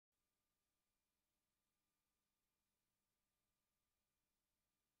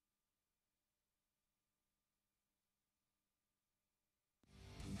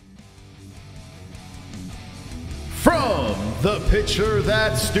From the Picture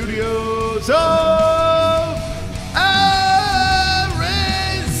That Studios of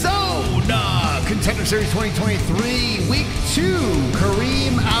Arizona, Contender Series 2023, Week 2,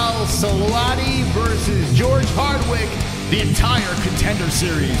 Kareem Al-Selwady versus George Hardwick, the entire Contender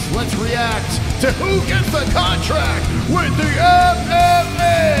Series. Let's react to who gets the contract with the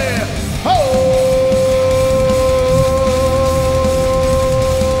MMA-Holes.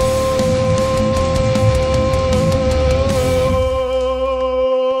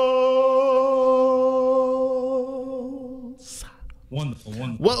 Wonderful,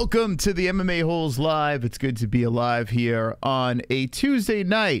 wonderful. Welcome to the MMA-Holes Live. It's good to be alive here on a Tuesday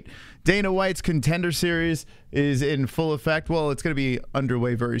night. Dana White's Contender Series is in full effect. Well, it's going to be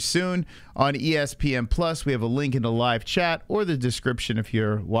underway very soon on ESPN+. We have a link in the live chat or the description if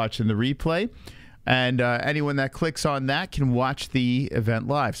you're watching the replay. And anyone that clicks on that can watch the event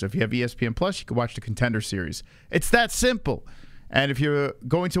live. So if you have ESPN+, you can watch the Contender Series. It's that simple. And if you're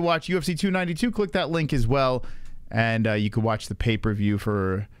going to watch UFC 292, click that link as well. And you can watch the pay-per-view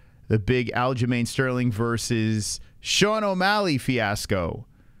for the big Aljamain Sterling versus Sean O'Malley fiasco.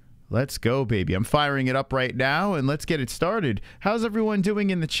 Let's go, baby. I'm firing it up right now, and let's get it started. How's everyone doing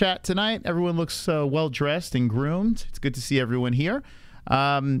in the chat tonight? Everyone looks well-dressed and groomed. It's good to see everyone here.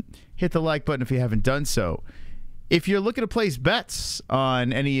 Hit the like button if you haven't done so. If you're looking to place bets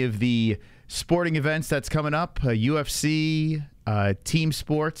on any of the sporting events that's coming up, UFC, team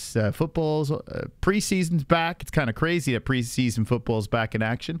sports, football's preseason's back. It's kind of crazy that preseason football's back in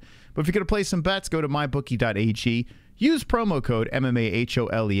action. But if you're going to play some bets, go to mybookie.ag. Use promo code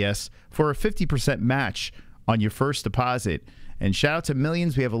MMAHOLES for a 50% match on your first deposit. And shout out to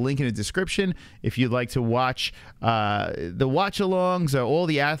Millions. We have a link in the description if you'd like to watch the watch-alongs, all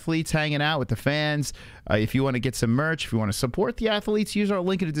the athletes hanging out with the fans. If you want to get some merch, if you want to support the athletes, use our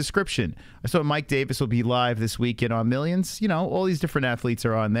link in the description. I saw Mike Davis will be live this weekend on Millions. You know, all these different athletes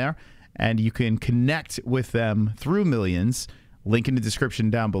are on there, and you can connect with them through Millions. Link in the description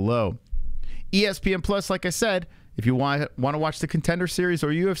down below. ESPN+, like I said, if you want to watch the Contender Series or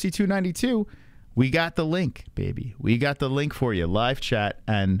UFC 292, we got the link, baby. We got the link for you. Live chat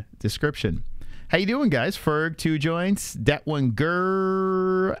and description. How you doing, guys? Ferg, 2 joints. Dat One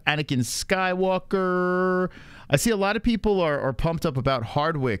Gur, Anakin Skywalker. I see a lot of people are pumped up about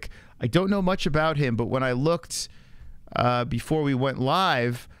Hardwick. I don't know much about him, but when I looked before we went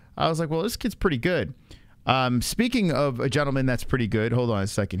live, I was like, well, this kid's pretty good. Speaking of a gentleman that's pretty good, hold on a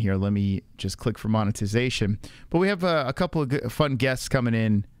second here. Let me just click for monetization. But we have a couple of fun guests coming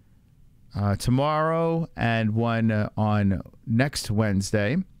in tomorrow and one on next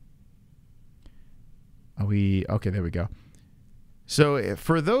Wednesday. Okay, there we go. So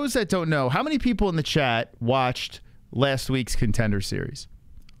for those that don't know, how many people in the chat watched last week's Contender Series?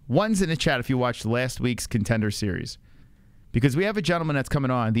 One's in the chat if you watched last week's Contender Series. Because we have a gentleman that's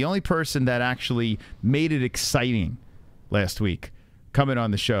coming on, the only person that actually made it exciting last week, coming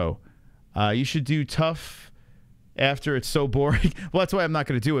on the show. You should do tough after it's so boring. Well, that's why I'm not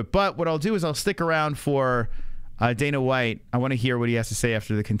going to do it. But what I'll do is I'll stick around for Dana White. I want to hear what he has to say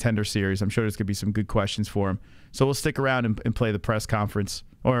after the Contender Series. I'm sure there's going to be some good questions for him. So we'll stick around and play the press conference,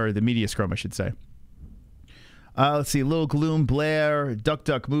 or the media scrum, I should say. Let's see. Lil Gloom, Blair, Duck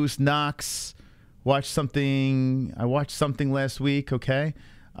Duck Moose, Knox. I watched something last week, okay?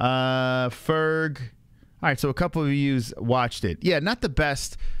 Ferg. All right, so a couple of you watched it. Yeah, not the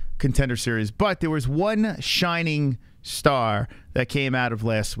best Contender Series, but there was one shining star that came out of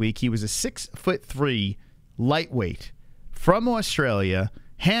last week. He was a 6'3" lightweight from Australia,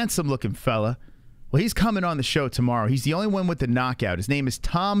 handsome-looking fella. Well, he's coming on the show tomorrow. He's the only one with the knockout. His name is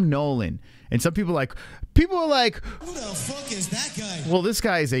Tom Nolan. And some people are like, who the fuck is that guy? Well, this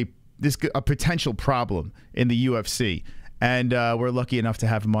guy is a potential problem in the UFC. And we're lucky enough to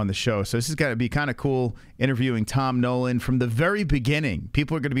have him on the show. So this is going to be kind of cool interviewing Tom Nolan from the very beginning.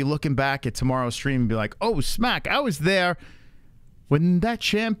 People are going to be looking back at tomorrow's stream and be like, oh, smack, I was there when that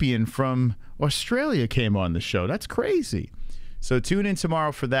champion from Australia came on the show. That's crazy. So tune in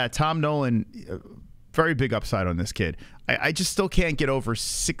tomorrow for that. Tom Nolan, very big upside on this kid. I just still can't get over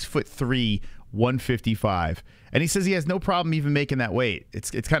 6'3", 155. And he says he has no problem even making that weight.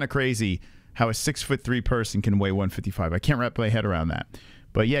 It's kind of crazy how a 6'3" person can weigh 155. I can't wrap my head around that.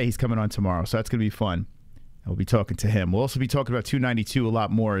 But yeah, he's coming on tomorrow, so that's going to be fun. We'll be talking to him. We'll also be talking about 292 a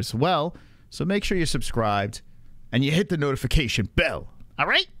lot more as well. So make sure you're subscribed and you hit the notification bell. All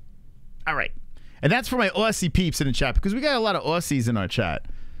right? All right. And that's for my Aussie peeps in the chat, because we got a lot of Aussies in our chat.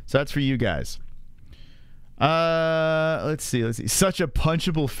 So that's for you guys. Let's see. Such a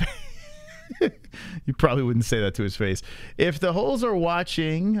punchable face. You probably wouldn't say that to his face. If the Holes are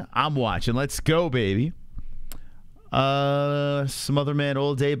watching, I'm watching. Let's go, baby. Smotherman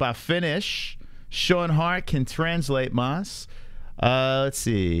all day by finish. Sean Hart can translate Mas. Let's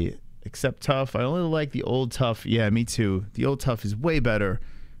see. Except Tough. I only like the old Tough. Yeah, me too. The old Tough is way better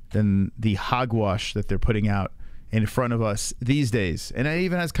than the hogwash that they're putting out in front of us these days. And it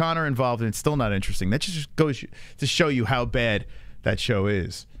even has Connor involved, and it's still not interesting. That just goes to show you how bad that show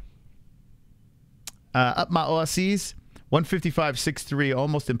is. Up my Aussies. 155.63,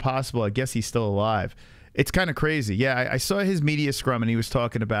 almost impossible. I guess he's still alive. It's kind of crazy. Yeah, I saw his media scrum, and he was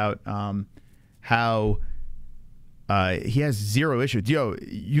talking about how he has zero issues. Yo,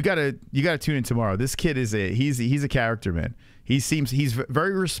 you gotta tune in tomorrow. This kid is he's a character, man. He's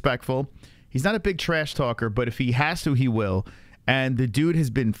very respectful. He's not a big trash talker, but if he has to, he will. And the dude has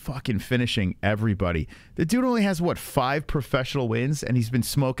been fucking finishing everybody. The dude only has, what, 5 professional wins, and he's been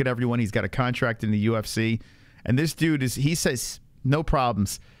smoking everyone. He's got a contract in the UFC. And this dude he says, no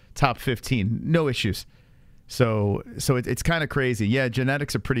problems, top 15, no issues. So it's kind of crazy. Yeah,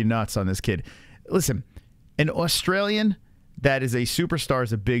 genetics are pretty nuts on this kid. Listen, an Australian that is a superstar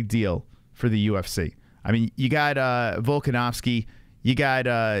is a big deal for the UFC. I mean, you got Volkanovski, you got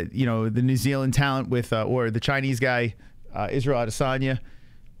you know, the New Zealand talent with or the Chinese guy Israel Adesanya,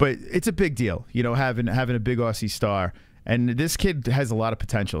 but it's a big deal, you know, having a big Aussie star. And this kid has a lot of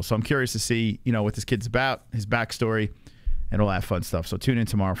potential. So I'm curious to see, you know, what this kid's about, his backstory, and all that fun stuff. So tune in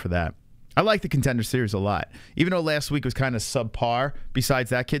tomorrow for that. I like the Contender Series a lot. Even though last week was kind of subpar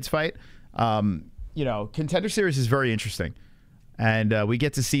besides that kid's fight, you know, Contender Series is very interesting. And we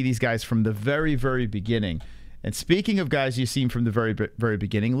get to see these guys from the very, very beginning. And speaking of guys you've seen from the very, very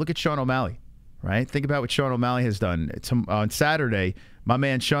beginning, look at Sean O'Malley, right? Think about what Sean O'Malley has done. On Saturday, my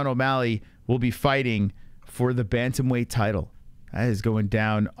man Sean O'Malley will be fighting for the bantamweight title. That is going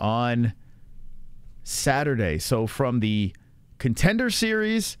down on Saturday. So from the Contender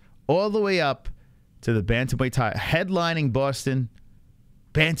Series all the way up to the bantamweight title, headlining Boston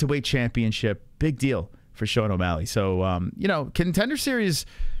bantamweight championship, big deal for Sean O'Malley. So you know, Contender Series,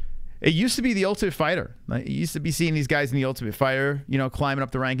 it used to be the Ultimate Fighter. Like, you used to be seeing these guys in the Ultimate Fighter, you know, climbing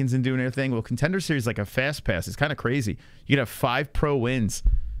up the rankings and doing everything. Well, Contender Series is like a fast pass. It's kind of crazy. You could have 5 pro wins,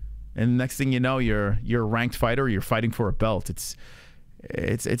 and next thing you know, you're a ranked fighter. Or you're fighting for a belt. It's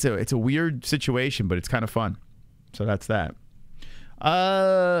a weird situation, but it's kind of fun. So that's that.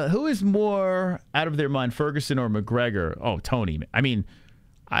 Who is more out of their mind, Ferguson or McGregor? Oh, Tony. I mean,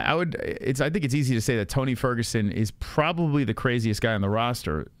 I think it's easy to say that Tony Ferguson is probably the craziest guy on the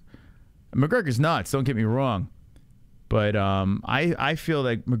roster. McGregor's nuts, don't get me wrong, but I feel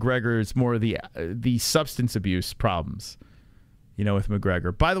like McGregor is more of the substance abuse problems, you know, with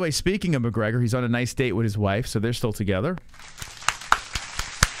McGregor. By the way, speaking of McGregor, he's on a nice date with his wife, so they're still together.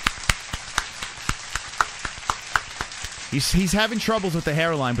 He's having troubles with the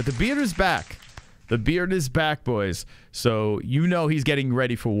hairline, but the beard is back. The beard is back, boys. So you know he's getting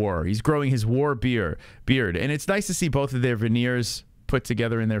ready for war. He's growing his war beard, and it's nice to see both of their veneers put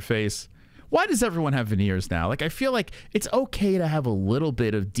together in their face. Why does everyone have veneers now? Like, I feel like it's okay to have a little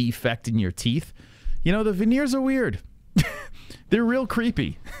bit of defect in your teeth. You know, the veneers are weird. They're real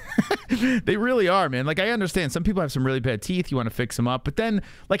creepy. They really are, man. Like, I understand some people have some really bad teeth. You want to fix them up. But then,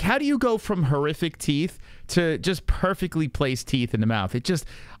 like, how do you go from horrific teeth to just perfectly placed teeth in the mouth?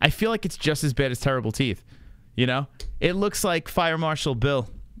 I feel like it's just as bad as terrible teeth. You know? It looks like Fire Marshal Bill.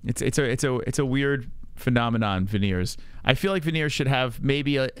 It's a weird phenomenon, veneers. I feel like veneers should have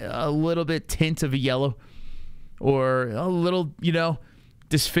maybe a little bit tint of a yellow, or a little, you know,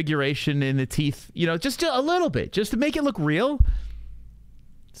 disfiguration in the teeth, you know, just a little bit, just to make it look real.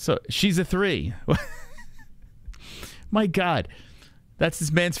 So she's a 3. My God, that's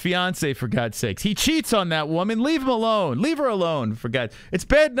this man's fiance, for God's sakes. He cheats on that woman. Leave him alone. Leave her alone, for God. It's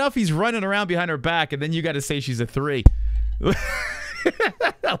bad enough he's running around behind her back, and then you got to say she's a 3.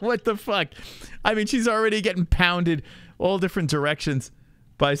 What the fuck? I mean, she's already getting pounded all different directions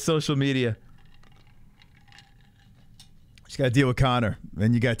by social media. She's got to deal with Connor.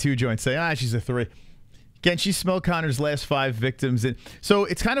 Then you got 2 joints say, she's a 3. Again, she smelled Connor's last 5 victims. And so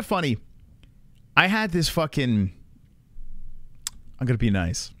it's kind of funny. I had this fucking... I'm going to be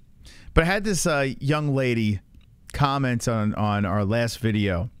nice. But I had this young lady comment on our last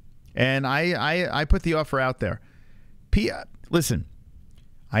video. And I put the offer out there. Listen,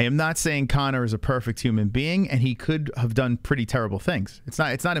 I am not saying Connor is a perfect human being, and he could have done pretty terrible things. It's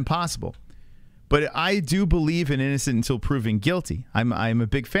not impossible. But I do believe in innocent until proven guilty. I'm a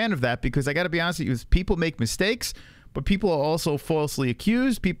big fan of that, because I got to be honest with you, people make mistakes, but people are also falsely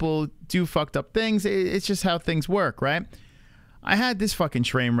accused. People do fucked up things. It's just how things work, right? I had this fucking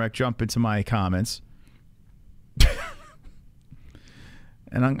train wreck jump into my comments.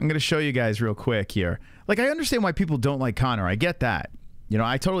 and I'm going to show you guys real quick here. Like, I understand why people don't like Conor. I get that. You know,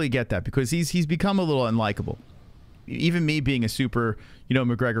 I totally get that because he's become a little unlikable. Even me being a super, you know,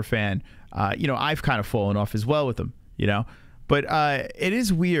 McGregor fan, you know, I've kind of fallen off as well with him, you know. But it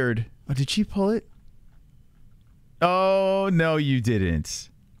is weird. Oh, did she pull it? Oh, no, you didn't.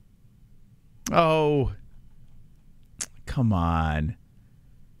 Oh, come on.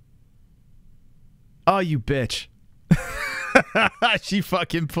 Oh, you bitch. She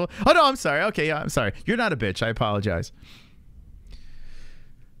fucking pulled. Oh, no, I'm sorry. Okay, yeah, I'm sorry. You're not a bitch. I apologize.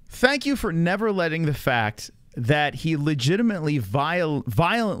 Thank you for never letting the fact that he legitimately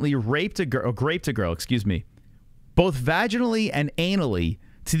violently raped a girl, excuse me, both vaginally and anally,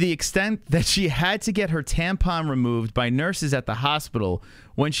 to the extent that she had to get her tampon removed by nurses at the hospital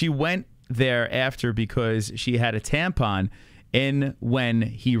when she went there after because she had a tampon in when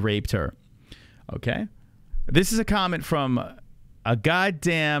he raped her. Okay? This is a comment from a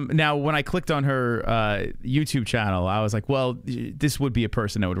goddamn... Now, when I clicked on her YouTube channel, I was like, well, this would be a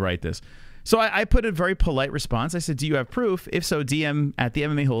person that would write this. So I put a very polite response. I said, do you have proof? If so, DM at the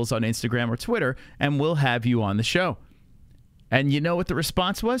MMA-Holes on Instagram or Twitter, and we'll have you on the show. And you know what the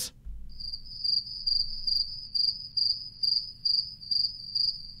response was?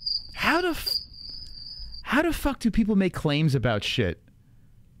 How the fuck do people make claims about shit?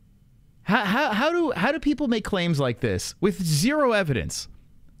 How do people make claims like this with zero evidence?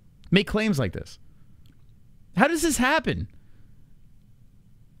 Make claims like this? How does this happen?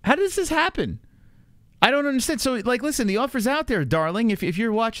 How does this happen? I don't understand. So, like, listen, the offer's out there, darling. If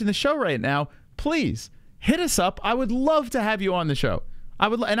you're watching the show right now, please hit us up. I would love to have you on the show. I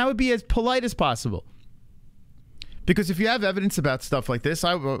would be as polite as possible. Because if you have evidence about stuff like this,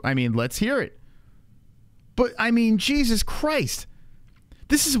 I mean, let's hear it. But I mean, Jesus Christ.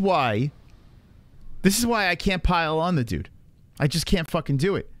 This is why I can't pile on the dude. I just can't fucking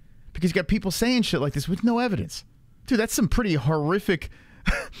do it. Because you got people saying shit like this with no evidence. Dude, that's some pretty horrific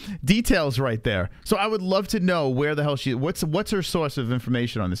details right there. So I would love to know where the hell what's her source of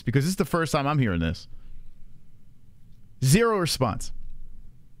information on this, because this is the first time I'm hearing this. Zero response.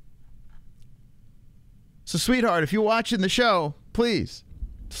 So, sweetheart, if you're watching the show, please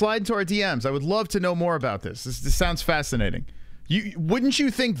slide into our DMs. I would love to know more about this. This sounds fascinating. Wouldn't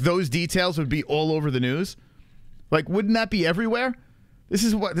you think those details would be all over the news? Like, wouldn't that be everywhere? This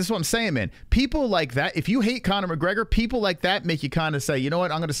is what I'm saying, man. People like that, if you hate Conor McGregor, people like that make you kind of say, you know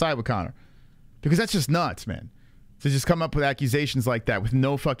what, I'm going to side with Conor. Because that's just nuts, man. To just come up with accusations like that with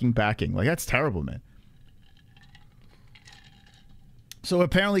no fucking backing. Like, that's terrible, man. So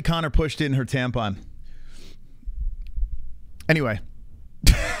apparently Conor pushed in her tampon. Anyway,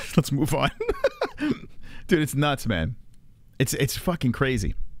 let's move on. Dude, it's nuts, man. It's fucking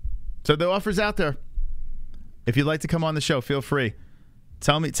crazy. So the offer's out there. If you'd like to come on the show, feel free.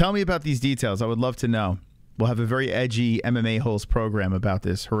 Tell me about these details. I would love to know. We'll have a very edgy MMA-Holes program about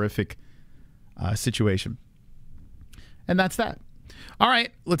this horrific situation. And that's that. All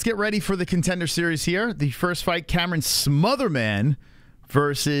right, let's get ready for the Contender Series here. The first fight, Cameron Smotherman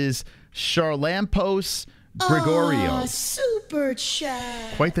versus Charlampos Grigoriou. Oh, super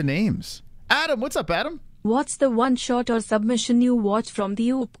chat. Quite the names. Adam, what's up, Adam? What's the one shot or submission you watch from the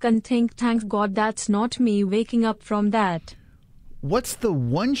UFC and think, thank God that's not me waking up from that? What's the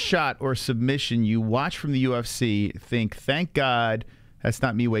one shot or submission you watch from the UFC, think, thank God that's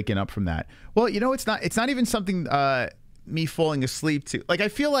not me waking up from that? Well, you know, it's not even something me falling asleep to. Like, I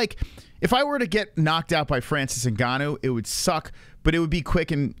feel like if I were to get knocked out by Francis Ngannou, it would suck, but it would be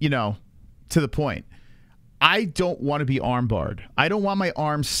quick and, you know, to the point. I don't want to be armbarred. I don't want my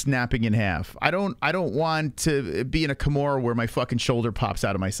arms snapping in half. I don't want to be in a Kimura where my fucking shoulder pops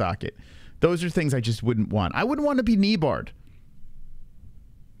out of my socket. Those are things I just wouldn't want. I wouldn't want to be knee barred.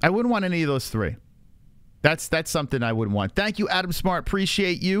 I wouldn't want any of those three. That's something I wouldn't want. Thank you, Adam Smart.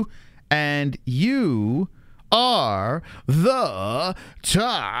 Appreciate you. And you are the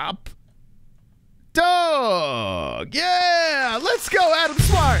top dog. Yeah, let's go, Adam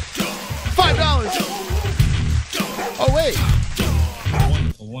Smart. $5. Oh, wait.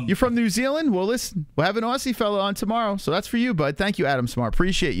 You're from New Zealand? Well, listen, we'll have an Aussie fella on tomorrow, so that's for you, bud. Thank you, Adam Smart.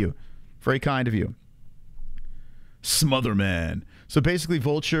 Appreciate you. Very kind of you. Smotherman. So basically,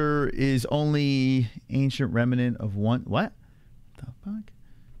 Vulture is only ancient remnant of one. What the fuck are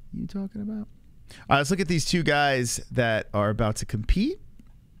you talking about? All right, let's look at these two guys that are about to compete.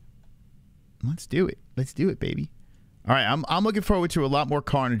 Let's do it. Let's do it, baby. All right, I'm looking forward to a lot more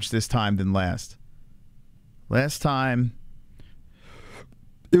carnage this time than last. Last time,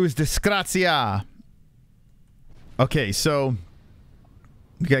 it was Disgrazia. Okay, so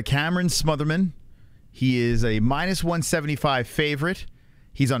we got Cameron Smotherman. He is a -175 favorite.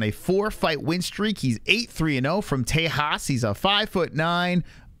 He's on a 4-fight win streak. He's 8-3-0 from Tejas. He's a 5'9"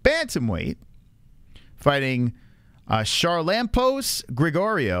 bantamweight fighting Charlampos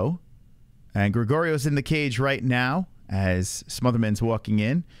Grigoriou. And Grigorio's in the cage right now as Smotherman's walking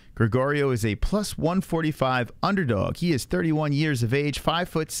in. Grigoriou is a plus 145 underdog. He is 31 years of age,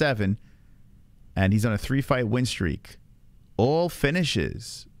 5'7", and he's on a 3-fight win streak. All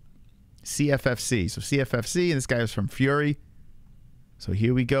finishes. CFFC. So CFFC, and this guy is from Fury. So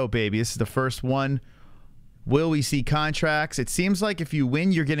here we go, baby. This is the first one. Will we see contracts? It seems like if you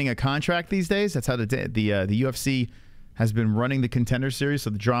win, you're getting a contract these days. That's how the UFC has been running the Contender Series, so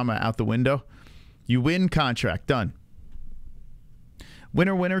the drama out the window. You win, contract, done.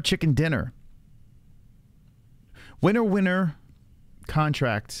 Winner, winner, chicken dinner. Winner, winner,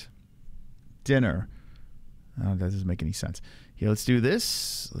 contract, dinner. Oh, that doesn't make any sense. Here, let's do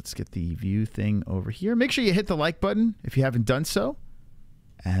this. Let's get the view thing over here. Make sure you hit the like button if you haven't done so.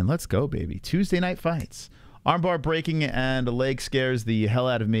 And let's go, baby. Tuesday night fights. Armbar breaking and a leg scares the hell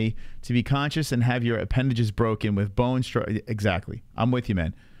out of me. To be conscious and have your appendages broken with bone exactly. I'm with you,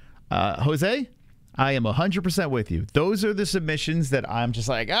 man. Jose, I am 100% with you. Those are the submissions that I'm just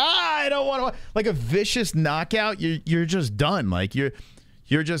like, I don't want to. Like a vicious knockout, you're just done. Like you're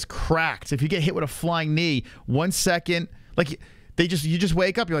just cracked. If you get hit with a flying knee, 1 second, like you just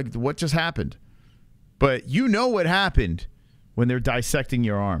wake up. You're like, what just happened? But you know what happened when they're dissecting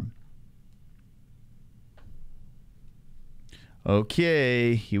your arm.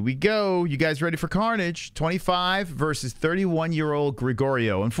 Okay, here we go. You guys ready for carnage? 25 versus 31-year-old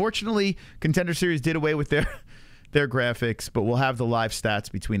Grigoriou. Unfortunately, Contender Series did away with their graphics, but we'll have the live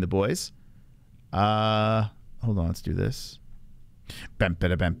stats between the boys. Hold on, let's do this. Herb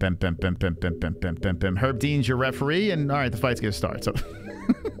Dean's your referee, and all right, the fight's gonna start. So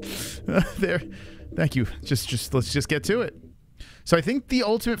there, thank you. Let's just get to it. So I think the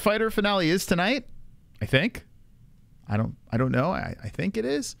Ultimate Fighter finale is tonight. I think. I don't know. I think it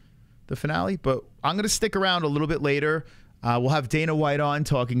is the finale, but I'm going to stick around a little bit later. We'll have Dana White on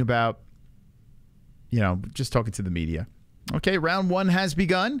talking about, just talking to the media. Okay, round 1 has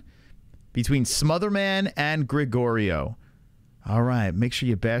begun between Smotherman and Grigoriou. All right, make sure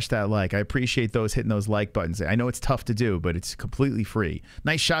you bash that like. I appreciate those hitting those like buttons. I know it's tough to do, but it's completely free.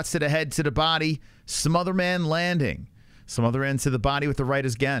 Nice shots to the head, to the body. Smotherman landing. Smotherman to the body with the right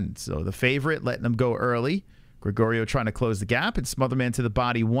again. So the favorite letting them go early. Grigoriou trying to close the gap, and Smotherman to the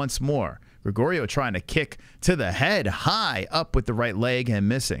body once more. Grigoriou trying to kick to the head, high up with the right leg and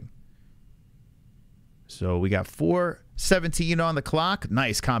missing. So we got 4:17 on the clock.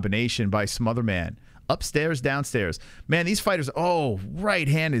 Nice combination by Smotherman. Upstairs, downstairs. Man, these fighters, right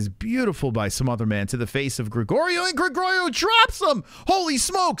hand is beautiful by Smotherman to the face of Grigoriou, and Grigoriou drops him. Holy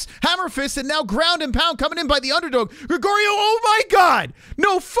smokes. Hammer fist, and now ground and pound coming in by the underdog. Grigoriou, oh my God.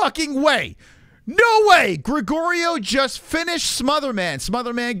 No fucking way. No way! Grigoriou just finished Smotherman.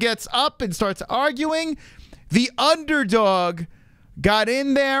 Smotherman gets up and starts arguing. The underdog got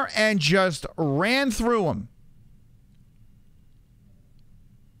in there and just ran through him.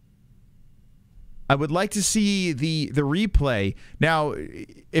 I would like to see the replay. Now,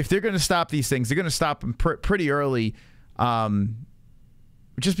 if they're going to stop these things, they're going to stop them pretty early,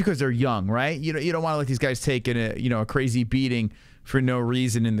 just because they're young, right? You don't want to let these guys take a crazy beating for no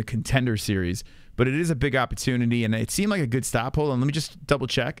reason in the Contender Series. But it is a big opportunity, and it seemed like a good stop. Hold on, let me just double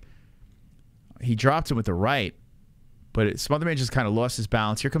check. He dropped him with the right, but Smotherman just kind of lost his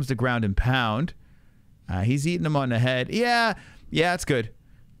balance. Here comes the ground and pound. He's eating him on the head. Yeah, it's good.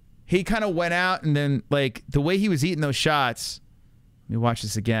 He kind of went out, and then, like, the way he was eating those shots. Let me watch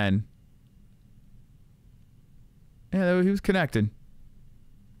this again. Yeah, he was connecting.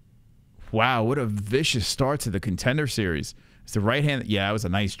 Wow, what a vicious start to the Contender Series. It's the right hand. Yeah, it was a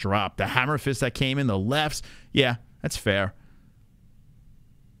nice drop. The hammer fist that came in, the lefts. Yeah, that's fair.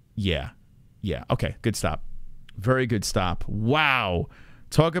 Yeah. Okay, good stop. Very good stop. Wow.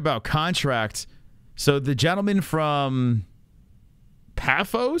 Talk about contracts. So the gentleman from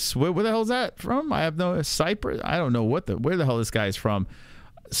Paphos, where the hell is that from? I have no Cyprus. I don't know where the hell this guy is from.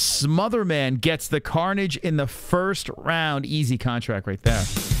 Smotherman gets the carnage in the first round. Easy contract right there.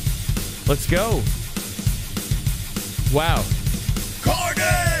 Let's go. Wow.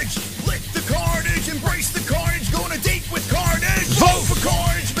 Carnage! Lick the carnage, embrace the carnage, go on a date with carnage! Vote for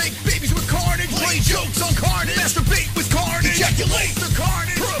carnage, make babies with carnage, play jokes on carnage, masturbate with carnage, ejaculate the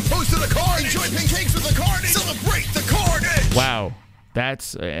carnage, propose to the carnage, enjoy pancakes with the carnage, celebrate the carnage! Wow.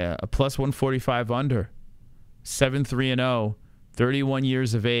 That's a plus 145 under. 7-3-0, 31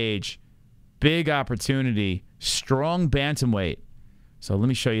 years of age. Big opportunity. Strong bantamweight. So let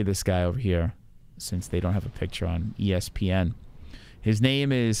me show you this guy over here, since they don't have a picture on ESPN. His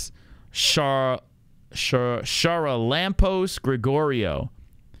name is Charalampos Grigoriou.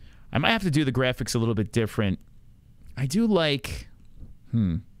 I might have to do the graphics a little bit different. I do like...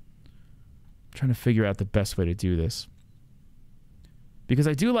 I'm trying to figure out the best way to do this. Because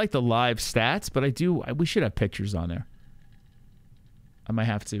I do like the live stats, but we should have pictures on there. I might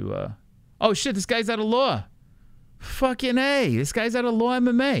have to... oh, shit, this guy's out of law. Fucking A. This guy's out of law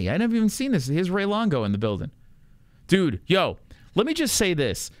MMA. I never even seen this. Here's Ray Longo in the building. Dude, yo, let me just say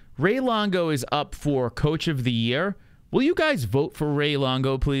this. Ray Longo is up for Coach of the Year. Will you guys vote for Ray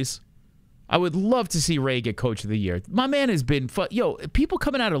Longo, please? I would love to see Ray get Coach of the Year. My man has been... Yo, people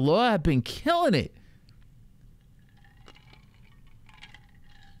coming out of law have been killing it.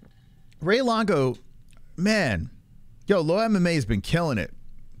 Ray Longo, man. Yo, Law MMA has been killing it.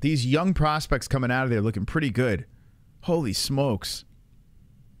 These young prospects coming out of there looking pretty good. Holy smokes.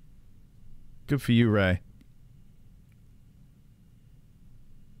 Good for you, Ray.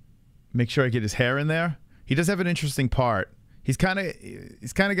 Make sure I get his hair in there. He does have an interesting part. He's kind of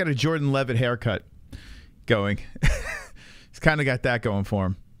got a Jordan Levitt haircut going. He's kind of got that going for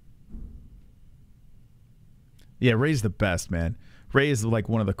him. Yeah, Ray's the best, man. Ray is like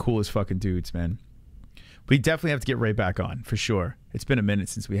one of the coolest fucking dudes, man. We definitely have to get Ray back on, for sure. It's been a minute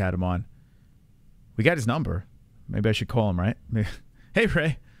since we had him on. We got his number. Maybe I should call him, right? Hey,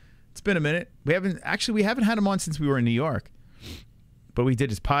 Ray. It's been a minute. We haven't had him on since we were in New York. But we did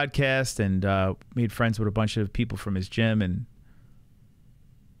his podcast and made friends with a bunch of people from his gym. And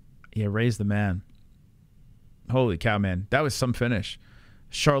yeah, Ray's the man. Holy cow, man. That was some finish.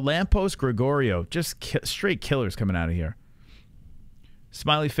 Charalampos Grigoriou. Just straight killers coming out of here.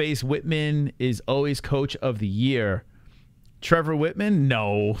 Smiley face. Whitman is always Coach of the Year. Trevor Whitman?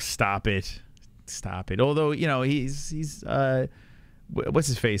 No. Stop it. Stop it. Although, you know, he's what's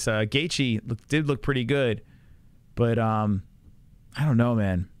his face? Gaethje did look pretty good. But, I don't know,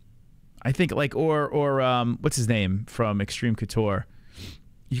 man. I think like or what's his name from Extreme Couture?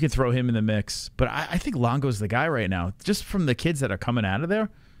 You can throw him in the mix, but I think Longo's the guy right now. Just from the kids that are coming out of there,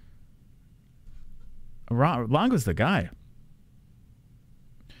 Longo's the guy.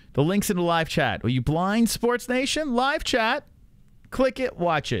 The link's in the live chat. Are you blind, Sports Nation? Live chat. Click it,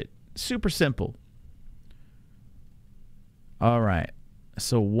 watch it. Super simple. All right.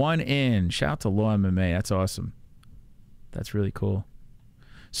 So 1 in. Shout out to Law MMA. That's awesome. That's really cool.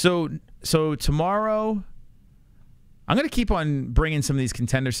 So tomorrow, I'm going to keep on bringing some of these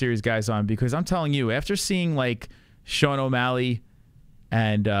Contender Series guys on because I'm telling you, after seeing like Sean O'Malley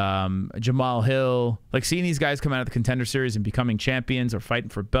and Jamal Hill, like seeing these guys come out of the Contender Series and becoming champions or fighting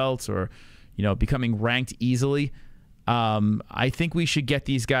for belts or, you know, becoming ranked easily, I think we should get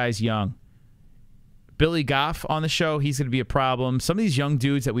these guys young. Billy Goff on the show, he's going to be a problem. Some of these young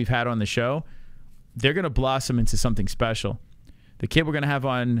dudes that we've had on the show, they're going to blossom into something special. The kid we're going to have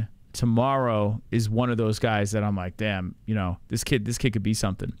on tomorrow is one of those guys that I'm like, damn, you know, this kid could be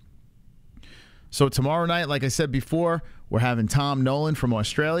something. So tomorrow night, like I said before, we're having Tom Nolan from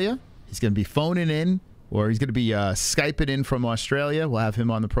Australia. He's going to be phoning in, or he's going to be Skyping in from Australia. We'll have him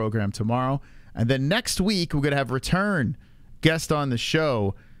on the program tomorrow. And then next week, we're going to have return guest on the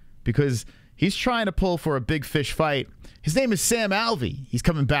show because he's trying to pull for a big fish fight. His name is Sam Alvey. He's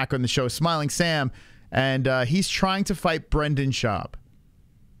coming back on the show, Smiling Sam, and he's trying to fight Brendan Schaub.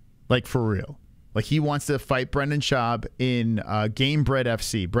 Like, for real. Like, he wants to fight Brendan Schaub in Gamebred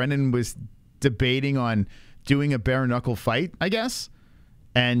FC. Brendan was debating on doing a bare-knuckle fight, I guess,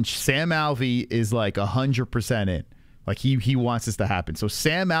 and Sam Alvey is, like, 100% in. Like, he wants this to happen. So,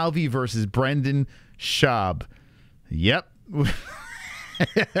 Sam Alvey versus Brendan Schaub. Yep.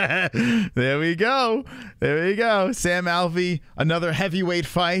 There we go. There we go. Sam Alvey, another heavyweight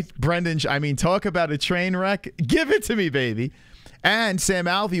fight. Brendan, I mean, talk about a train wreck. Give it to me, baby. And Sam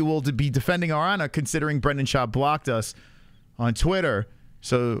Alvey will be defending our honor considering Brendan Schaub blocked us on Twitter.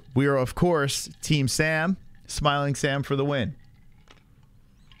 So we are, of course, Team Sam, Smiling Sam for the win.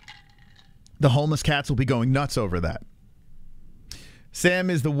 The homeless cats will be going nuts over that. Sam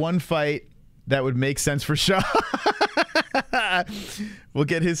is the one fight that would make sense for Schaub. We'll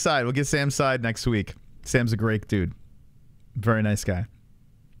get his side. We'll get Sam's side next week. Sam's a great dude. Very nice guy.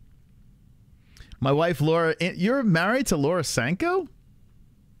 My wife, Laura. You're married to Laura Sanko?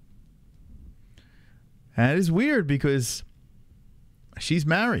 That is weird because she's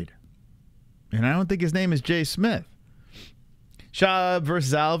married. And I don't think his name is Jay Smith. Schaub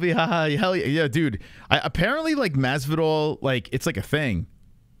versus Alvey. Hell yeah, dude. Apparently, like, Masvidal, like, it's like a thing.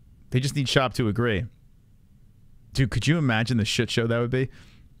 They just need Schaub to agree. Dude, could you imagine the shit show that would be?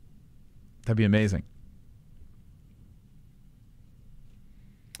 That'd be amazing.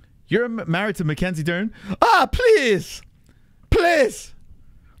 You're married to Mackenzie Dern? Ah, please! Please.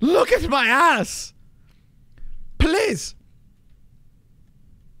 Look at my ass. Please.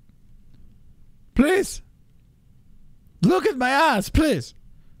 Please. Look at my ass, please.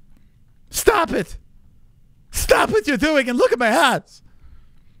 Stop it. Stop what you're doing and look at my ass.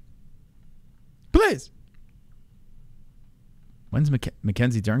 Please. When's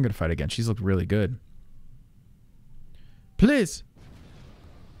Mackenzie Dern going to fight again? She's looked really good. Please.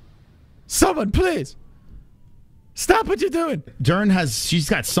 Someone, please. Stop what you're doing. Dern she's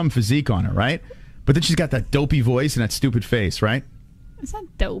got some physique on her, right? But then she's got that dopey voice and that stupid face, right? It's not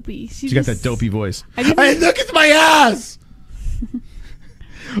dopey. She's got that dopey voice. Hey, look at my ass.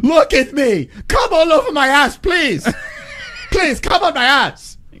 Look at me. Come all over my ass, please. Please, come on my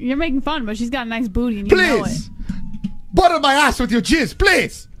ass. You're making fun, but she's got a nice booty and you know it. Butter my ass with your jizz,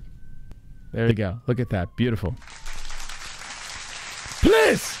 please. There you go. Look at that. Beautiful.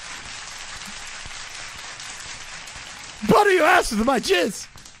 Please. Butter your ass with my jizz.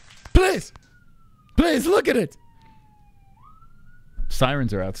 Please. Please, look at it.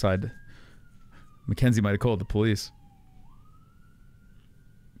 Sirens are outside. Mackenzie might have called the police.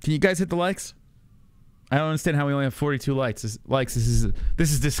 Can you guys hit the likes? I don't understand how we only have 42 likes. This is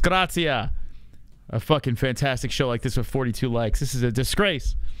disgrazia. A fucking fantastic show like this with 42 likes. This is a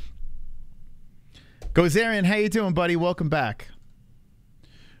disgrace. Gozarian, how you doing, buddy? Welcome back.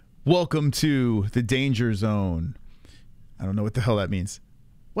 Welcome to the danger zone. I don't know what the hell that means.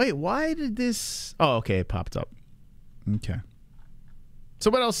 Wait, why did this... Oh, okay, it popped up. Okay.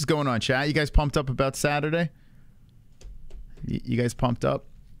 So what else is going on, chat? You guys pumped up about Saturday? You guys pumped up?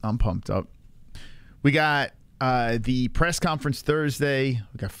 I'm pumped up. We got the press conference Thursday.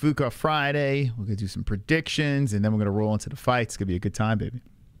 We got Fuka Friday. We're going to do some predictions, and then we're going to roll into the fights. It's going to be a good time, baby.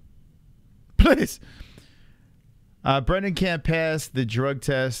 Please. Brendan can't pass the drug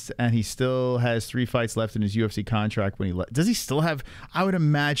test, and he still has 3 fights left in his UFC contract. When he does he still have... I would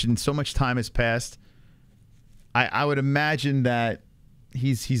imagine so much time has passed. I would imagine that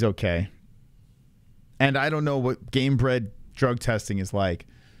he's okay. And I don't know what game-bred drug testing is like.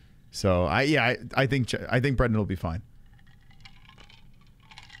 So I think Brendan will be fine.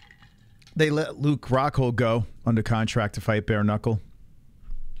 They let Luke Rockhold go under contract to fight bare knuckle.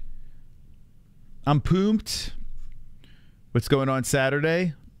 I'm pumped. What's going on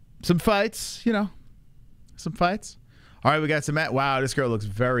Saturday? Some fights, you know. Some fights. All right, we got some... Wow, this girl looks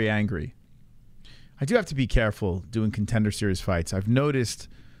very angry. I do have to be careful doing Contender Series fights. I've noticed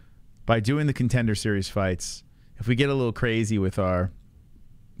by doing the Contender Series fights, if we get a little crazy with our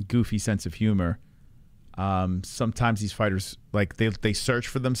goofy sense of humor, sometimes these fighters, like, they search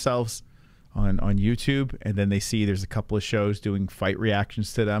for themselves on YouTube, and then they see there's a couple of shows doing fight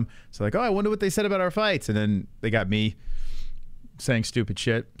reactions to them. So like, oh, I wonder what they said about our fights. And then they got me saying stupid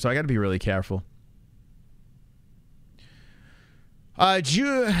shit. So I got to be really careful.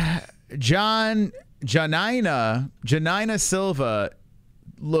 Janaína Silva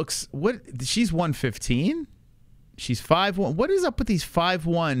looks... What? She's 115? She's 5'1". What is up with these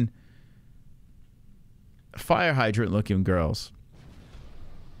 5'1" fire hydrant looking girls?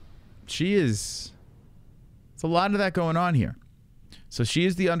 She is... There's a lot of that going on here. So she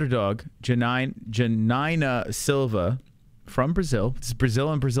is the underdog. Janaína Silva from Brazil. This is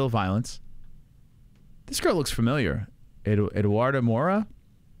Brazil and Brazil violence. This girl looks familiar. Eduarda Moura?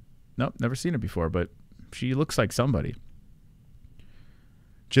 Nope, never seen her before, but she looks like somebody.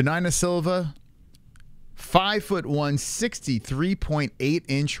 Janaína Silva, 5'1",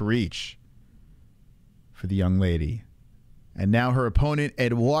 63.8-inch reach for the young lady. And now her opponent,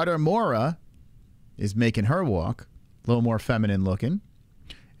 Eduarda Moura, is making her walk. A little more feminine looking.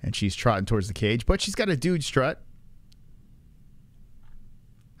 And she's trotting towards the cage, but she's got a dude strut.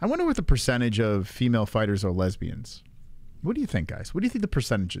 I wonder what the percentage of female fighters are lesbians. What do you think, guys? What do you think the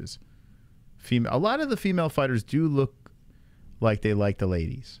percentage is? A lot of the female fighters do look like they like the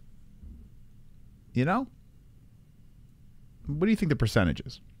ladies. You know? What do you think the percentage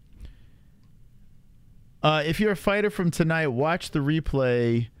is? If you're a fighter from tonight, watch the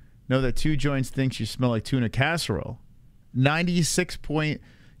replay. Know that 2 joints thinks you smell like tuna casserole. 96 point...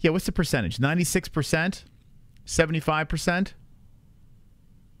 Yeah, what's the percentage? 96%? 75%?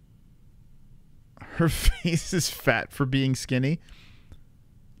 Her face is fat for being skinny.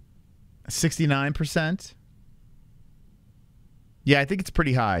 69%? Yeah, I think it's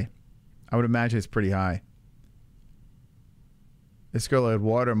pretty high. I would imagine it's pretty high. This girl,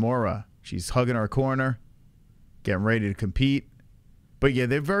 Eduarda Moura, she's hugging our corner, getting ready to compete. But yeah,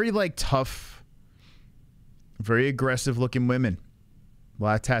 they're very, like, tough, very aggressive-looking women. A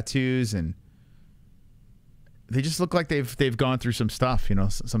lot of tattoos, and they just look like they've gone through some stuff, you know,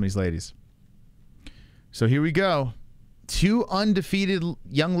 some of these ladies. So here we go. 2 undefeated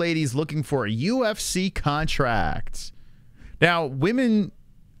young ladies looking for a UFC contract. Now, women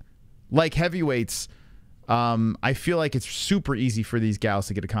like heavyweights, I feel like it's super easy for these gals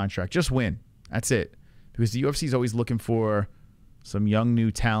to get a contract. Just win. That's it. Because the UFC is always looking for some young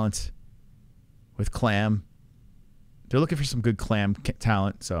new talent with clam. They're looking for some good clam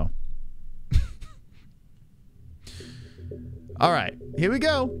talent, so. All right, here we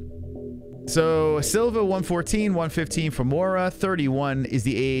go. So Silva 114, 115 for Moura, 31 is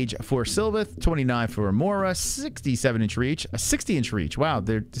the age for Silva, 29 for Moura, 67-inch reach, a 60-inch reach. Wow,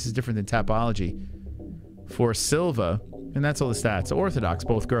 this is different than Tapology for Silva, and that's all the stats. Orthodox,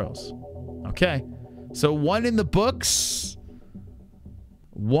 both girls. Okay, so 1 in the books.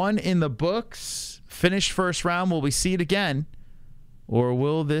 1 in the books. Finished first round. Will we see it again, or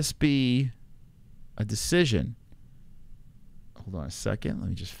will this be a decision? Hold on a second. Let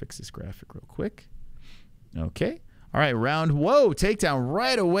me just fix this graphic real quick. Okay. All right, round. Whoa, takedown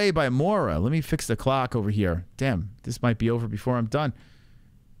right away by Moura. Let me fix the clock over here. Damn, this might be over before I'm done.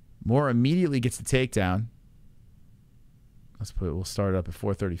 Moura immediately gets the takedown. We'll start it up at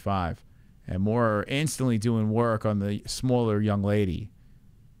 4:35. And Moura instantly doing work on the smaller young lady.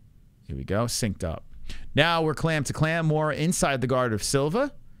 Here we go, synced up. Now we're clam to clam. Moura inside the guard of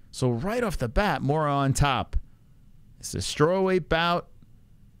Silva. So right off the bat, Moura on top. It's a strawweight bout,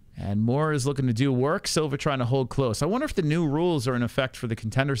 and Moura is looking to do work. Silva trying to hold close. I wonder if the new rules are in effect for the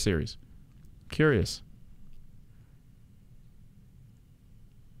Contender Series. Curious.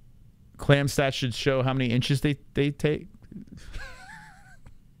 Clam stats should show how many inches they take.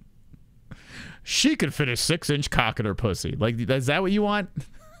 She could fit a 6-inch cock in her pussy. Like, is that what you want?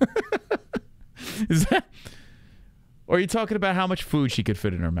 Is that? Or are you talking about how much food she could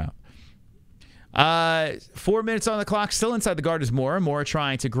fit in her mouth? 4 minutes on the clock. Still inside the guard is Moura. Moura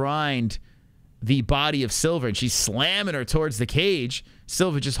trying to grind the body of Silva, and she's slamming her towards the cage.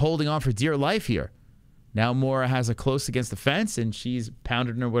 Silva just holding on for dear life here. Now Moura has a close against the fence, and she's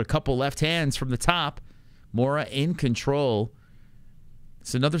pounding her with a couple left hands from the top. Moura in control.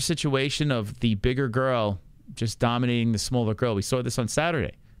 It's another situation of the bigger girl just dominating the smaller girl. We saw this on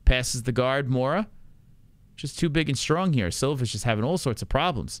Saturday. Passes the guard, Moura. Just too big and strong here. Silva's just having all sorts of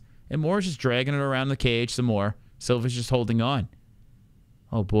problems. And Moura's just dragging it around the cage some more. Silva's just holding on.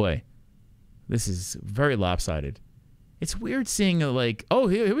 Oh, boy. This is very lopsided. It's weird seeing, like, oh,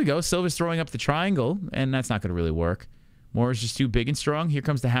 here we go. Silva's throwing up the triangle, and that's not going to really work. Moura's just too big and strong. Here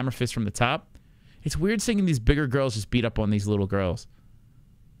comes the hammer fist from the top. It's weird seeing these bigger girls just beat up on these little girls.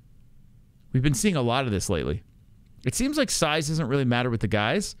 We've been seeing a lot of this lately. It seems like size doesn't really matter with the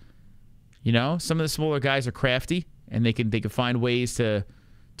guys. You know, some of the smaller guys are crafty, and they can find ways to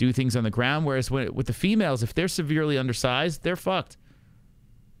do things on the ground, whereas with the females, if they're severely undersized, they're fucked.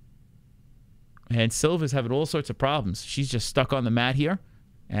 And Silva's having all sorts of problems. She's just stuck on the mat here,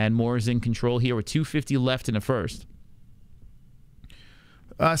 and Moura's in control here with 2:50 left in the first.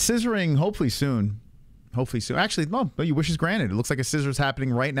 Scissoring, hopefully soon. Hopefully soon. Actually, no, your wish is granted. It looks like a scissor's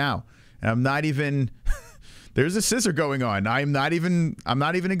happening right now. And I'm not even... There's a scissor going on. I'm not even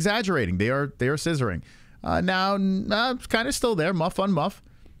exaggerating. They are scissoring. Now, it's kind of still there, muff on muff.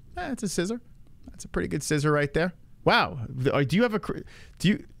 It's a scissor. That's a pretty good scissor right there. Wow. Do you have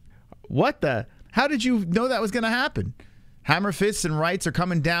what the? How did you know that was going to happen? Hammer fists and rights are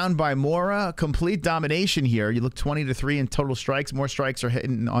coming down by Moura. Complete domination here. You look 20-3 in total strikes. More strikes are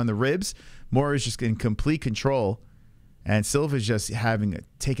hitting on the ribs. Moura's just in complete control. And Silva's just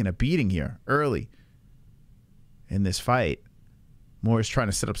taking a beating here early in this fight. Moura's trying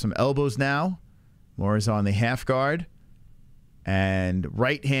to set up some elbows now. Moura's on the half guard. And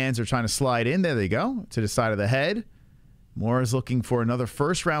right hands are trying to slide in. There they go. To the side of the head. Moura's looking for another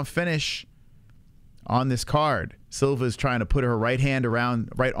first-round finish on this card. Silva's trying to put her right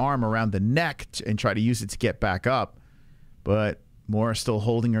arm around the neck and try to use it to get back up. But Moura's still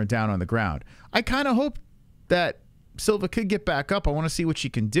holding her down on the ground. I kind of hope that Silva could get back up. I want to see what she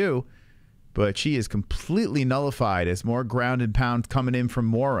can do. But she is completely nullified as more ground and pound coming in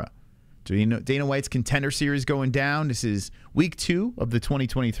from Moura. Dana White's Contender Series going down. This is week 2 of the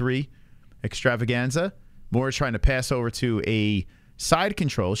 2023 extravaganza. Moura's trying to pass over to a side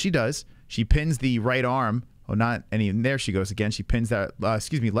control. She does. She pins the right arm. Oh, not any. There she goes again. She pins that,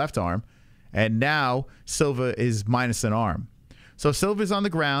 left arm. And now Silva is minus an arm. So Silva's on the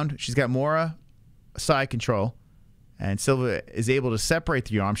ground. She's got Moura side control. And Silva is able to separate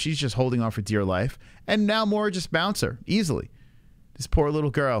the arm. She's just holding on for dear life. And now Moura just bounce her easily. This poor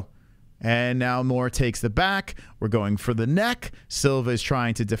little girl. And now Moura takes the back. We're going for the neck. Silva is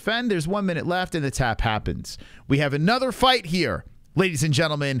trying to defend. There's 1 minute left, and the tap happens. We have another fight here ladies and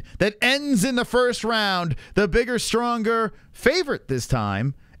gentlemen, that ends in the first round. The bigger, stronger favorite this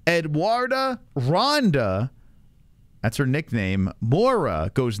time, Eduarda Ronda, that's her nickname,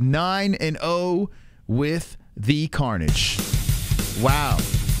 Moura, goes 9-0 with the Carnage. Wow.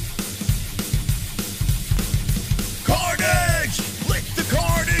 Carnage! Lick the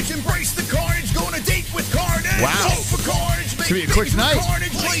carnage, embrace the carnage, go on a date with carnage. Wow. Vote for carnage, make It's gonna be a quick babies with night.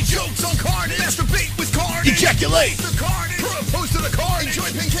 carnage, play jokes on carnage, masturbate with carnage, ejaculate the carnage, propose to the carnage,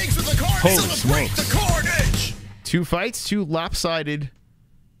 enjoy pancakes with the carnage, Holy celebrate smokes. the carnage. 2 fights, 2 lopsided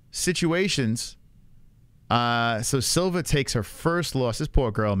situations. So Silva takes her first loss. This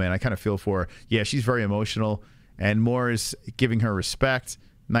poor girl, man, I kind of feel for her. Yeah, she's very emotional, and Moura is giving her respect.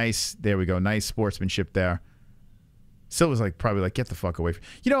 Nice, there we go. Nice sportsmanship there. Silva's probably like, get the fuck away from.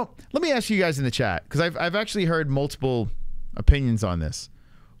 You know, let me ask you guys in the chat, because I've actually heard multiple opinions on this.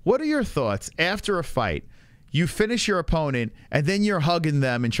 What are your thoughts after a fight? You finish your opponent, and then you're hugging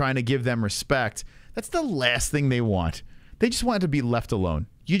them and trying to give them respect. That's the last thing they want. They just want to be left alone.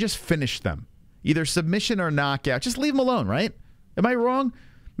 You just finish them. Either submission or knockout. Just leave them alone, right? Am I wrong?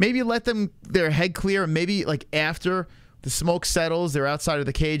 Maybe let them, their head clear, and maybe like after the smoke settles, they're outside of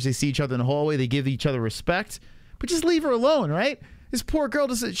the cage, they see each other in the hallway, they give each other respect. But just leave her alone, right? This poor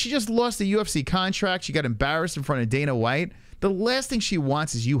girl, she just lost the UFC contract. She got embarrassed in front of Dana White. The last thing she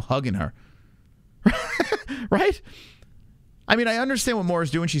wants is you hugging her. Right? I mean, I understand what Moura's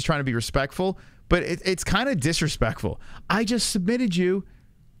doing. She's trying to be respectful, but it's kind of disrespectful. I just submitted you.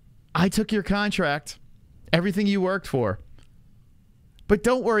 I took your contract. Everything you worked for. But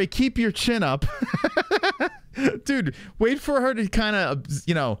don't worry. Keep your chin up. Dude, wait for her to kind of,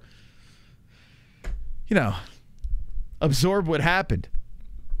 you know, absorb what happened.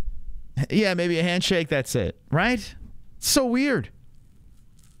 Yeah, maybe a handshake, that's it. Right? It's so weird.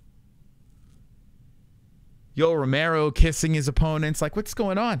 Yo, Romero kissing his opponents. Like, what's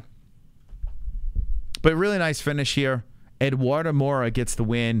going on? But really nice finish here. Eduarda Moura gets the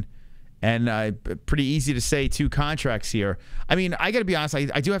win. And pretty easy to say 2 contracts here. I mean, I got to be honest.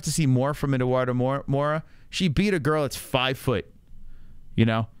 I do have to see more from Eduarda Moura. She beat a girl that's 5 foot. You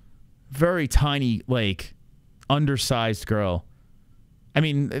know? Very tiny, like, undersized girl. I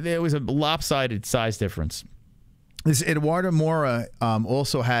mean, there was a lopsided size difference. This Eduarda Moura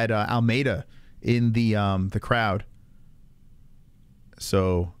also had Almeida in the crowd.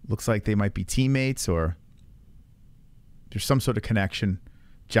 So looks like they might be teammates, or there's some sort of connection.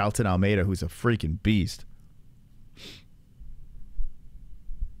 Jalton Almeida, who's a freaking beast.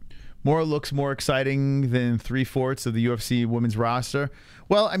 Moura looks more exciting than 3/4 of the UFC women's roster.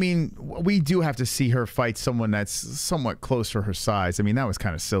 Well, I mean, we do have to see her fight someone that's somewhat close to her size. I mean, that was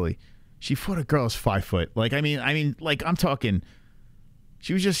kind of silly. She fought a girl who's 5 foot. Like, I mean, like, I'm talking.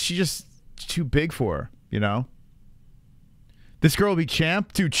 She just too big for her. You know. This girl will be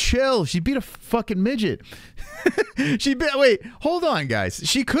champ, dude. Chill. She beat a fucking midget. Wait, hold on, guys.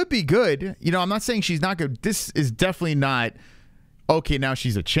 She could be good. You know, I'm not saying she's not good. This is definitely not. Okay, now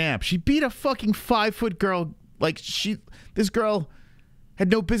she's a champ. She beat a fucking 5 foot girl. Like, this girl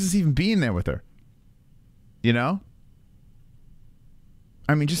had no business even being there with her. You know?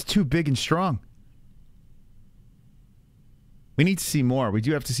 I mean, just too big and strong. We need to see more. We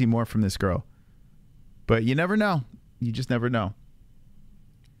do have to see more from this girl. But you never know. You just never know.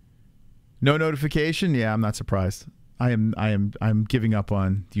 No notification? Yeah, I'm not surprised. I'm giving up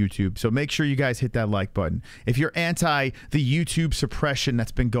on YouTube. So make sure you guys hit that like button. If you're anti the YouTube suppression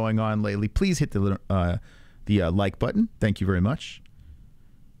that's been going on lately, please hit the like button. Thank you very much.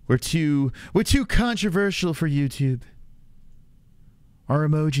 We're too controversial for YouTube. Our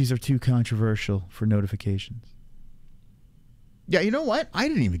emojis are too controversial for notifications. Yeah, you know what? I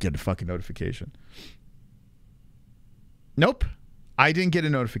didn't even get a fucking notification. Nope. I didn't get a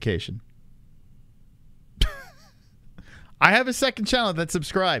notification. I have a second channel that's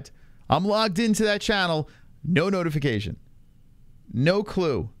subscribed. I'm logged into that channel. No notification. No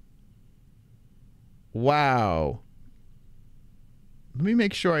clue. Wow. Let me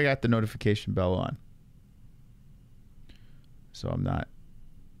make sure I got the notification bell on. So I'm not.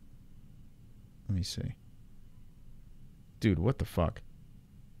 Let me see. Dude, what the fuck?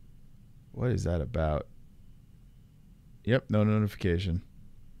 What is that about? Yep, no notification.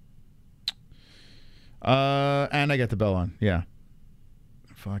 And I got the bell on. Yeah.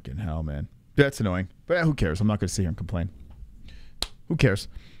 Fucking hell, man. That's annoying. But who cares? I'm not going to sit here and complain. Who cares?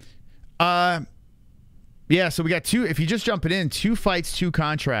 Yeah, so we got 2. If you just jump it in, 2 fights, 2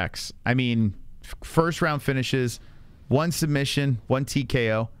 contracts. I mean, first round finishes, 1 submission, 1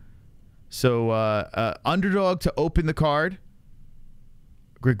 TKO. So underdog to open the card.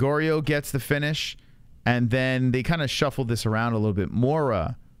 Grigoriou gets the finish. And then they kind of shuffled this around a little bit.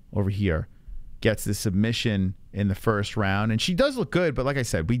 Moura over here gets the submission in the first round, and she does look good. But like I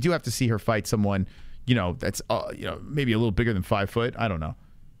said, we do have to see her fight someone, you know, that's you know, maybe a little bigger than 5 foot. I don't know.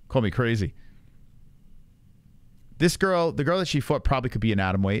 Call me crazy. This girl, the girl that she fought, probably could be an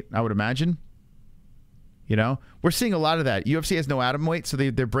atomweight, I would imagine. You know, we're seeing a lot of that. UFC has no atomweight, so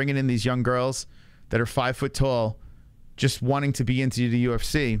they're bringing in these young girls that are 5 foot tall, just wanting to be into the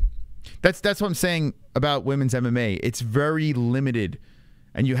UFC. That's what I'm saying about women's MMA. It's very limited.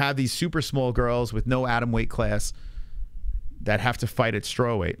 And you have these super small girls with no atomweight class that have to fight at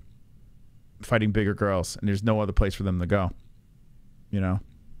strawweight, fighting bigger girls, and there's no other place for them to go. You know?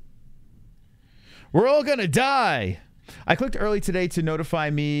 We're all gonna die. I clicked early today to notify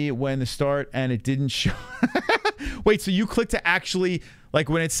me when the start, and it didn't show. Wait, so you clicked to actually, like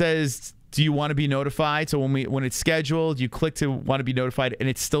when it says, do you want to be notified? So when it's scheduled, you click to want to be notified, and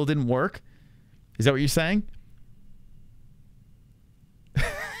it still didn't work? Is that what you're saying?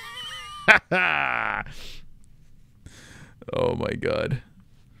 Oh my God.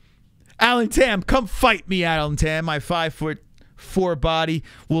 Alan Tam, come fight me, Alan Tam. My 5'4" body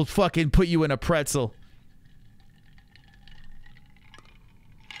will fucking put you in a pretzel.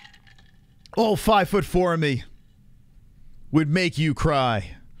 All 5'4" of me would make you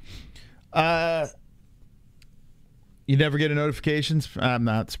cry. You never get a notifications? I'm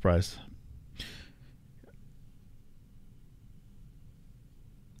not surprised.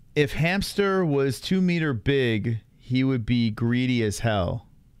 If Hamster was 2 meter big, he would be greedy as hell.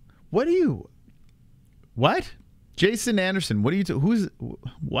 What? Jason Anderson, what are you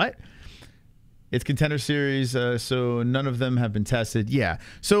what? It's Contender Series, so none of them have been tested. Yeah.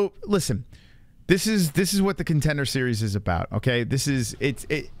 So listen, this is what the Contender Series is about, okay? This is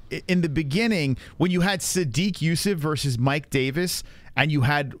in the beginning when you had Sadiq Yusuf versus Mike Davis and you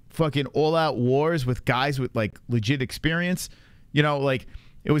had fucking all-out wars with guys with like legit experience, you know, like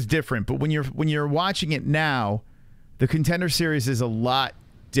it was different. But when you're watching it now, the Contender Series is a lot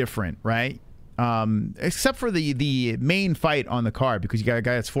different, right? Except for the main fight on the card, because you got a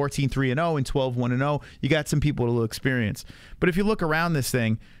guy that's 14-3-0 and 12-1-0. You got some people with a little experience. But if you look around this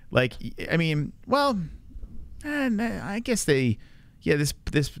thing, like, I mean, well, I guess this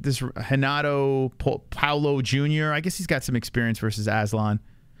Renato Paulo Jr., I guess he's got some experience versus Aslan.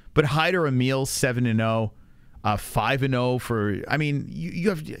 But Hyder Amil 7-0. 5-0 for, I mean, you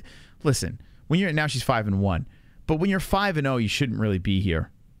have, listen, when you're, now she's 5-1, but when you're 5-0, you shouldn't really be here.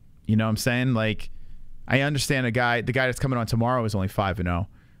 You know what I'm saying? Like, I understand the guy that's coming on tomorrow is only 5-0,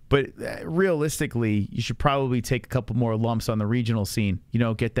 but realistically, you should probably take a couple more lumps on the regional scene. You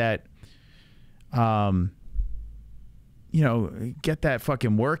know, get that, you know, get that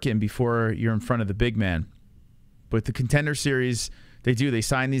fucking work in before you're in front of the big man. But the Contender Series, they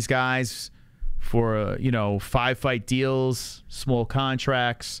sign these guys for, you know, 5-fight deals, small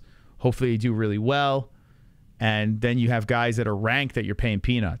contracts. Hopefully they do really well. And then you have guys that are ranked that you're paying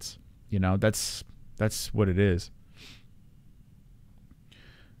peanuts. You know, that's what it is.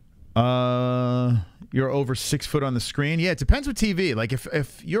 You're over 6 foot on the screen. Yeah, it depends with TV. Like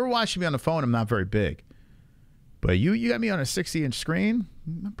if you're watching me on the phone, I'm not very big. But you got me on a 60-inch screen,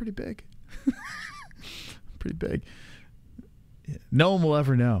 I'm pretty big. Pretty big. No one will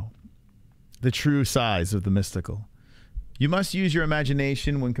ever know the true size of the mystical. You must use your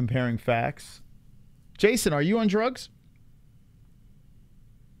imagination when comparing facts. Jason, are you on drugs?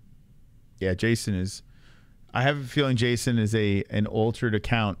 Yeah, Jason is. I have a feeling Jason is an altered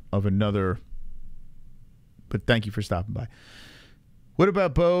account of another. But thank you for stopping by. What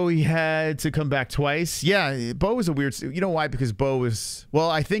about Bo? He had to come back twice. Yeah, Bo was a weird. You know why? Because Bo was. Well,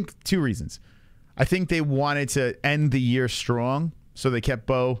 I think 2 reasons. I think they wanted to end the year strong, so they kept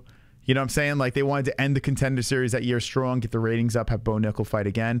Bo. You know what I'm saying? Like, they wanted to end the Contender Series that year strong, get the ratings up, have Bo Nickel fight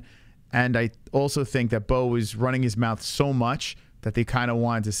again. And I also think that Bo was running his mouth so much that they kind of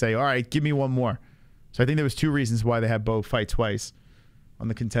wanted to say, all right, give me one more. So I think there was 2 reasons why they had Bo fight twice on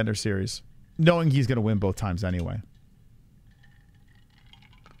the Contender Series, knowing he's going to win both times anyway.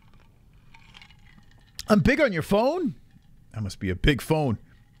 I'm big on your phone? That must be a big phone.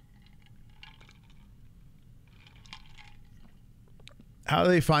 How do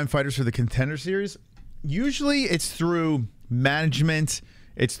they find fighters for the Contender Series? Usually it's through management.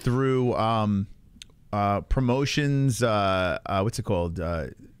 It's through promotions. What's it called?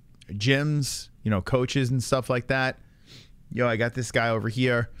 Gyms, you know, coaches and stuff like that. Yo, I got this guy over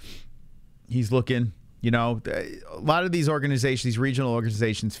here. He's looking, you know, a lot of these organizations, these regional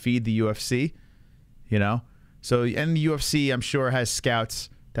organizations feed the UFC, you know. So, and the UFC, I'm sure, has scouts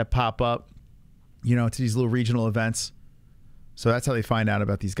that pop up, you know, to these little regional events. So that's how they find out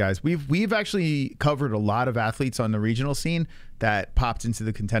about these guys. We've actually covered a lot of athletes on the regional scene that popped into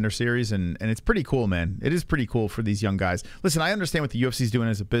the Contender Series, and it's pretty cool, man. It is pretty cool for these young guys. Listen, I understand what the UFC is doing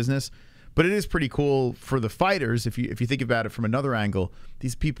as a business, but it is pretty cool for the fighters. If you think about it from another angle,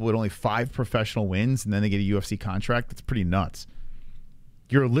 these people with only 5 professional wins and then they get a UFC contract, that's pretty nuts.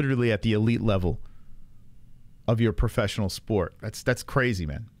 You're literally at the elite level of your professional sport. That's crazy,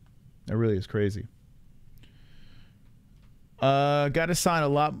 man. That really is crazy. Got to sign a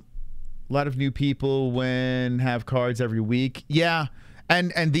lot of new people when have cards every week. Yeah,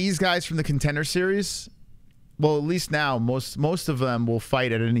 and these guys from the Contender Series, well, at least now most of them will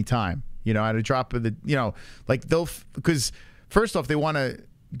fight at any time. You know, at a drop of the, you know, like they'll, because first off, they want to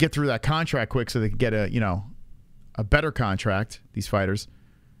get through that contract quick so they can get a better contract, these fighters,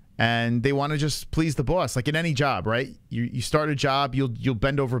 and they want to just please the boss, like in any job, right? You start a job, you'll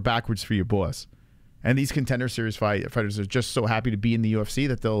bend over backwards for your boss. And these Contender Series fighters are just so happy to be in the UFC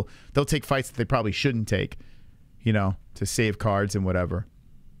that they'll take fights that they probably shouldn't take, you know, to save cards and whatever.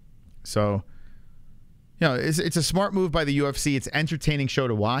 So, you know, it's a smart move by the UFC. It's an entertaining show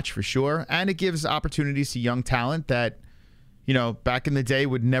to watch for sure, and it gives opportunities to young talent that, you know, back in the day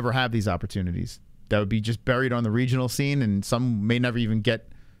would never have these opportunities. That would be just buried on the regional scene, and some may never even get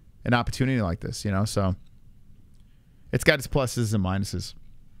an opportunity like this, you know. So it's got its pluses and minuses.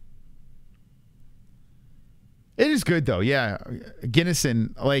 It is good, though. Yeah.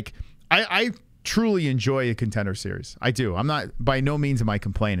 Guinnison, like, I truly enjoy a Contender Series. I do. I'm not, by no means am I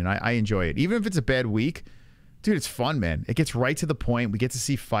complaining. I enjoy it. Even if it's a bad week, dude, it's fun, man. It gets right to the point. We get to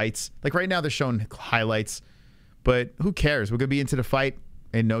see fights. Like, right now they're showing highlights, but who cares? We're going to be into the fight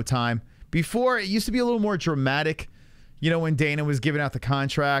in no time. Before, it used to be a little more dramatic, you know, when Dana was giving out the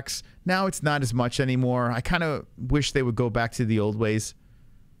contracts. Now it's not as much anymore. I kind of wish they would go back to the old ways,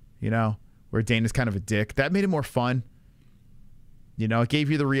 you know, where Dana's kind of a dick. That made it more fun. You know, it gave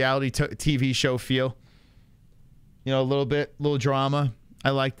you the reality TV show feel. You know, a little drama. I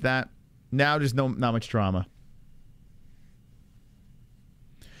liked that. Now there's not much drama.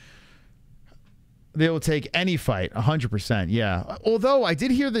 They will take any fight, 100%. Yeah. Although I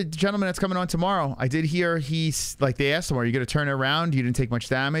did hear the gentleman that's coming on tomorrow. I did hear he's like, they asked him, "Are you going to turn it around? You didn't take much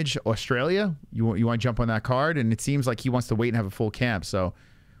damage. Australia, you want to jump on that card?" And it seems like he wants to wait and have a full camp. So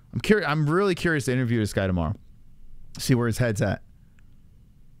I'm curious. I'm really curious to interview this guy tomorrow. See where his head's at.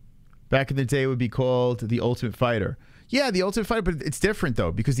 Back in the day, it would be called The Ultimate Fighter. Yeah, The Ultimate Fighter, but it's different,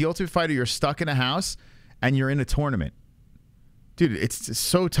 though, because The Ultimate Fighter, you're stuck in a house and you're in a tournament. Dude, it's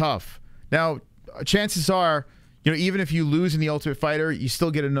so tough. Now, chances are, you know, even if you lose in The Ultimate Fighter, you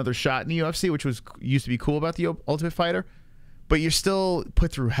still get another shot in the UFC, which used to be cool about The Ultimate Fighter, but you're still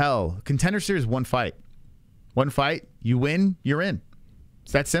put through hell. Contender Series, one fight. One fight, you win, you're in.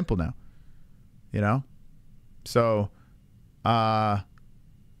 It's that simple now, you know? So, Contender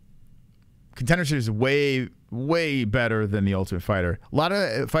Series is way, way better than The Ultimate Fighter. A lot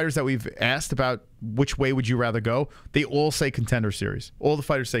of fighters that we've asked about which way would you rather go, they all say Contender Series. All the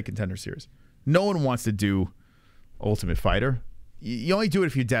fighters say Contender Series. No one wants to do Ultimate Fighter. You only do it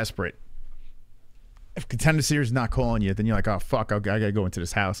if you're desperate. If Contender Series is not calling you, then you're like, oh, fuck, I got to go into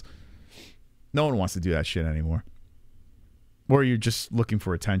this house. No one wants to do that shit anymore. Or you're just looking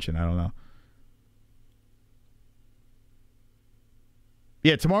for attention. I don't know.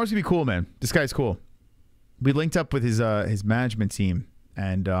 Yeah, tomorrow's going to be cool, man. This guy's cool. We linked up with his management team,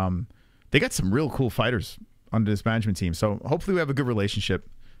 and they got some real cool fighters under this management team. So hopefully we have a good relationship,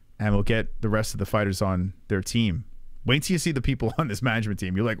 and we'll get the rest of the fighters on their team. Wait till you see the people on this management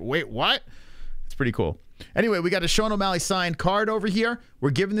team. You're like, wait, what? It's pretty cool. Anyway, we got a Sean O'Malley signed card over here.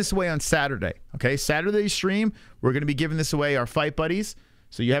 We're giving this away on Saturday. Okay, Saturday stream, we're going to be giving this away, our fight buddies.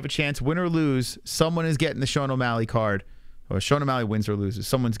 So you have a chance, win or lose, someone is getting the Sean O'Malley card. Or Sean O'Malley wins or loses.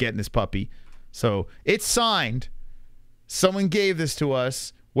 Someone's getting this puppy. So it's signed. Someone gave this to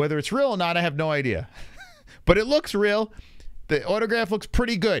us. Whether it's real or not, I have no idea. But it looks real. The autograph looks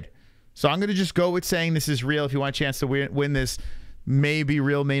pretty good. So I'm going to just go with saying this is real. If you want a chance to win this, may be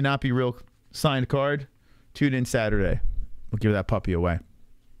real, may not be real signed card, tune in Saturday. We'll give that puppy away.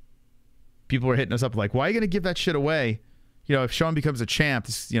 People are hitting us up like, why are you going to give that shit away? You know, if Sean becomes a champ,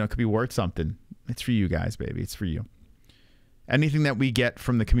 this, you know, it could be worth something. It's for you guys, baby. It's for you. Anything that we get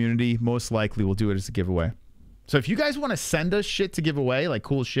from the community, most likely we'll do it as a giveaway. So if you guys want to send us shit to give away, like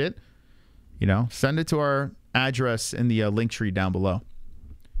cool shit, you know, send it to our address in the link tree down below.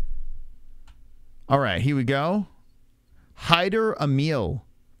 All right, here we go. Hyder Amil,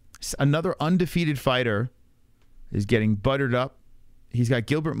 another undefeated fighter, is getting buttered up. He's got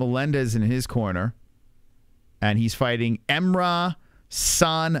Gilbert Melendez in his corner, and he's fighting Emrah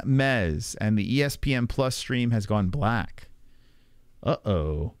Sonmez, and the ESPN Plus stream has gone black.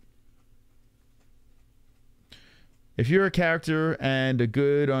 Uh-oh. If you're a character and a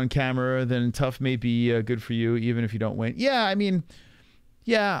good on camera, then tough may be good for you, even if you don't win. Yeah, I mean,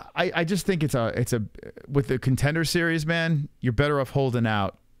 yeah, I just think it's a with the Contender series, man, you're better off holding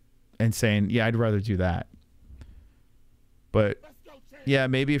out and saying, yeah, I'd rather do that. But yeah,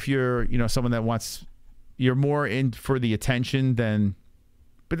 maybe if you're, you know, someone that wants, you're more in for the attention than,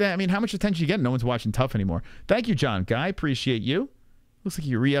 but then, I mean, how much attention you get? No one's watching Tough anymore. Thank you, John Guy. Appreciate you. Looks like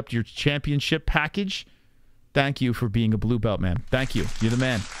you re-upped your championship package. Thank you for being a blue belt, man. Thank you. You're the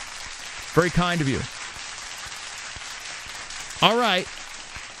man. Very kind of you. All right.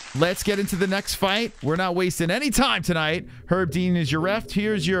 Let's get into the next fight. We're not wasting any time tonight. Herb Dean is your ref.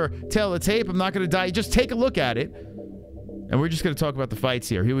 Here's your tail of the tape. I'm not going to die. Just take a look at it. And we're just going to talk about the fights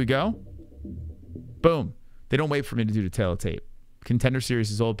here. Here we go. Boom. They don't wait for me to do the tail of the tape. Contender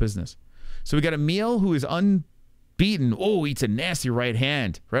series is old business. So we got Amil, who is unbeaten. Oh, eats a nasty right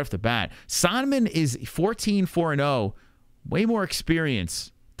hand right off the bat. Sonmez is 14-4-0. Way more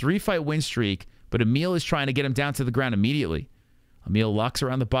experience. 3-fight win streak. But Amil is trying to get him down to the ground immediately. Amil locks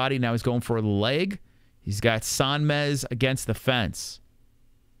around the body. Now he's going for the leg. He's got Sonmez against the fence.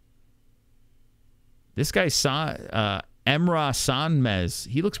 This guy, Emrah Sonmez,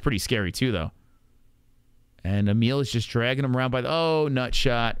 he looks pretty scary too, though. And Amil is just dragging him around by the... Oh, nut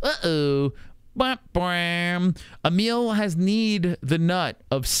shot. Uh-oh. Amil has need the nut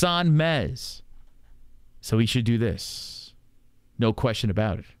of Sonmez. So he should do this. No question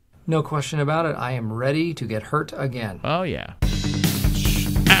about it. No question about it. I am ready to get hurt again. Oh, yeah.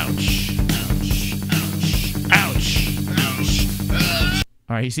 Ouch. Ouch. Ouch. Ouch. Ouch.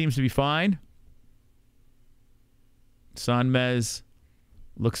 All right, he seems to be fine. Sonmez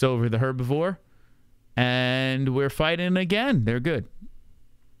looks over the herbivore. And we're fighting again. They're good.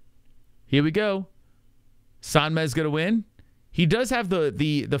 Here we go. Sonmez going to win. He does have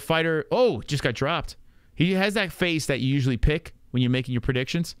the fighter. Oh, just got dropped. He has that face that you usually pick when you're making your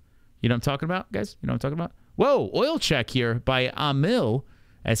predictions. You know what I'm talking about, guys? You know what I'm talking about? Whoa, oil check here by Amil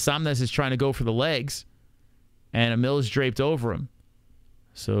as Sonmez is trying to go for the legs. And Amil is draped over him.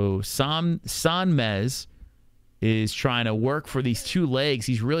 So Sonmez is trying to work for these two legs.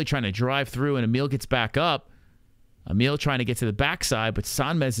 He's really trying to drive through, and Amil gets back up. Amil trying to get to the backside, but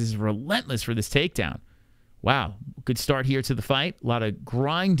Sonmez is relentless for this takedown. Wow, good start here to the fight. A lot of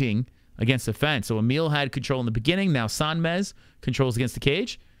grinding against the fence. So Amil had control in the beginning. Now Sonmez controls against the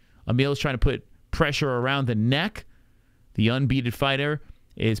cage. Amil is trying to put pressure around the neck. The unbeaten fighter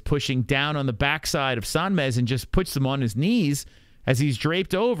is pushing down on the backside of Sonmez and just puts him on his knees as he's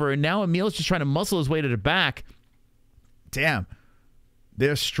draped over. And now Amil's just trying to muscle his way to the back. Damn.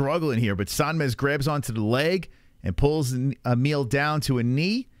 They're struggling here, but Sonmez grabs onto the leg and pulls Amil down to a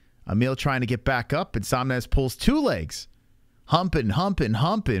knee. Amil trying to get back up, and Sonmez pulls two legs. Humping by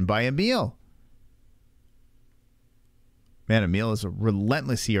Amil. Man, Amil is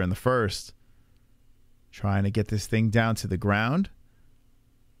relentless here in the first. Trying to get this thing down to the ground.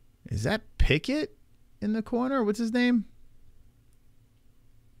 Is that Pickett in the corner? What's his name?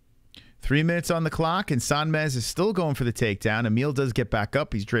 3 minutes on the clock, and Sonmez is still going for the takedown. Amil does get back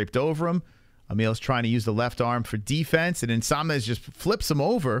up. He's draped over him. Amil's trying to use the left arm for defense, and then Sonmez just flips him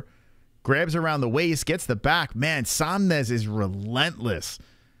over, grabs around the waist, gets the back. Man, Sonmez is relentless.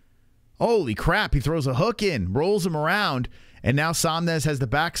 Holy crap, he throws a hook in, rolls him around, and now Sonmez has the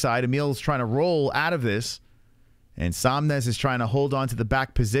backside. Amil's trying to roll out of this, and Sonmez is trying to hold on to the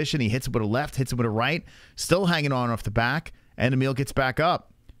back position. He hits him with a left, hits him with a right, still hanging on off the back, and Amil gets back up.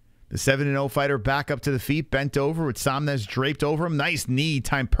 The 7-0 fighter back up to the feet, bent over with Sonmez draped over him. Nice knee,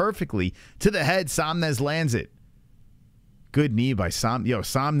 timed perfectly to the head. Sonmez lands it. Good knee by Sonmez. Yo,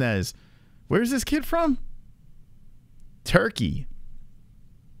 Sonmez. Where's this kid from? Turkey.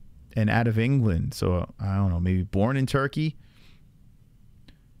 And out of England. So, I don't know, maybe born in Turkey.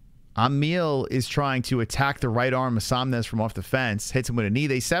 Amil is trying to attack the right arm of Sonmez from off the fence. Hits him with a knee.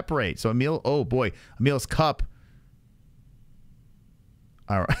 They separate. So, Amil, oh boy. Amil's cup.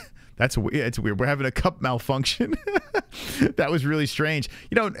 All right. That's weird. It's weird. We're having a cup malfunction. That was really strange.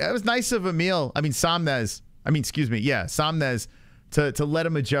 You know, it was nice of Amil. Sonmez. Yeah, Sonmez to let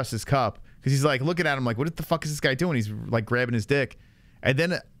him adjust his cup. Because he's like looking at him like, what the fuck is this guy doing? He's like grabbing his dick. And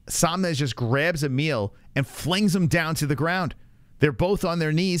then Sonmez just grabs Amil and flings him down to the ground. They're both on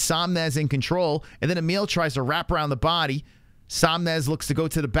their knees. Sonmez in control. And then Amil tries to wrap around the body. Sonmez looks to go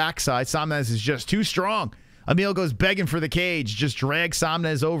to the backside. Sonmez is just too strong. Amil goes begging for the cage. Just drags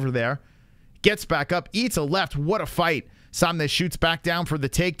Sonmez over there. Gets back up. Eats a left. What a fight. Sonmez shoots back down for the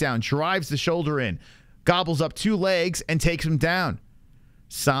takedown. Drives the shoulder in. Gobbles up two legs and takes him down.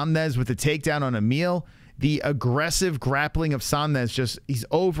 Sonmez with the takedown on Amil. The aggressive grappling of Sonmez, just, he's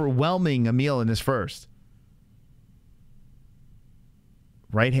overwhelming Amil in his first.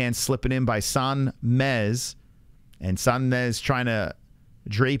 Right hand slipping in by Sonmez. And Sonmez trying to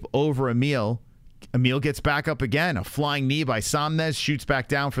drape over Amil. Amil gets back up again. A flying knee by Sonmez. Shoots back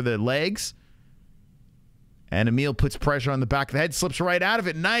down for the legs. And Amil puts pressure on the back of the head. Slips right out of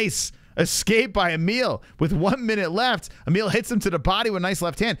it. Nice escape by Amil. With 1 minute left, Amil hits him to the body with a nice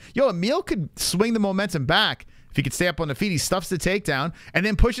left hand. Yo, Amil could swing the momentum back. If he could stay up on the feet, he stuffs the takedown and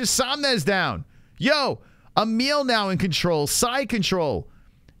then pushes Sonmez down. Yo, Amil now in control. Side control.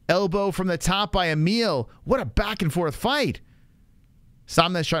 Elbow from the top by Amil. What a back and forth fight.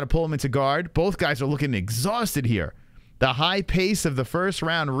 Sonmez trying to pull him into guard. Both guys are looking exhausted here. The high pace of the first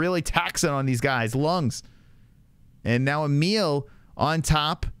round really taxing on these guys' lungs. And now Amil on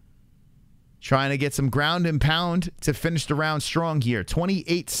top, trying to get some ground and pound to finish the round strong here.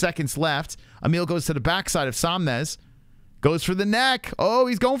 28 seconds left. Amil goes to the backside of Sonmez. Goes for the neck. Oh,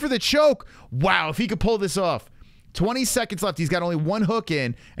 he's going for the choke. Wow, if he could pull this off. 20 seconds left. He's got only one hook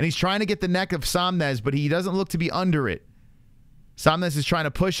in, and he's trying to get the neck of Sonmez, but he doesn't look to be under it. Sonmez is trying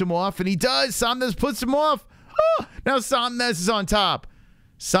to push him off, and he does. Sonmez puts him off. Oh, now Sonmez is on top.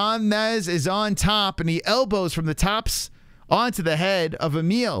 Sonmez is on top, and he elbows from the tops onto the head of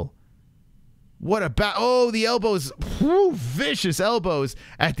Amil. What a oh, the elbows. Whew, vicious elbows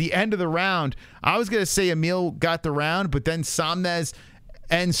at the end of the round. I was going to say Amil got the round, but then Sonmez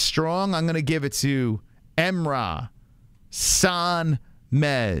ends strong. I'm going to give it to Emrah. Sonmez.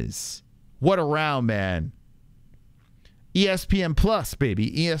 What a round, man. ESPN Plus, baby.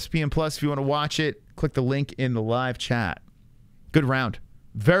 ESPN Plus, if you want to watch it, click the link in the live chat. Good round.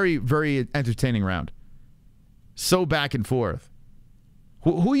 Very, very entertaining round. So back and forth.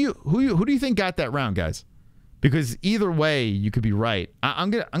 Who do you think got that round, guys? Because either way, you could be right.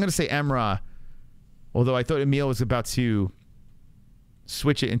 I'm gonna say Emrah, although I thought Amil was about to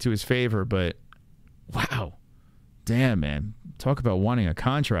switch it into his favor, but wow. Damn, man. Talk about wanting a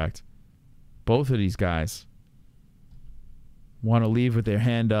contract. Both of these guys want to leave with their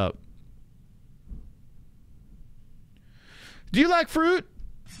hand up. Do you like fruit?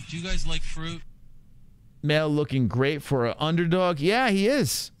 Do you guys like fruit? Male looking great for an underdog. Yeah, he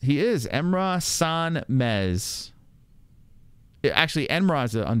is. He is. Emrah Sonmez. Actually,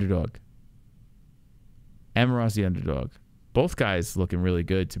 Emrah's the underdog. Emrah's the underdog. Both guys looking really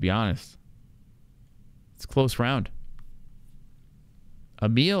good, to be honest. It's a close round.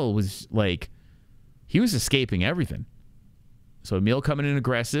 Amil was like, he was escaping everything. So Amil coming in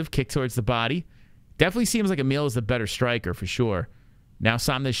aggressive, kick towards the body. Definitely seems like Amil is the better striker for sure. Now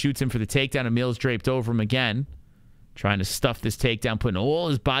Sonmez shoots him for the takedown. Amil's draped over him again. Trying to stuff this takedown, putting all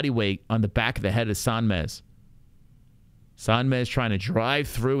his body weight on the back of the head of Sonmez. Sonmez trying to drive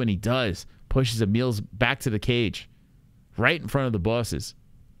through, and he does. Pushes Amil's back to the cage. Right in front of the bosses.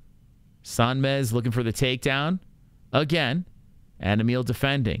 Sonmez looking for the takedown again. And Amil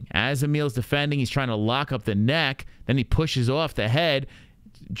defending. As Amil's defending, he's trying to lock up the neck. Then he pushes off the head,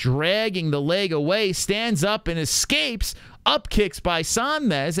 dragging the leg away, stands up and escapes. Up kicks by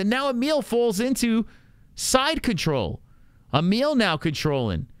Sonmez, and now Amil falls into side control. Amil now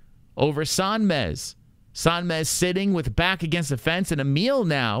controlling over Sonmez. Sonmez sitting with back against the fence, and Amil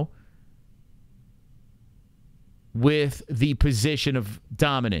now with the position of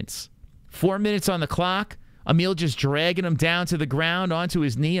dominance. 4 minutes on the clock. Amil just dragging him down to the ground onto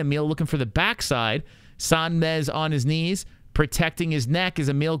his knee. Amil looking for the backside. Sonmez on his knees, protecting his neck as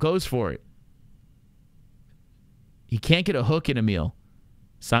Amil goes for it. He can't get a hook in Amil.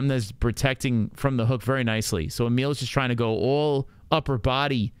 Sonmez protecting from the hook very nicely. So Amil's just trying to go all upper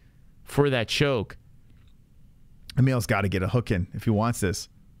body for that choke. Amil's got to get a hook in if he wants this.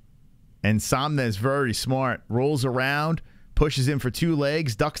 And Sonmez very smart. Rolls around, pushes him for two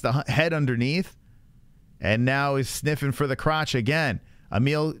legs, ducks the head underneath, and now is sniffing for the crotch again.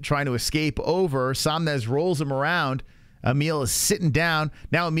 Amil trying to escape over. Sonmez rolls him around. Amil is sitting down.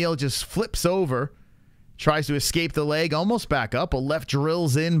 Now Amil just flips over. Tries to escape the leg, almost back up. A left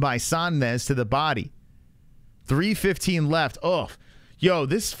drills in by Sonmez to the body. 3:15 left. Oh, yo,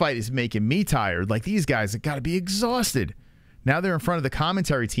 this fight is making me tired. Like, these guys have got to be exhausted. Now they're in front of the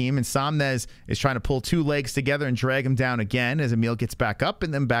commentary team, and Sonmez is trying to pull two legs together and drag him down again as Amil gets back up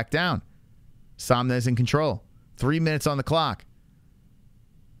and then back down. Sonmez in control. 3 minutes on the clock.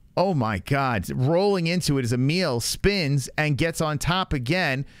 Oh, my God. Rolling into it as Amil spins and gets on top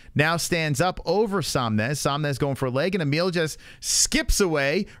again. Now stands up over Sonmez. Sonmez going for a leg, and Amil just skips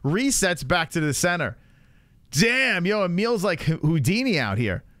away, resets back to the center. Damn, yo, Amil's like Houdini out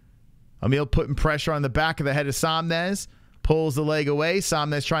here. Amil putting pressure on the back of the head of Sonmez. pulls the leg away.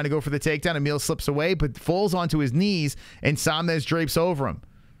 Sonmez trying to go for the takedown. Amil slips away, but falls onto his knees, and Sonmez drapes over him.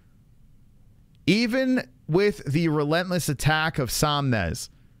 Even with the relentless attack of Sonmez,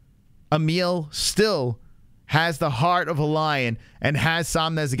 Amil still has the heart of a lion and has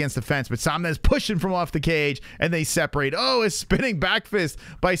Sonmez against the fence, but Sonmez pushing from off the cage, and they separate. Oh, a spinning back fist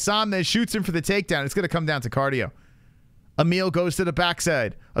by Sonmez shoots him for the takedown. It's going to come down to cardio. Amil goes to the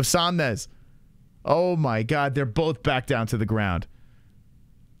backside of Sonmez. Oh my God, they're both back down to the ground.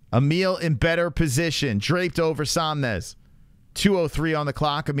 Amil in better position, draped over Sonmez. 2:03 on the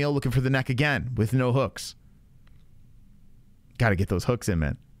clock. Amil looking for the neck again with no hooks. Got to get those hooks in,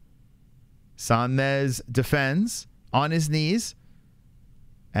 man. Sonmez defends on his knees,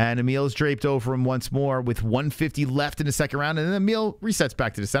 and Amil's draped over him once more with 150 left in the second round, and then Amil resets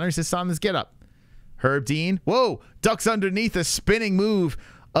back to the center. He says, Sonmez, get up. Herb Dean, whoa, ducks underneath a spinning move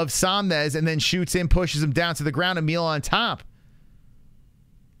of Sonmez and then shoots in, pushes him down to the ground. Amil on top.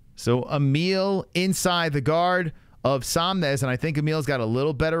 So Amil inside the guard of Sonmez, and I think Amil's got a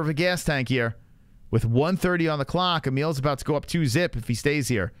little better of a gas tank here. With 1:30 on the clock, Amil's about to go up 2-zip if he stays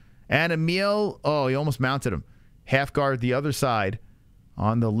here. And Amil, oh, he almost mounted him. Half guard the other side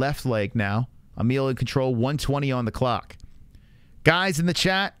on the left leg now. Amil in control, 1:20 on the clock. Guys in the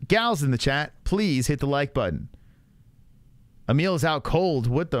chat, gals in the chat, please hit the like button. Amil is out cold.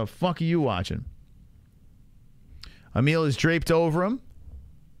 What the fuck are you watching? Amil is draped over him.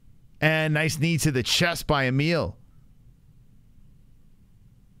 And nice knee to the chest by Amil.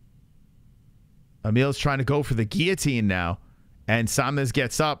 Amil's trying to go for the guillotine now. And Sonmez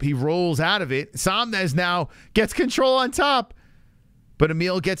gets up. He rolls out of it. Sonmez now gets control on top. But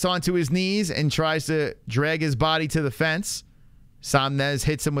Amil gets onto his knees and tries to drag his body to the fence. Sonmez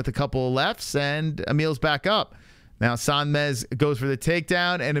hits him with a couple of lefts, and Amil's back up. Now Sonmez goes for the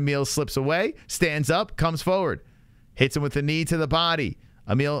takedown, and Amil slips away, stands up, comes forward. Hits him with the knee to the body.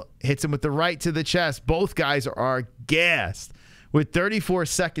 Amil hits him with the right to the chest. Both guys are gassed. With 34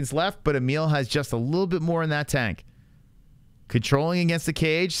 seconds left, but Amil has just a little bit more in that tank. Controlling against the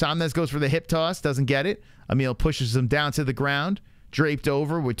cage. Sonmez goes for the hip toss, doesn't get it. Amil pushes him down to the ground, draped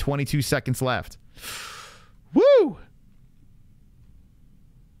over with 22 seconds left. Woo!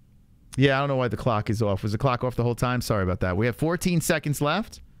 Yeah, I don't know why the clock is off. Was the clock off the whole time? Sorry about that. We have 14 seconds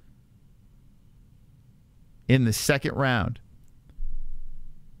left in the second round.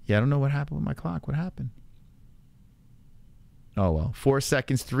 Yeah, I don't know what happened with my clock. What happened? Oh, well. 4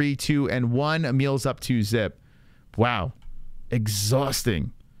 seconds, 3, 2, and 1. Amil's up 2-zip. Wow.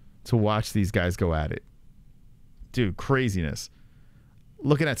 Exhausting to watch these guys go at it. Dude, craziness.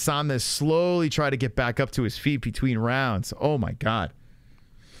 Looking at Sonmez slowly try to get back up to his feet between rounds. Oh, my God.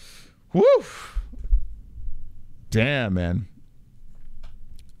 Woo! Damn, man.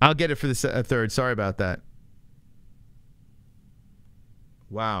 I'll get it for the third. Sorry about that.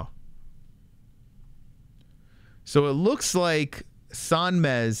 Wow. So it looks like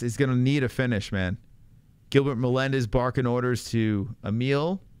Sonmez is going to need a finish, man. Gilbert Melendez barking orders to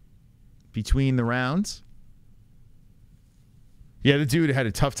Amil between the rounds. Yeah, the dude had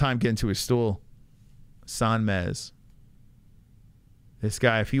a tough time getting to his stool. Sonmez. This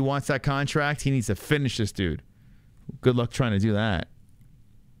guy, if he wants that contract, he needs to finish this dude. Good luck trying to do that.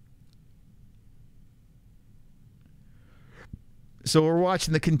 So we're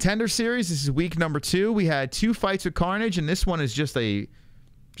watching the Contender Series. This is week number 2. We had 2 fights with Carnage, and this one is just a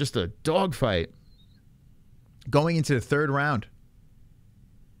dog fight. Going into the third round.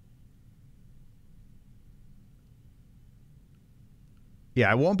 Yeah,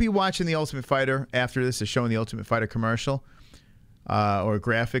 I won't be watching The Ultimate Fighter after this is showing the Ultimate Fighter commercial or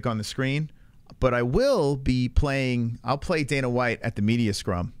graphic on the screen. But I will be playing, I'll play Dana White at the media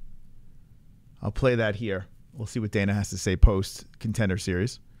scrum. I'll play that here. We'll see what Dana has to say post Contender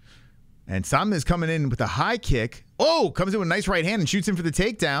Series. And Sonmez coming in with a high kick. Oh, comes in with a nice right hand and shoots him for the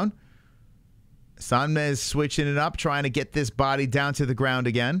takedown. Sonmez switching it up, trying to get this body down to the ground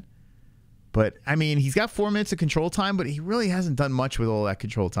again. But, I mean, he's got 4 minutes of control time, but he really hasn't done much with all that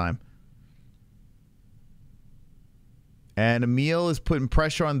control time. And Amil is putting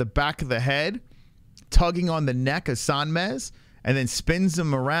pressure on the back of the head, tugging on the neck of Sonmez, and then spins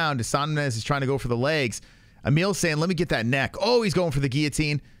him around as Sonmez is trying to go for the legs. Amil saying, let me get that neck. Oh, he's going for the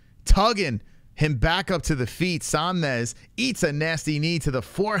guillotine, tugging him back up to the feet. Sonmez eats a nasty knee to the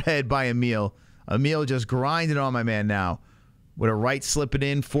forehead by Amil. Amil just grinding on my man now. With a right slipping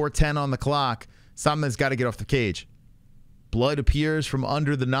in, 4:10 on the clock. Sonmez got to get off the cage. Blood appears from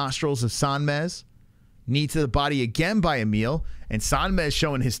under the nostrils of Sonmez. Knee to the body again by Amil. And Sonmez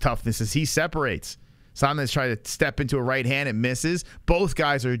showing his toughness as he separates. Sonmez tries to step into a right hand and misses. Both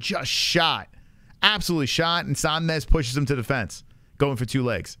guys are just shot Absolutely shot, and Sonmez pushes him to the fence, going for 2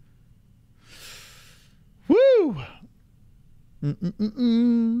 legs. Woo!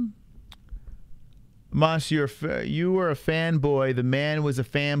 Moss, you were a fanboy. The man was a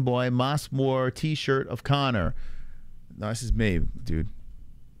fanboy. Moss wore T-shirt of Connor. No, this is me, dude.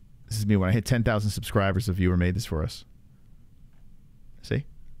 This is me. When I hit 10,000 subscribers, a viewer made this for us. See?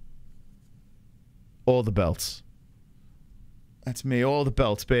 All the belts. That's me. All the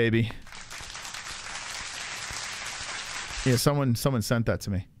belts, baby. Yeah, someone sent that to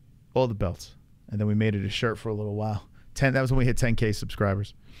me. All the belts. And then we made it a shirt for a little while. That was when we hit 10K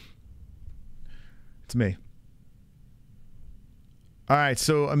subscribers. It's me. All right,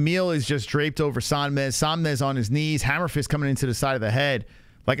 so Amil is just draped over Sonmez. Sonmez on his knees. Hammer fist coming into the side of the head.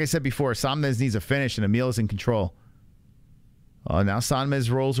 Like I said before, Sonmez needs a finish, and Amil is in control. Now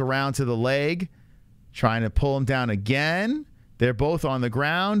Sonmez rolls around to the leg, trying to pull him down again. They're both on the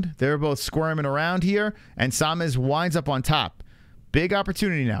ground. They're both squirming around here, and Sonmez winds up on top. Big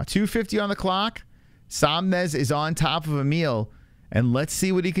opportunity now. 2:50 on the clock. Sonmez is on top of Amil, and let's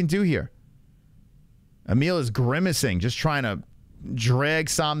see what he can do here. Amil is grimacing, just trying to drag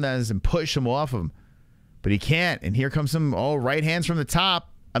Sonmez and push him off him. But he can't, and here comes some right hands from the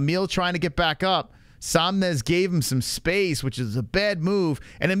top. Amil trying to get back up. Sonmez gave him some space, which is a bad move,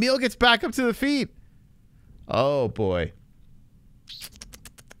 and Amil gets back up to the feet. Oh, boy.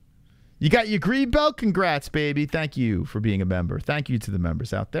 You got your green belt? Congrats, baby. Thank you for being a member. Thank you to the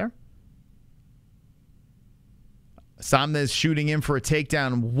members out there. Sonmez shooting in for a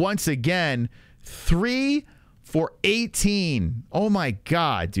takedown once again. 3 for 18. Oh, my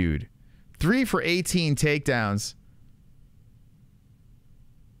God, dude. 3 for 18 takedowns.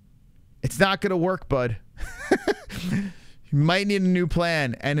 It's not going to work, bud. You might need a new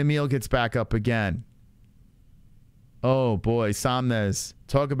plan. And Amil gets back up again. Oh, boy. Sonmez.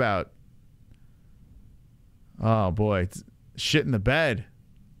 Talk about... Oh, boy. It's shit in the bed.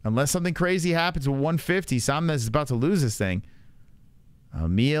 Unless something crazy happens with 150, Sonmez is about to lose this thing.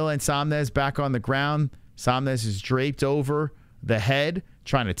 Amil and Sonmez back on the ground. Sonmez is draped over the head,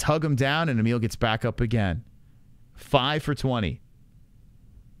 trying to tug him down, and Amil gets back up again. 5 for 20.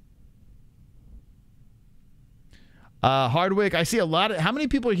 Hardwick, I see a lot of... How many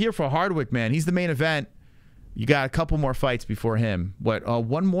people are here for Hardwick, man? He's the main event. You got a couple more fights before him. What,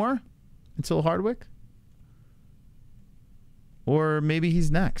 one more until Hardwick? Or maybe he's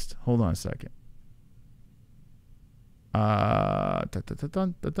next. Hold on a second. Oh,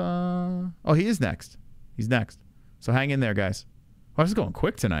 he is next. He's next. So hang in there, guys. Oh, this is going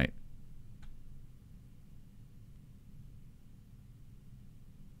quick tonight.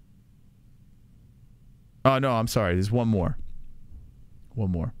 Oh, no, I'm sorry. There's one more.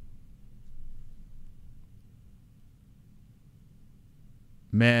 One more.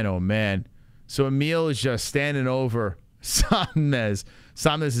 Man, oh, man. So Amil is just standing over Sonmez.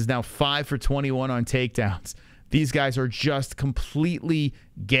 Sonmez is now 5 for 21 on takedowns. These guys are just completely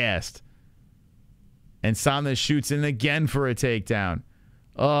gassed. And Sonmez shoots in again for a takedown.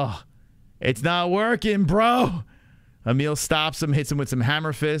 Oh, it's not working, bro. Amil stops him, hits him with some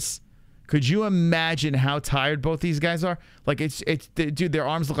hammer fists. Could you imagine how tired both these guys are? Like, dude, their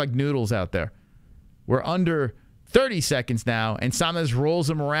arms look like noodles out there. We're under 30 seconds now, and Sonmez rolls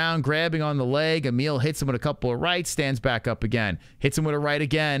him around, grabbing on the leg. Amil hits him with a couple of rights, stands back up again. Hits him with a right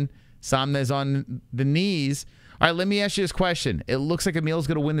again. Sonmez on the knees. All right, let me ask you this question. It looks like Amil's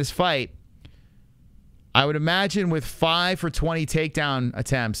going to win this fight. I would imagine with 5 for 20 takedown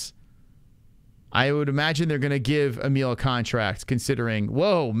attempts, I would imagine they're going to give Amil a contract, considering,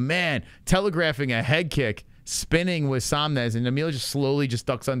 whoa, man, telegraphing a head kick, spinning with Sonmez, and Amil just slowly just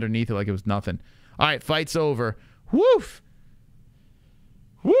ducks underneath it like it was nothing. All right, fight's over. Woof.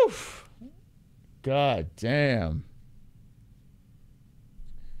 Woof. God damn.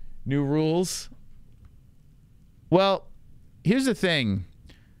 New rules. Well, here's the thing.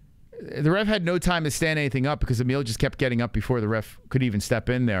 The ref had no time to stand anything up because Amil just kept getting up before the ref could even step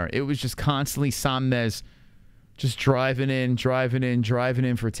in there. It was just constantly Sonmez just driving in for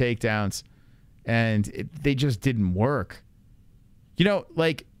takedowns. And they just didn't work. You know,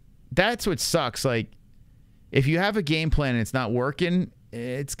 like, that's what sucks. Like, if you have a game plan and it's not working,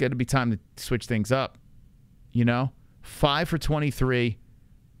 it's going to be time to switch things up. You know? 5 for 23.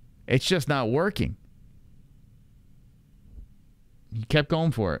 It's just not working. He kept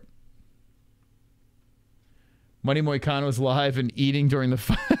going for it. Money Moicano's live and eating during the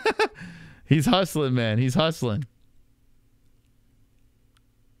fight. He's hustling, man. He's hustling.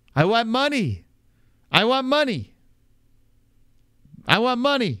 I want money. I want money. I want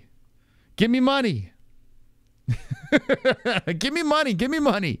money. Give me money. Give me money. Give me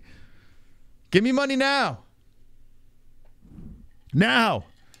money. Give me money now. Now.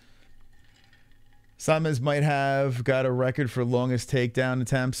 Sonmez might have got a record for longest takedown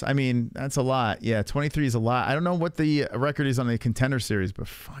attempts. I mean, that's a lot. Yeah, 23 is a lot. I don't know what the record is on the Contender series, but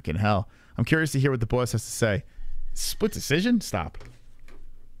fucking hell. I'm curious to hear what the boss has to say. Split decision? Stop.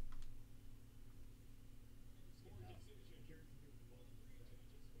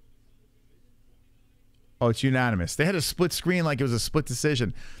 Oh, it's unanimous. They had a split screen like it was a split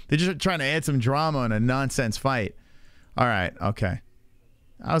decision. They're just trying to add some drama in a nonsense fight. All right, okay.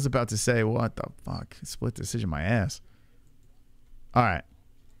 I was about to say, what the fuck? Split decision, my ass. All right.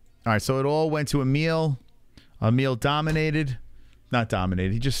 All right, so it all went to Amil. Amil dominated. Not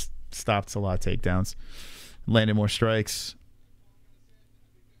dominated. He just stopped a lot of takedowns. Landed more strikes.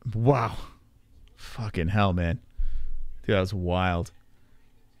 Wow. Fucking hell, man. Dude, that was wild.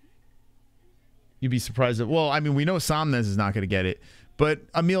 You'd be surprised that, well, I mean, we know Sonmez is not going to get it,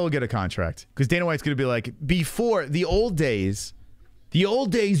 but Amil will get a contract. Because Dana White's going to be like, before the old days of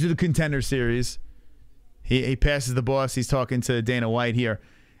the Contender series, he passes the boss. He's talking to Dana White here.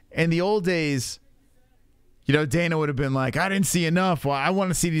 In the old days, you know, Dana would have been like, I didn't see enough. Well, I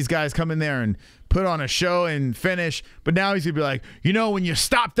want to see these guys come in there and put on a show and finish. But now he's going to be like, you know, when you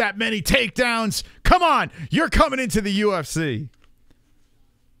stop that many takedowns, come on, you're coming into the UFC.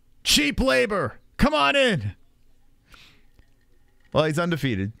 Cheap labor. Come on in. Well, he's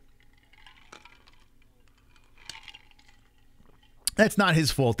undefeated. That's not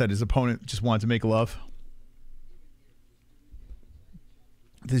his fault that his opponent just wanted to make love.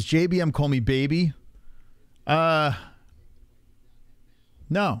 Does JBM call me baby? No.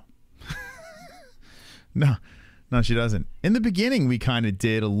 No, she doesn't. In the beginning, we kind of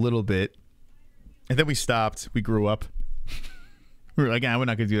did a little bit. And then we stopped. We grew up. We were like, we're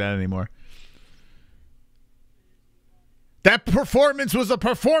not going to do that anymore. That performance was a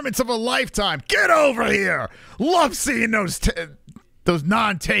performance of a lifetime. Get over here. Love seeing those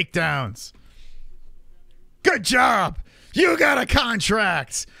non-takedowns. Good job. You got a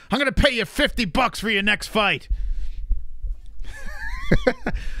contract. I'm going to pay you $50 for your next fight.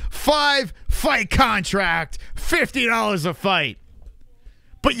 5-fight contract, $50 a fight.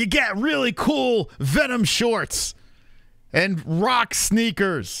 But you get really cool Venom shorts and rock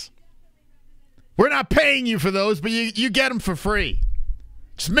sneakers. We're not paying you for those, but you get them for free.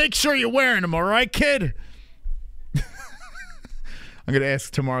 Just make sure you're wearing them, all right, kid? I'm going to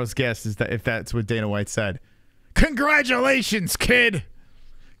ask tomorrow's guest if that's what Dana White said. Congratulations, kid.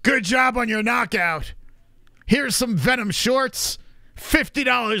 Good job on your knockout. Here's some Venom shorts.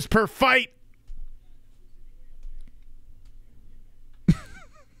 $50 per fight.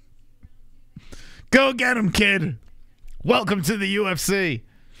 Go get him, kid. Welcome to the UFC.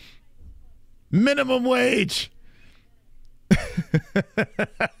 Minimum wage.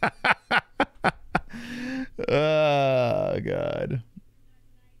 Oh, God.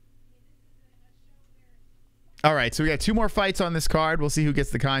 All right, so we got 2 more fights on this card. We'll see who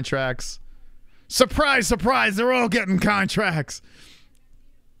gets the contracts. Surprise, surprise, they're all getting contracts.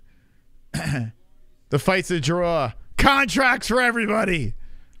 The fight's a draw. Contracts for everybody.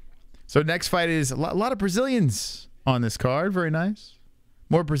 So next fight is a lot of Brazilians on this card. Very nice.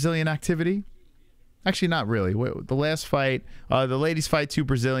 More Brazilian activity. Actually, not really. The last fight, the ladies fight 2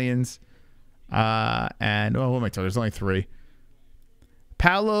 Brazilians. And, what am I telling you? There's only 3.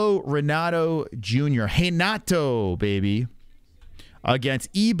 Paulo Renato Jr. Renato, baby.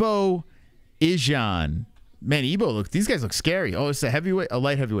 Against Ibo Ijan. Man, Ibo, these guys look scary. Oh, it's a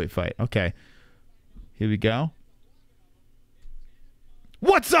light heavyweight fight. Okay. Here we go.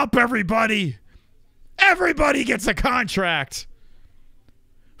 What's up, everybody? Everybody gets a contract.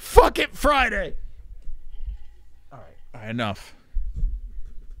 Fuck it, Friday. All right, enough.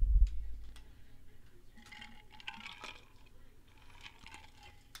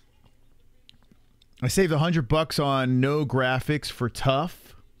 I saved $100 on no graphics for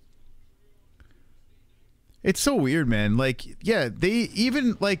tough. It's so weird, man. Like, yeah, they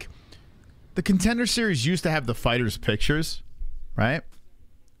even, like, the Contender series used to have the fighters' pictures, right?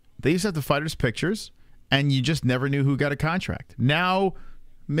 They used to have the fighters' pictures, and you just never knew who got a contract. Now,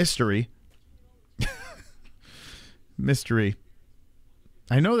 mystery. Mystery.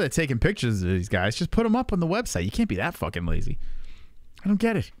 I know they're taking pictures of these guys. Just put them up on the website. You can't be that fucking lazy. I don't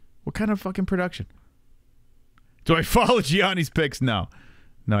get it. What kind of fucking production? Do I follow Gianni's picks? No.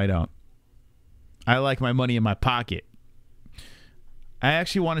 No, I don't. I like my money in my pocket. I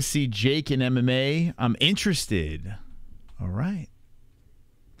actually want to see Jake in MMA. I'm interested. All right.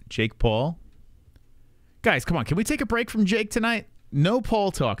 Jake Paul. Guys, come on. Can we take a break from Jake tonight? No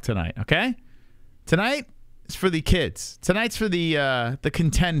Paul talk tonight, okay? Tonight is for the kids. Tonight's for the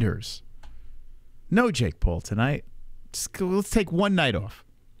contenders. No Jake Paul tonight. Just go, let's take one night off.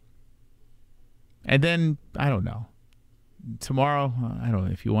 And then, I don't know. Tomorrow, I don't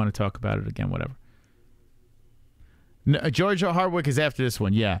know if you want to talk about it again, whatever. No, Georgia Hardwick is after this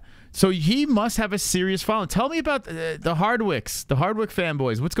one, yeah. So he must have a serious following. Tell me about the Hardwicks, the Hardwick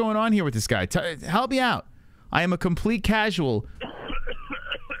fanboys. What's going on here with this guy? Help me out. I am a complete casual.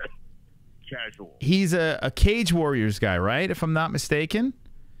 Casual. He's a Cage Warriors guy, right? If I'm not mistaken.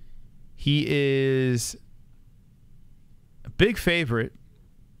 He is a big favorite.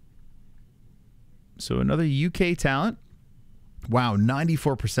 So another UK talent. Wow,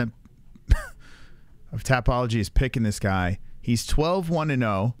 94% of Tapology is picking this guy. He's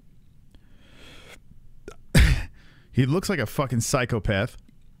 12-1-0. He looks like a fucking psychopath.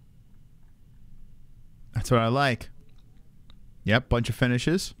 That's what I like. Yep, bunch of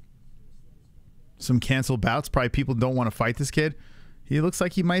finishes. Some canceled bouts. Probably people don't want to fight this kid. He looks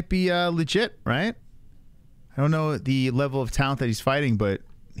like he might be legit, right? I don't know the level of talent that he's fighting, but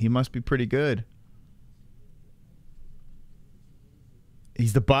he must be pretty good.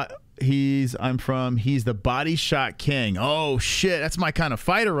 He's the body shot king. Oh shit, that's my kind of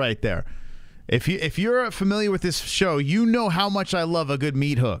fighter right there. If you're familiar with this show, you know how much I love a good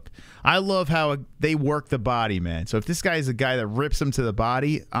meat hook. I love how they work the body, man. So if this guy is a guy that rips him to the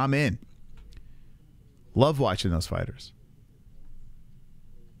body, I'm in. Love watching those fighters.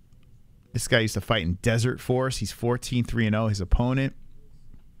 This guy used to fight in Desert Force. He's 14-3-0. His opponent.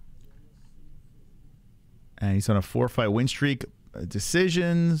 And he's on a 4-fight win streak.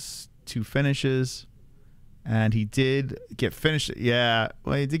 Decisions, 2 finishes. And he did get finished. Yeah,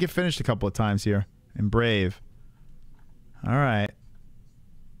 well, he did get finished a couple of times here in Brave. All right.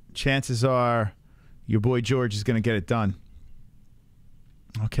 Chances are your boy George is going to get it done.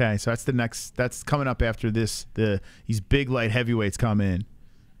 Okay, so that's the next. That's coming up after this. These big light heavyweights come in.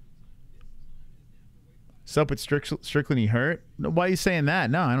 What's up with Strickland? He hurt? Why are you saying that?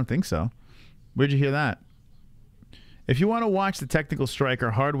 No, I don't think so. Where'd you hear that? If you want to watch the technical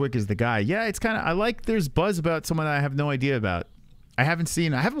striker, Hardwick is the guy. Yeah, it's kind of. I like. There's buzz about someone that I have no idea about. I haven't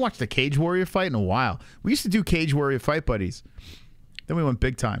watched a Cage Warrior fight in a while. We used to do Cage Warrior fight buddies. Then we went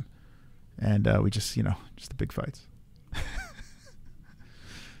big time, and we just just the big fights.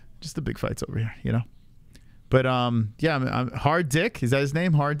 Just the big fights over here, But yeah, I'm Hard Dick. Is that his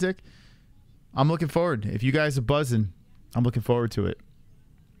name? Hard Dick. I'm looking forward. If you guys are buzzing, I'm looking forward to it.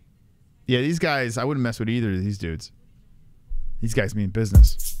 Yeah, these guys, I wouldn't mess with either of these dudes. These guys mean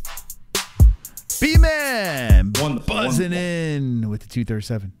business. B-Man buzzing in with the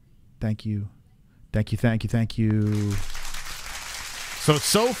 237. Thank you. Thank you, thank you, thank you.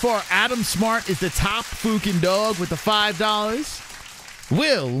 So far, Adam Smart is the top fucking dog with the $5.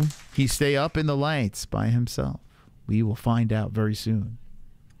 Will he stay up in the lights by himself? We will find out very soon.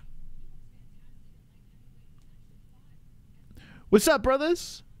 What's up,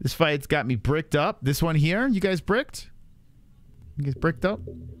 brothers? This fight's got me bricked up. This one here, you guys bricked? You guys bricked up?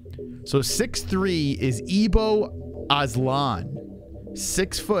 So 6'3" is Ibo Aslan.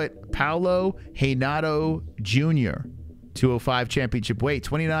 6 foot Paulo Renato Jr. 205 championship weight.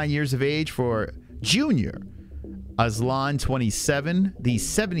 29 years of age for Junior. Aslan 27. The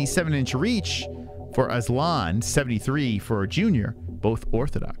 77-inch reach for Aslan. 73 for Junior. Both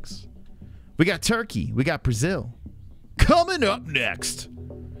orthodox. We got Turkey. We got Brazil. Coming up next.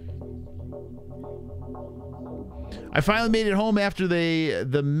 I finally made it home after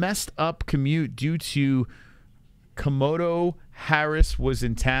the messed up commute due to Komodo Harris was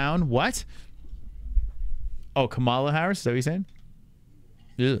in town. What? Oh, Kamala Harris? Is that what you're saying?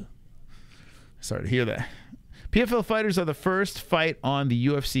 Ugh. Sorry to hear that. PFL fighters are the first fight on the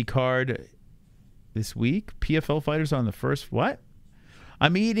UFC card this week. PFL fighters on the first what?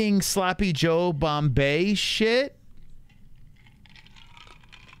 I'm eating Sloppy Joe Bombay shit.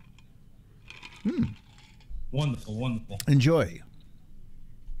 Wonderful, wonderful. Enjoy.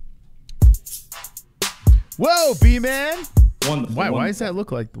 Whoa, B-Man. Wonderful. Why does that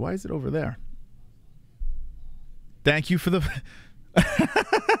look like? Why is it over there? Thank you for the...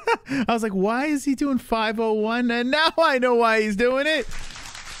 I was like, why is he doing 501? And now I know why he's doing it.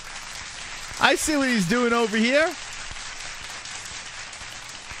 I see what he's doing over here.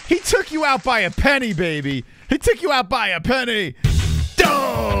 He took you out by a penny, baby. He took you out by a penny.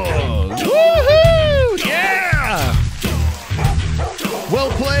 Dog. Woohoo! Yeah!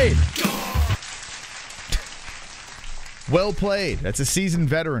 Well played. Well played. That's a seasoned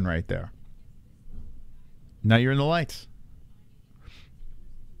veteran right there. Now you're in the lights.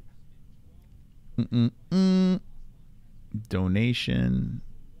 Donation.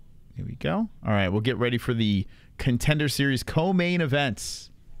 Here we go. All right, we'll get ready for the Contender Series co-main events.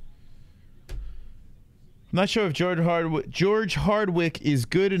 I'm not sure if George Hardwick is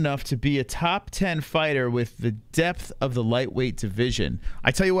good enough to be a top 10 fighter with the depth of the lightweight division.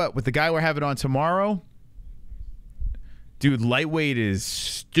 I tell you what, with the guy we're having on tomorrow, dude, lightweight is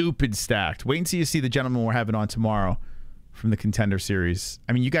stupid stacked. Wait until you see the gentleman we're having on tomorrow from the Contender series.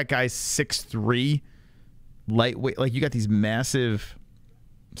 I mean, you got guys 6'3", lightweight. Like, you got these massive,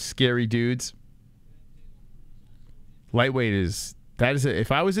 scary dudes. Lightweight is... That is it.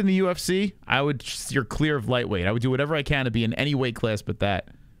 If I was in the UFC, I would steer clear of lightweight. I would do whatever I can to be in any weight class but that.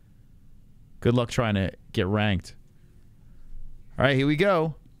 Good luck trying to get ranked. All right, here we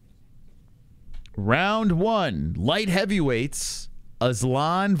go. Round 1. Light heavyweights.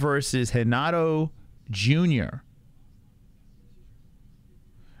 Aslan versus Renato Jr.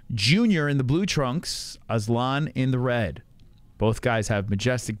 Jr. in the blue trunks. Aslan in the red. Both guys have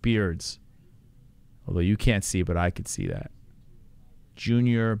majestic beards. Although you can't see, but I could see that.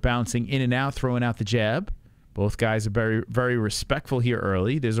 Junior bouncing in and out, throwing out the jab. Both guys are very, very respectful here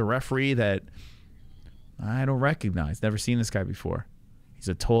early. There's a referee that I don't recognize. Never seen this guy before. He's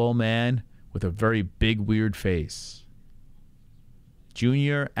a tall man with a very big, weird face.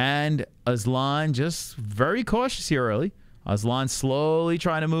 Junior and Aslan just very cautious here early. Aslan slowly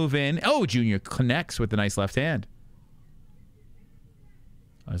trying to move in. Oh, Junior connects with a nice left hand.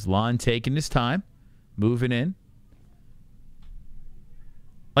 Aslan taking his time, moving in.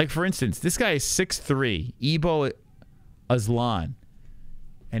 Like, for instance, this guy is 6'3", Ebo Aslan.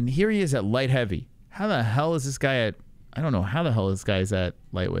 And here he is at light heavy. How the hell is this guy at... I don't know how the hell this guy is at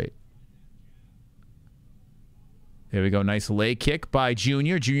lightweight. There we go. Nice leg kick by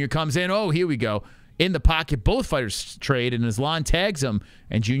Junior. Junior comes in. Oh, here we go. In the pocket. Both fighters trade, and Aslan tags him.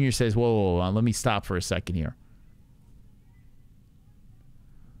 And Junior says, whoa, let me stop for a second here.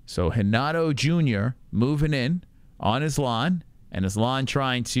 So Renato Jr. moving in on Aslan. And Aslan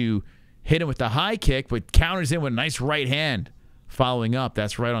trying to hit him with the high kick, but counters in with a nice right hand. Following up,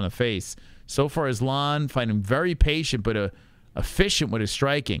 that's right on the face. So far, Aslan finding very patient but efficient with his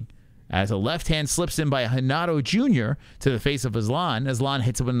striking. As a left hand slips in by Renato Jr. to the face of Aslan, Aslan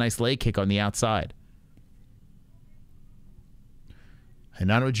hits him with a nice leg kick on the outside.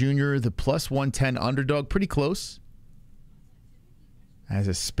 Renato Jr., the plus 110 underdog, pretty close. As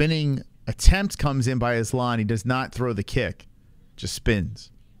a spinning attempt comes in by Aslan, he does not throw the kick. Just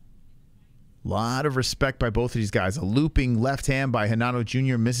spins. A lot of respect by both of these guys. A looping left hand by Renato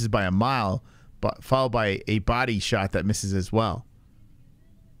Jr. misses by a mile, but followed by a body shot that misses as well.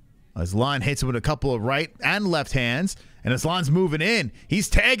 Aslan hits him with a couple of right and left hands, and Aslan's moving in. He's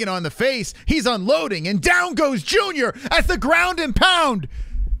tagging on the face. He's unloading, and down goes Jr. as the ground and pound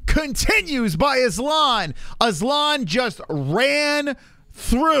continues by Aslan. Aslan just ran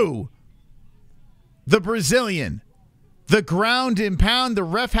through the Brazilian. The ground and pound, the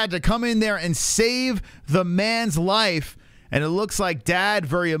ref had to come in there and save the man's life. And it looks like Dad,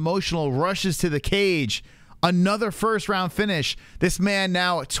 very emotional, rushes to the cage. Another first-round finish. This man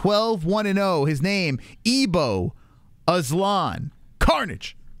now 12-1-0. His name, Ebo Aslan.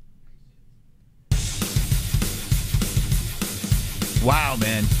 Carnage. Wow,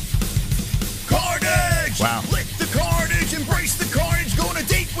 man. Carnage! Wow. Lick the carnage, embrace the carnage, go on a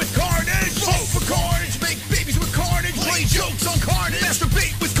date with carnage. Vote for carnage, make babies with carnage, play jokes on carnage,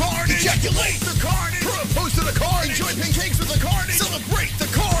 masturbate with carnage, ejaculate the carnage, propose to the carnage, enjoy pancakes with the carnage, celebrate the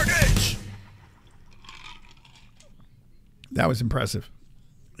carnage. That was impressive.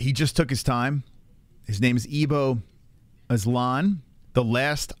 He just took his time. His name is Ebo Aslan, the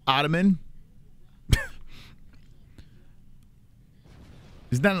last Ottoman.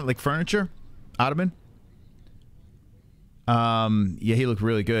 Isn't that like furniture? Ottoman? Yeah, he looked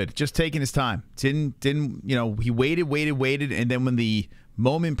really good. Just taking his time. Didn't, you know, he waited, and then when the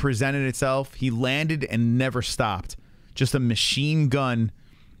moment presented itself, he landed and never stopped. Just a machine gun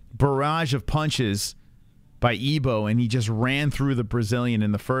barrage of punches by Ebo, and he just ran through the Brazilian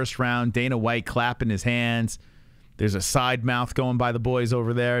in the first round. Dana White clapping his hands. There's a side mouth going by the boys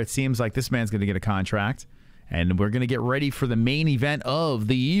over there. It seems like this man's going to get a contract. And we're going to get ready for the main event of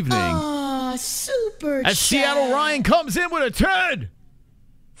the evening. Super As Seattle Ryan comes in with a 10.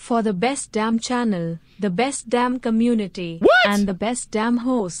 For the best damn channel, the best damn community, What? and the best damn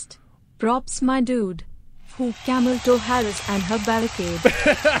host. Props my dude. Who camel toe Harris and her barricade.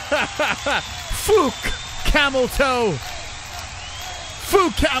 Fook camel toe.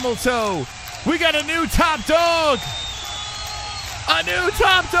 Fook camel toe. We got a new top dog. A new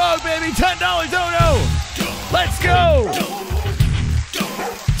top dog, baby. $10. Oh, no. Let's go.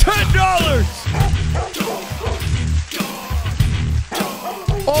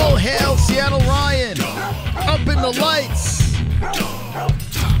 $10. All hail Seattle Ryan. Up in the lights.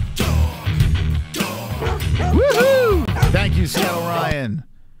 you, Seattle Ryan.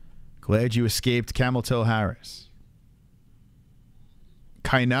 Glad you escaped Camel Toe Harris.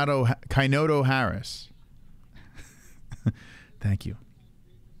 Kainoto Harris. Thank you.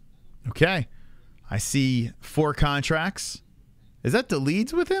 Okay. I see 4 contracts. Is that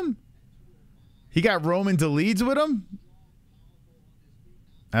DeLeeds with him? He got Roman DeLeeds with him?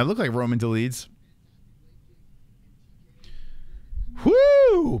 I look like Roman DeLeeds.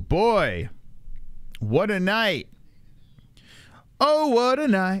 Whoo, boy. What a night. Oh, what a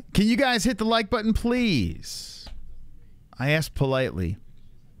night. Can you guys hit the like button, please? I asked politely.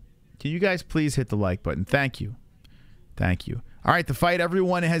 Can you guys please hit the like button? Thank you. Thank you. All right, the fight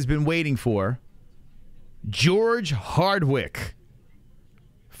everyone has been waiting for. George Hardwick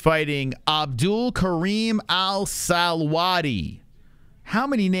fighting Abdul-Kareem Al-Selwady. How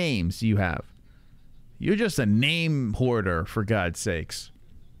many names do you have? You're just a name hoarder, for God's sakes.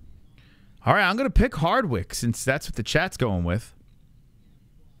 All right, I'm going to pick Hardwick since that's what the chat's going with.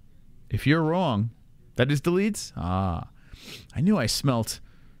 If you're wrong, that is the leads? Ah, I knew I smelt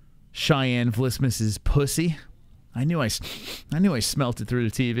Cheyenne Vlismus's pussy. I knew I smelt it through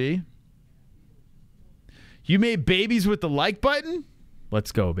the TV. You made babies with the like button?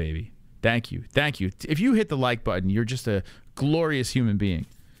 Let's go, baby. Thank you. Thank you. If you hit the like button, you're just a glorious human being.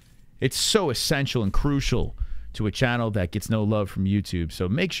 It's so essential and crucial to a channel that gets no love from YouTube. So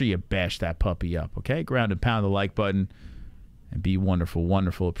make sure you bash that puppy up, okay? Ground and pound the like button and be wonderful,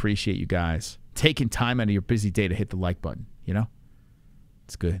 wonderful. Appreciate you guys taking time out of your busy day to hit the like button, you know?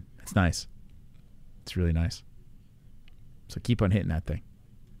 It's good. It's nice. It's really nice. So keep on hitting that thing.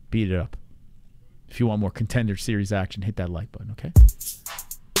 Beat it up. If you want more Contender Series action, hit that like button, okay?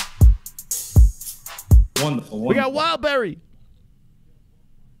 Wonderful. We got Wildberry.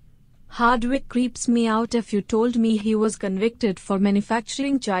 Hardwick creeps me out. If you told me he was convicted for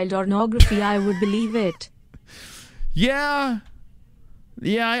manufacturing child pornography, I would believe it. Yeah.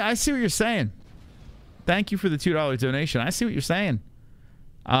 Yeah, I see what you're saying. Thank you for the $2 donation. I see what you're saying.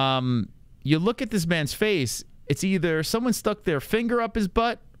 You look at this man's face, it's either someone stuck their finger up his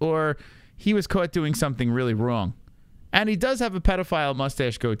butt or he was caught doing something really wrong. And he does have a pedophile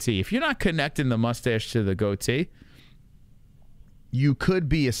mustache goatee. If you're not connecting the mustache to the goatee, you could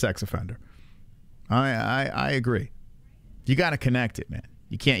be a sex offender. I agree. You got to connect it, man.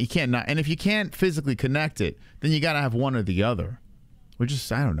 You can't not. And if you can't physically connect it, then you got to have one or the other. Or just,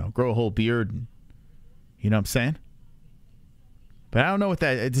 I don't know, grow a whole beard. And, you know what I'm saying? But I don't know what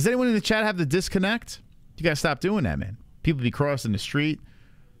that. Does anyone in the chat have the disconnect? You got to stop doing that, man. People be crossing the street.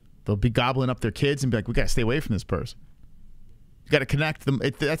 They'll be gobbling up their kids and be like, we got to stay away from this person. You got to connect them.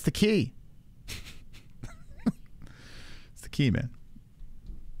 That's the key. It's the key, man.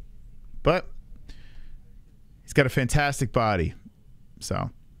 But he's got a fantastic body. So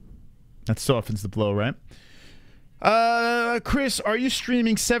that softens the blow, right? Chris, are you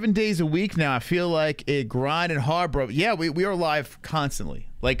streaming 7 days a week now? I feel like it grind and hard, bro. Yeah, we are live constantly.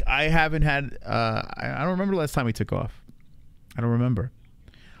 Like, I haven't had, I don't remember the last time we took off. I don't remember.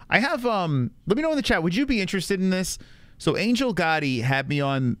 I have, let me know in the chat, would you be interested in this? So Angel Gotti had me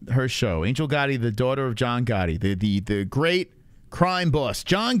on her show. Angel Gotti, the daughter of John Gotti, the great crime boss,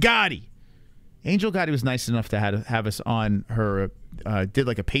 John Gotti. Angel Gotti was nice enough to have us on her, did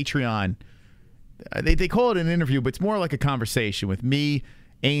like a Patreon. They call it an interview, but it's more like a conversation with me,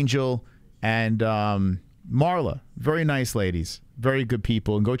 Angel, and Marla. Very nice ladies. Very good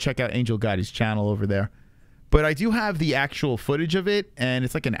people. And go check out Angel Gotti's channel over there. But I do have the actual footage of it, and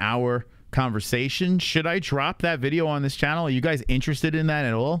it's like an hour conversation. Should I drop that video on this channel? Are you guys interested in that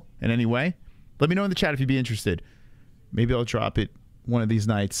at all in any way? Let me know in the chat if you'd be interested. Maybe I'll drop it one of these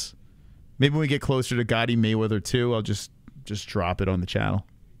nights. Maybe when we get closer to Gotti Mayweather 2, I'll just drop it on the channel.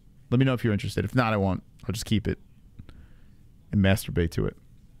 Let me know if you're interested. If not, I won't. I'll just keep it and masturbate to it.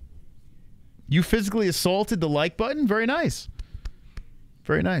 You physically assaulted the like button? Very nice.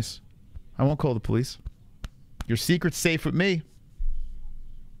 Very nice. I won't call the police. Your secret's safe with me.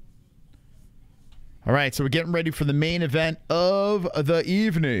 All right, so we're getting ready for the main event of the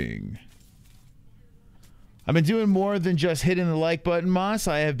evening. I've been doing more than just hitting the like button, Moss.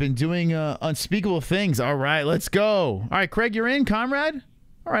 I have been doing unspeakable things. All right, let's go. All right, Craig, you're in, comrade?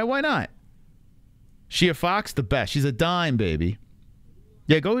 All right, why not? She a Fox? The best. She's a dime, baby.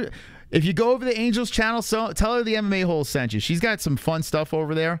 Yeah, go. If you go over the Angel's channel, tell her the MMA-Holes sent you. She's got some fun stuff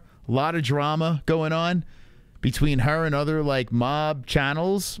over there. A lot of drama going on between her and other, like, mob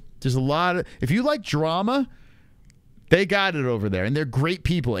channels. There's a lot of... If you like drama... They got it over there, and they're great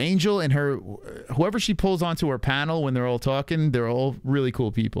people. Angel and her, whoever she pulls onto her panel when they're all talking, they're all really cool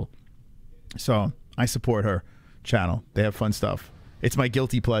people. So I support her channel. They have fun stuff. It's my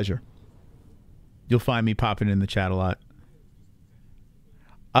guilty pleasure. You'll find me popping in the chat a lot.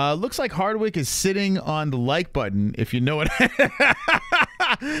 Looks like Hardwick is sitting on the like button, if you know what.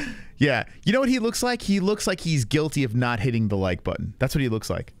 Yeah. You know what he looks like? He looks like he's guilty of not hitting the like button. That's what he looks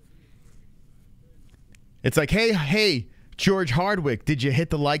like. It's like, hey, George Hardwick, did you hit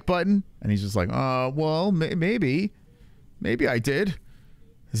the like button? And he's just like, well, maybe. Maybe I did.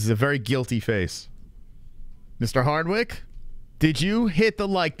 This is a very guilty face. Mr. Hardwick, did you hit the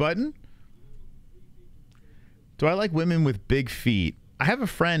like button? Do I like women with big feet? I have a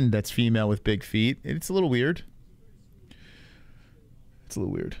friend that's female with big feet. It's a little weird. It's a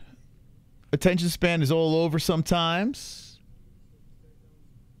little weird. Attention span is all over sometimes.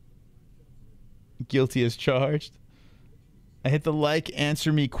 Guilty as charged. I hit the like,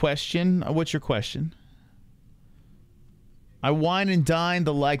 answer me question. What's your question? I wine and dine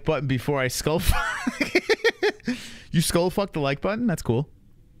the like button before I skull fuck. You skull fuck the like button? That's cool.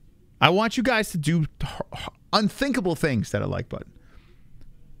 I want you guys to do unthinkable things that I like button.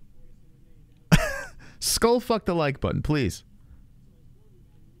 Skull fuck the like button, please.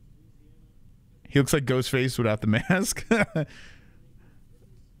 He looks like Ghostface without the mask.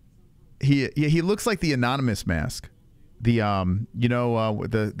 He looks like the anonymous mask. The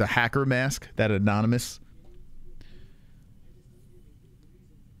the hacker mask, that anonymous.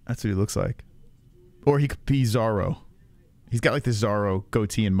 That's what he looks like. Or he could be Zorro. He's got like the Zorro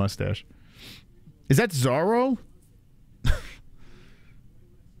goatee and mustache. Is that Zorro?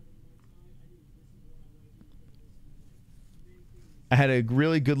 I had a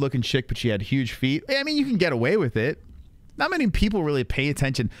really good looking chick, but she had huge feet. I mean, you can get away with it. Not many people really pay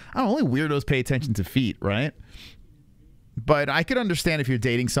attention. I don't know, only weirdos pay attention to feet, right? But I could understand if you're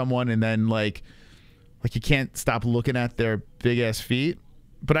dating someone and then like you can't stop looking at their big ass feet.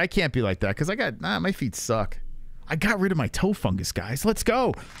 But I can't be like that because my feet suck. I got rid of my toe fungus, guys. Let's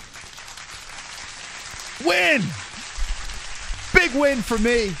go. Win! Big win for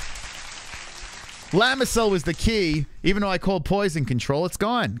me. Lamisil was the key. Even though I called poison control, it's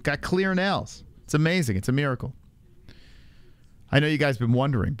gone. Got clear nails. It's amazing. It's a miracle. I know you guys have been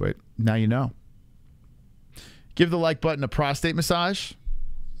wondering, but now you know. Give the like button a prostate massage.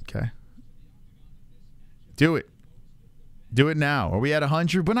 Okay. Do it. Do it now. Are we at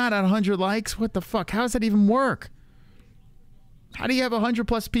 100? We're not at 100 likes. What the fuck? How does that even work? How do you have 100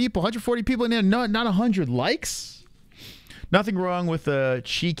 plus people? 140 people in there, not 100 likes? Nothing wrong with a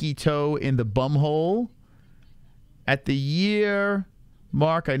cheeky toe in the bum hole. At the year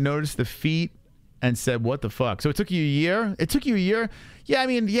mark, I noticed the feet and said, what the fuck? So it took you a year? It took you a year? Yeah, I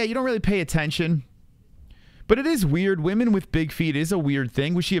mean, yeah, you don't really pay attention. But it is weird. Women with big feet is a weird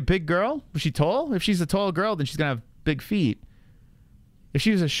thing. Was she a big girl? Was she tall? If she's a tall girl, then she's going to have big feet. If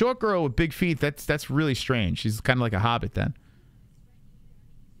she was a short girl with big feet, that's really strange. She's kind of like a hobbit then.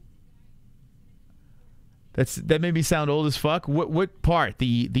 That made me sound old as fuck. What part?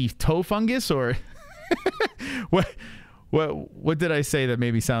 The toe fungus or what did I say that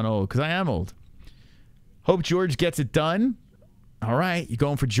made me sound old? Because I am old. Hope George gets it done. All right, you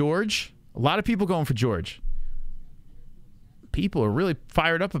going for George? A lot of people going for George. People are really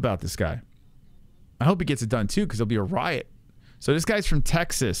fired up about this guy. I hope he gets it done too, because there'll be a riot. So this guy's from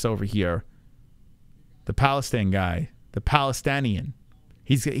Texas over here. The Palestine guy, the Palestinian.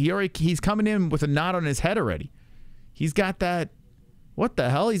 He's coming in with a knot on his head already. He's got that. What the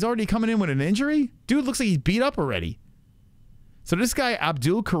hell? He's already coming in with an injury? Dude looks like he's beat up already. So this guy,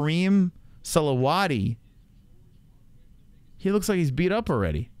 Abdul-Kareem Al-Selwady, he looks like he's beat up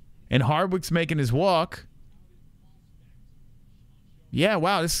already. And Hardwick's making his walk. Yeah,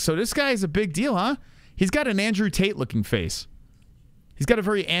 wow. So this guy is a big deal, huh? He's got an Andrew Tate looking face. He's got a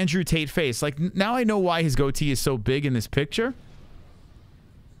very Andrew Tate face. Like, now I know why his goatee is so big in this picture.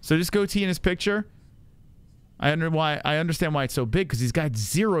 So this goatee in his picture, I understand why it's so big, because he's got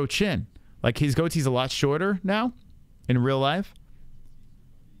zero chin. Like, his goatee's a lot shorter now in real life.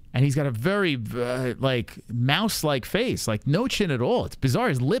 And he's got a very, like, mouse-like face. Like, no chin at all. It's bizarre.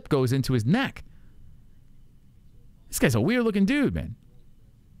 His lip goes into his neck. This guy's a weird-looking dude, man.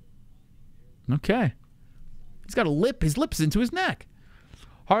 Okay. He's got a lip. His lip's into his neck.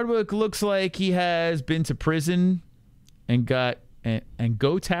 Hardwick looks like he has been to prison and got... And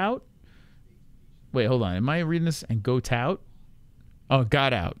goat out? Wait, hold on. Am I reading this? And goat out? Oh,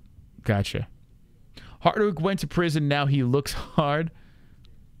 got out. Gotcha. Hardwick went to prison. Now he looks hard.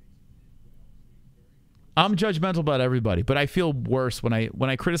 I'm judgmental about everybody, but I feel worse when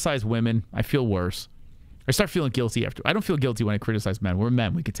I criticize women. I feel worse. I start feeling guilty after. I don't feel guilty when I criticize men. We're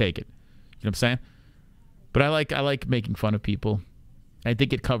men. We could take it. You know what I'm saying? But I like making fun of people. I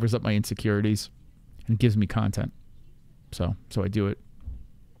think it covers up my insecurities and gives me content. So I do it.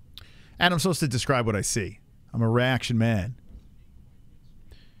 And I'm supposed to describe what I see. I'm a reaction man.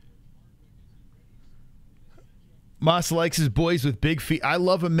 Moss likes his boys with big feet. I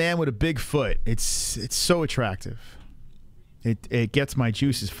love a man with a big foot. It's so attractive. It gets my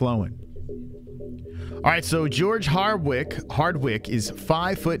juices flowing. All right, so George Hardwick is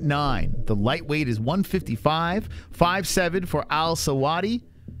 5'9". The lightweight is 155. 5'7" for Al-Selwady.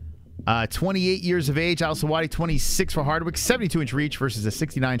 28 years of age. Al-Selwady 26 for Hardwick. 72-inch reach versus a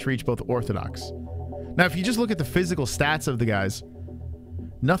 69-inch reach, both orthodox. Now, if you just look at the physical stats of the guys,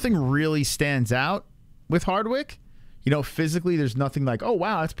 nothing really stands out with Hardwick. You know, physically, there's nothing like, oh,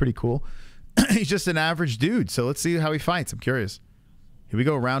 wow, that's pretty cool. He's just an average dude. So let's see how he fights. I'm curious. Here we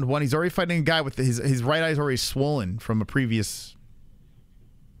go, round one. He's already fighting a guy with his right eye's already swollen from a previous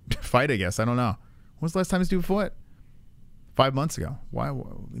fight, I guess. I don't know. When was the last time this dude fought? 5 months ago. Why?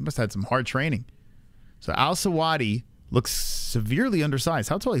 He must have had some hard training. So Al-Selwady looks severely undersized.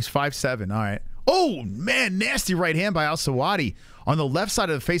 How tall? He's 5'7". All right. Oh, man, nasty right hand by Al-Selwady on the left side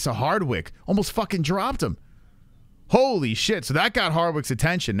of the face of Hardwick. Almost fucking dropped him. Holy shit. So that got Hardwick's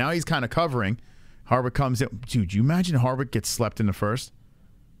attention. Now he's kind of covering. Hardwick comes in. Dude, you imagine Hardwick gets slept in the first?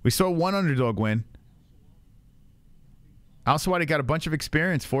 We saw one underdog win. Al-Selwady got a bunch of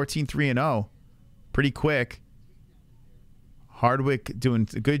experience, 14-3-0. Pretty quick. Hardwick doing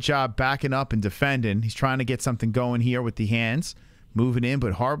a good job backing up and defending. He's trying to get something going here with the hands. Moving in,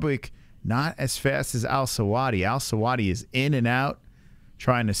 but Hardwick not as fast as Al-Selwady. Al-Selwady is in and out,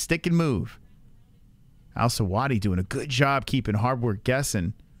 trying to stick and move. Al-Selwady doing a good job keeping Hardwick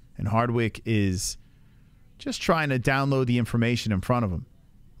guessing, and Hardwick is just trying to download the information in front of him.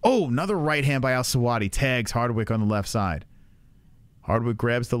 Oh, another right hand by Al-Selwady tags Hardwick on the left side. Hardwick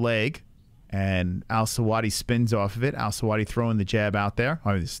grabs the leg, and Al-Selwady spins off of it. Al-Selwady throwing the jab out there,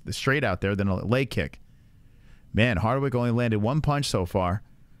 or the straight out there, then a leg kick. Man, Hardwick only landed one punch so far.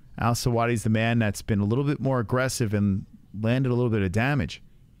 Al-Selwady's the man that's been a little bit more aggressive and landed a little bit of damage.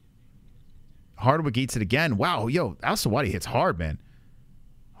 Hardwick eats it again. Wow, yo, Al-Selwady hits hard, man.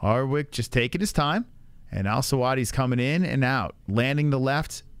 Hardwick just taking his time, and Al-Selwady's coming in and out, landing the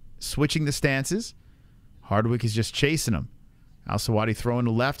left, switching the stances. Hardwick is just chasing him. Al-Selwady throwing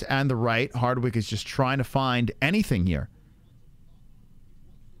the left and the right. Hardwick is just trying to find anything here.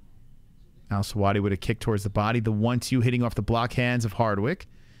 Al-Selwady with a kick towards the body. The 1-2 hitting off the block hands of Hardwick.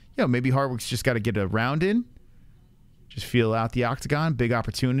 You know, maybe Hardwick's just got to get a round in. Just feel out the octagon. Big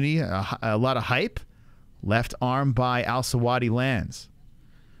opportunity. A lot of hype. Left arm by Al-Selwady lands.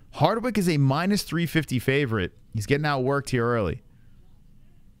 Hardwick is a -350 favorite. He's getting outworked here early.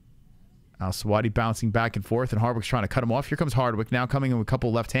 Al-Selwady bouncing back and forth, and Hardwick's trying to cut him off. Here comes Hardwick now coming in with a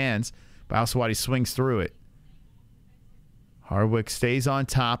couple left hands, but Al-Selwady swings through it. Hardwick stays on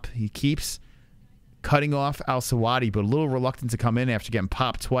top. He keeps cutting off Al-Selwady, but a little reluctant to come in after getting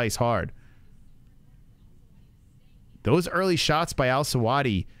popped twice hard. Those early shots by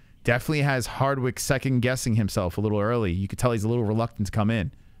Al-Selwady definitely has Hardwick second-guessing himself a little early. You could tell he's a little reluctant to come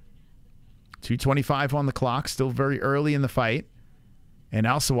in. 2:25 on the clock, still very early in the fight. And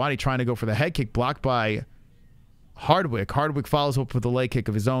Al-Selwady trying to go for the head kick, blocked by Hardwick. Hardwick follows up with a leg kick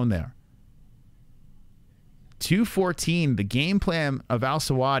of his own there. 2:14, the game plan of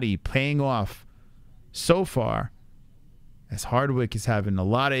Al-Selwady paying off so far, as Hardwick is having a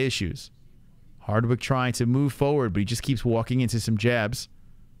lot of issues. Hardwick trying to move forward, but he just keeps walking into some jabs.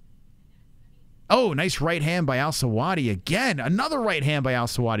 Oh, nice right hand by Al-Selwady again. Another right hand by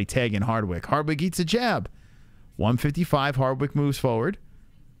Al-Selwady tagging Hardwick. Hardwick eats a jab. 155, Hardwick moves forward.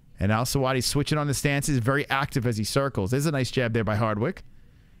 And Al-Selwady switching on the stances, very active as he circles. There's a nice jab there by Hardwick.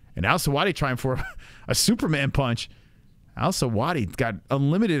 And Al-Selwady trying for a Superman punch. Al-Selwady got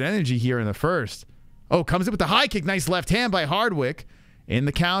unlimited energy here in the first. Oh, comes in with the high kick. Nice left hand by Hardwick in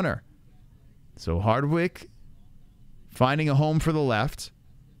the counter. So Hardwick finding a home for the left.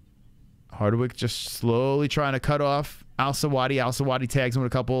 Hardwick just slowly trying to cut off Al-Selwady. Al-Selwady tags him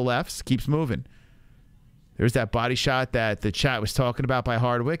with a couple of lefts. Keeps moving. There's that body shot that the chat was talking about by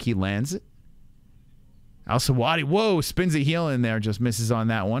Hardwick. He lands it. Al-Selwady, whoa, spins a heel in there. Just misses on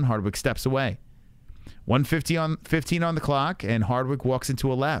that one. Hardwick steps away. 1:15 on the clock, and Hardwick walks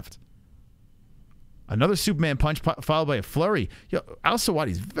into a left. Another Superman punch followed by a flurry. Yo,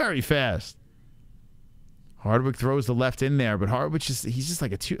 Al-Selwady's very fast. Hardwick throws the left in there, but Hardwick he's just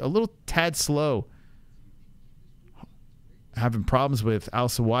like a little tad slow. Having problems with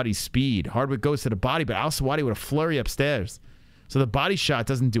Al-Selwady's speed. Hardwick goes to the body, but Al-Selwady with a flurry upstairs. So the body shot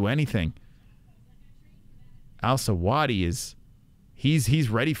doesn't do anything. Al-Selwady is he's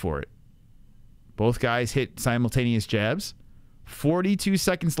ready for it. Both guys hit simultaneous jabs. 42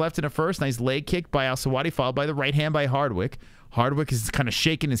 seconds left in the first. Nice leg kick by Al-Selwady, followed by the right hand by Hardwick. Hardwick is kind of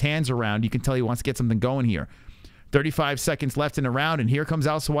shaking his hands around. You can tell he wants to get something going here. 35 seconds left in the round, and here comes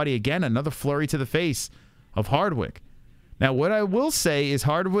Al-Selwady again. Another flurry to the face of Hardwick. Now, what I will say is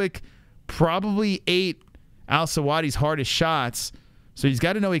Hardwick probably ate Al-Selwady's hardest shots, so he's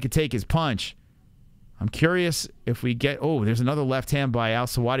got to know he could take his punch. I'm curious if we get... Oh, there's another left hand by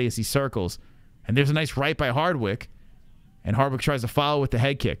Al-Selwady as he circles. And there's a nice right by Hardwick. And Hardwick tries to follow with the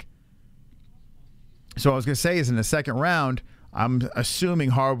head kick. So what I was going to say is in the second round, I'm assuming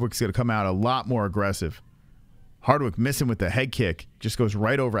Hardwick's going to come out a lot more aggressive. Hardwick missing with the head kick. Just goes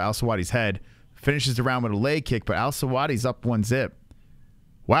right over Al-Selwady's head. Finishes the round with a leg kick, but Al-Selwady's up 1-zip.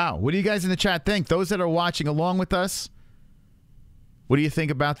 Wow. What do you guys in the chat think? Those that are watching along with us, what do you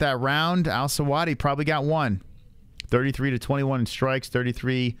think about that round? Al-Selwady probably got one. 33-21 in strikes,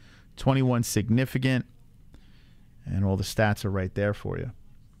 33-21 significant. And all the stats are right there for you.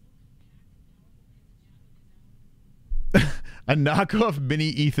 A knockoff mini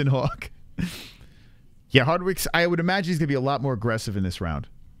Ethan Hawke. Yeah, Hardwick's, I would imagine he's going to be a lot more aggressive in this round.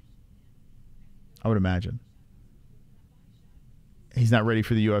 I would imagine. He's not ready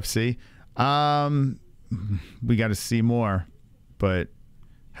for the UFC. We got to see more. But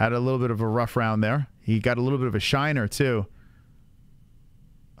had a little bit of a rough round there. He got a little bit of a shiner, too.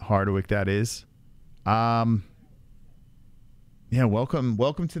 Hardwick, that is. Yeah,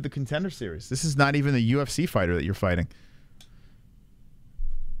 welcome to the Contender Series. This is not even a UFC fighter that you're fighting.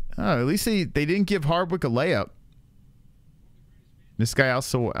 Oh, at least they didn't give Hardwick a layup. This guy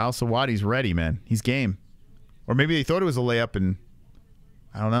Al-Selwady's ready, man. He's game. Or maybe they thought it was a layup, and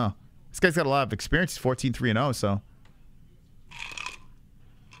I don't know. This guy's got a lot of experience. He's 14-3-0, so.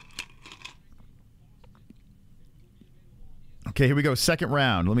 Okay, here we go. Second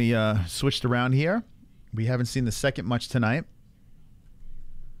round. Let me switch it around here. We haven't seen the second much tonight.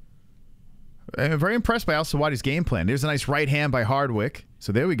 I'm very impressed by Al-Selwady's game plan. There's a nice right hand by Hardwick.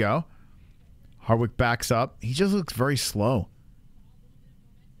 So there we go. Hardwick backs up. He just looks very slow.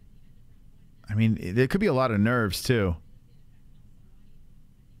 I mean, there could be a lot of nerves, too.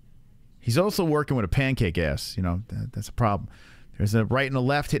 He's also working with a pancake ass. You know, that's a problem. There's a right and a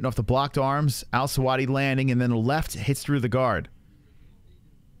left hitting off the blocked arms. Al-Selwady landing, and then a left hits through the guard.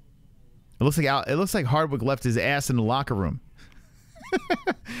 It looks like Hardwick left his ass in the locker room.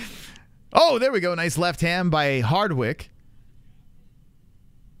 Oh, there we go. Nice left hand by Hardwick.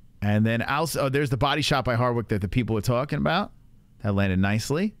 And then there's the body shot by Hardwick that the people were talking about. That landed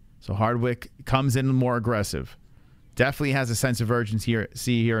nicely. So Hardwick comes in more aggressive. Definitely has a sense of urgency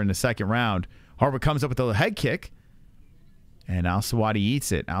here in the second round. Hardwick comes up with a head kick. And Al-Selwady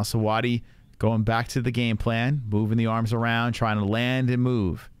eats it. Al-Selwady going back to the game plan. Moving the arms around. Trying to land and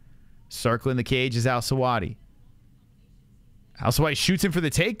move. Circling the cage is Al-Selwady. Al-Selwady shoots him for the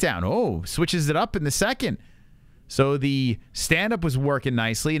takedown. Oh, switches it up in the second. So the stand-up was working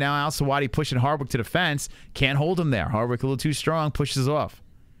nicely. Now Al-Selwady pushing Hardwick to the fence. Can't hold him there. Hardwick a little too strong. Pushes off.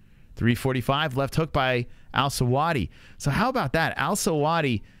 345 left hook by Al-Selwady. So how about that?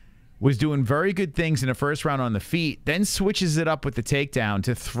 Al-Selwady was doing very good things in the first round on the feet. Then switches it up with the takedown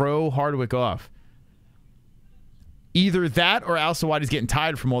to throw Hardwick off. Either that or Al-Selwady's getting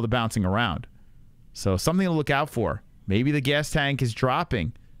tired from all the bouncing around. So something to look out for. Maybe the gas tank is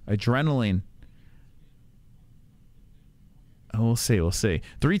dropping. Adrenaline. Oh, we'll see. We'll see.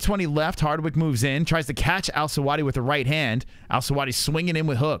 320 left. Hardwick moves in. Tries to catch Al-Selwady with the right hand. Al-Selwady swinging in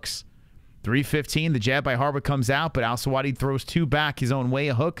with hooks. 315. The jab by Hardwick comes out, but Al-Selwady throws two back his own way.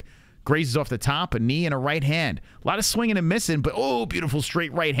 A hook grazes off the top. A knee and a right hand. A lot of swinging and missing, but oh, beautiful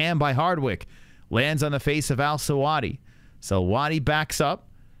straight right hand by Hardwick. Lands on the face of Al-Selwady. Selwady backs up.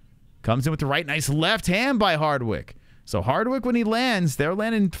 Comes in with the right. Nice left hand by Hardwick. So Hardwick, when he lands, they're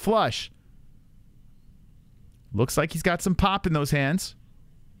landing flush. Looks like he's got some pop in those hands.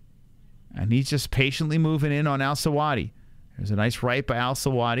 And he's just patiently moving in on Al-Selwady. There's a nice right by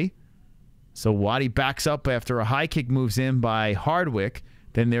Al-Selwady. Selwady backs up after a high kick moves in by Hardwick.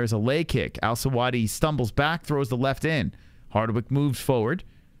 Then there's a leg kick. Al-Selwady stumbles back, throws the left in. Hardwick moves forward.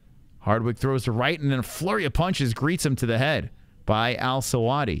 Hardwick throws the right, and then a flurry of punches greets him to the head by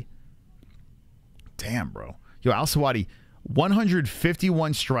Al-Selwady. Damn, bro. Yo, Al-Selwady,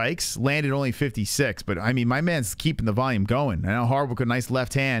 151 strikes, landed only 56. But, I mean, my man's keeping the volume going. I know Hardwick with a nice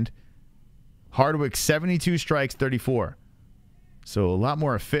left hand. Hardwick, 72 strikes, 34. So a lot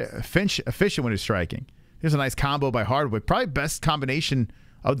more efficient with his striking. Here's a nice combo by Hardwick. Probably best combination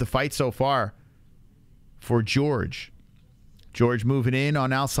of the fight so far for George. George moving in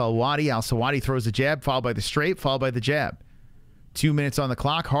on Al-Selwady. Al-Selwady throws the jab, followed by the straight, followed by the jab. 2 minutes on the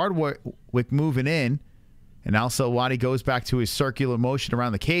clock. Hardwick moving in. And Al-Selwady goes back to his circular motion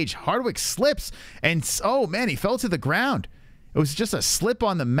around the cage. Hardwick slips. And, oh, man, he fell to the ground. It was just a slip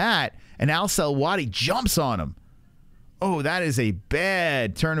on the mat. And Al-Selwady jumps on him. Oh, that is a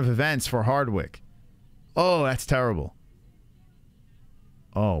bad turn of events for Hardwick. Oh, that's terrible.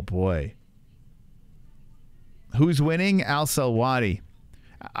 Oh, boy. Who's winning? Al-Selwady.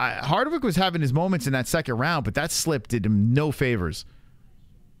 Hardwick was having his moments in that second round, but that slip did him no favors.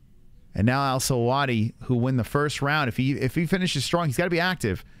 And now Al-Selwady, who won the first round, if he finishes strong, he's got to be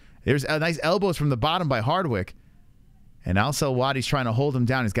active. There's a nice elbows from the bottom by Hardwick. And Al-Selwady's trying to hold him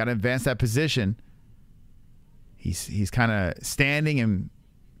down. He's got to advance that position. He's kind of standing and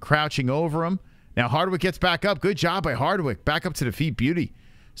crouching over him. Now Hardwick gets back up. Good job by Hardwick. Back up to the feet. Beauty.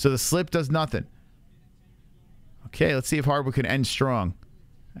 So the slip does nothing. Okay, let's see if Hardwick can end strong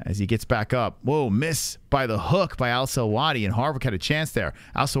as he gets back up. Whoa, miss by the hook by Al-Selwady, and Hardwick had a chance there.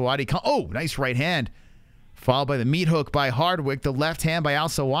 Al-Selwady, oh, nice right hand. Followed by the meat hook by Hardwick. The left hand by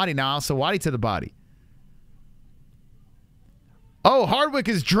Al-Selwady. Now Al-Selwady to the body. Oh, Hardwick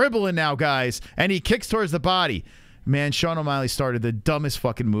is dribbling now, guys, and he kicks towards the body. Man, Sean O'Malley started the dumbest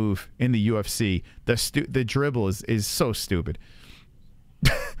fucking move in the UFC. The dribble is so stupid.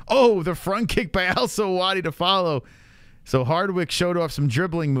 Oh, the front kick by Al-Selwady to follow. So Hardwick showed off some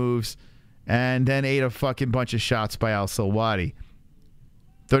dribbling moves and then ate a fucking bunch of shots by Al-Selwady.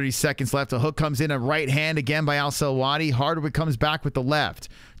 30 seconds left. A hook comes in, a right hand again by Al-Selwady. Hardwick comes back with the left.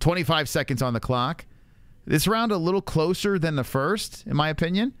 25 seconds on the clock. This round a little closer than the first, in my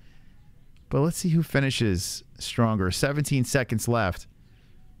opinion. But let's see who finishes stronger. 17 seconds left.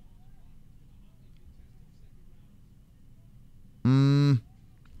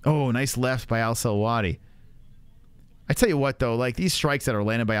 Oh, nice left by Al-Selwady. I tell you what, though, like these strikes that are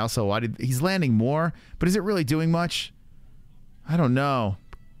landed by Al-Selwady, he's landing more, but is it really doing much? I don't know.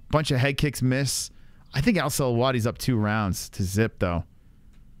 Bunch of head kicks miss. I think Al-Selwady's up 2 rounds to zip, though.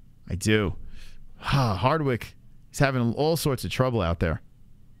 I do. Hardwick is having all sorts of trouble out there.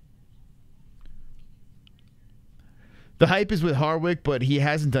 The hype is with Hardwick, but he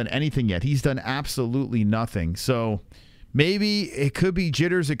hasn't done anything yet. He's done absolutely nothing. So maybe it could be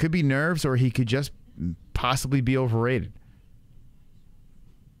jitters, it could be nerves, or he could just possibly be overrated.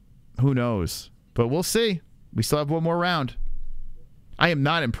 Who knows? But we'll see. We still have one more round. I am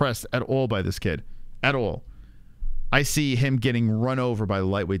not impressed at all by this kid. At all. I see him getting run over by the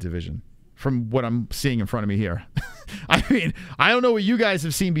lightweight division from what I'm seeing in front of me here. I mean, I don't know what you guys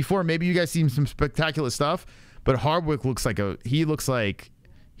have seen before. Maybe you guys seen some spectacular stuff, but Hardwick looks like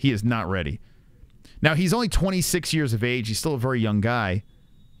he is not ready. Now, he's only 26 years of age. He's still a very young guy.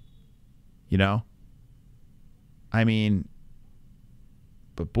 You know? I mean,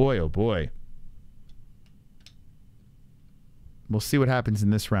 but boy, oh boy. We'll see what happens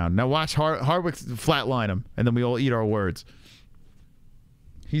in this round. Now watch Hardwick flatline him, and then we all eat our words.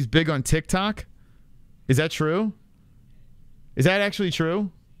 He's big on TikTok? Is that true? Is that actually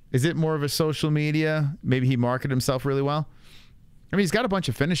true? Is it more of a social media? Maybe he marketed himself really well? I mean, he's got a bunch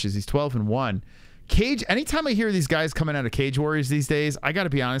of finishes. He's 12-1. Cage, anytime I hear these guys coming out of Cage Warriors these days, I got to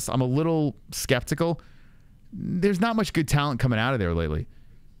be honest, I'm a little skeptical. There's not much good talent coming out of there lately.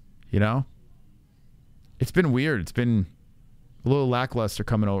 You know? It's been weird. It's been a little lackluster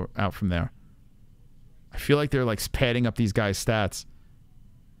coming out from there. I feel like they're like padding up these guys' stats.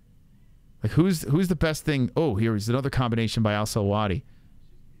 Like who's the best thing? Oh, here's another combination by Al-Selwady.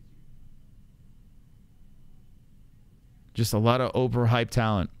 Just a lot of overhyped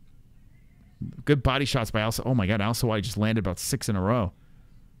talent. Good body shots by Al-Selwady. Oh my God, Al-Selwady just landed about 6 in a row.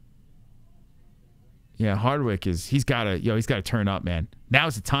 Yeah, Hardwick he's got to turn up, man.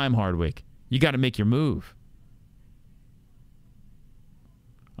 Now's the time, Hardwick. You got to make your move.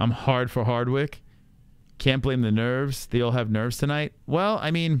 I'm hard for Hardwick. Can't blame the nerves. They all have nerves tonight. Well, I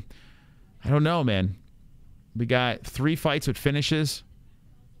mean, I don't know, man. We got 3 fights with finishes.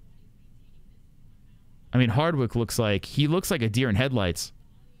 I mean, Hardwick looks like a deer in headlights.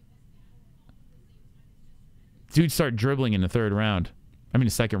 Dude started dribbling in the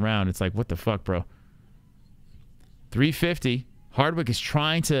second round. It's like, what the fuck, bro? 350. Hardwick is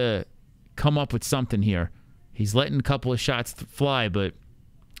trying to come up with something here. He's letting a couple of shots fly, but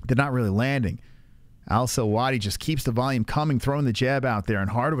they're not really landing. Al-Selwady just keeps the volume coming, throwing the jab out there, and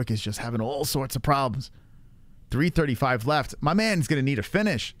Hardwick is just having all sorts of problems. 3:35 left. My man's going to need a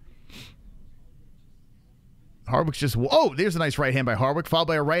finish. Hardwick's just... Oh, there's a nice right hand by Hardwick, followed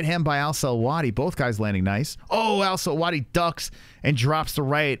by a right hand by Al-Selwady. Both guys landing nice. Oh, Al-Selwady ducks and drops the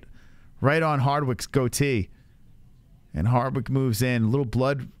right on Hardwick's goatee. And Hardwick moves in. A little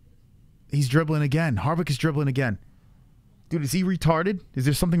blood. He's dribbling again. Hardwick is dribbling again. Dude, is he retarded? Is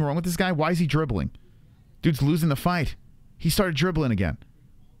there something wrong with this guy? Why is he dribbling? Dude's losing the fight. He started dribbling again.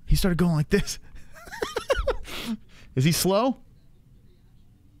 He started going like this. Is he slow?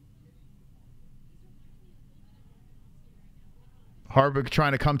 Hardwick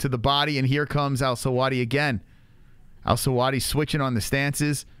trying to come to the body, and here comes Al-Selwady again. Al-Selwady switching on the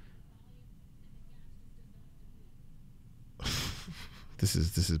stances. This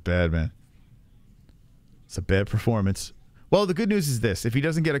is bad, man. It's a bad performance. Well, the good news is this. If he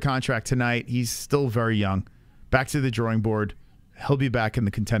doesn't get a contract tonight, he's still very young. Back to the drawing board. He'll be back in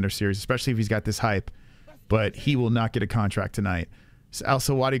the Contender Series, especially if he's got this hype. But he will not get a contract tonight. So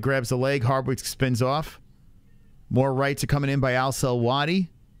Al-Selwady grabs the leg. Hardwick spins off. More rights are coming in by Al-Selwady.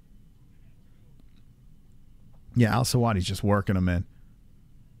 Yeah, Al-Selwady's just working him in.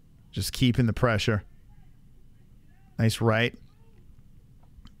 Just keeping the pressure. Nice right.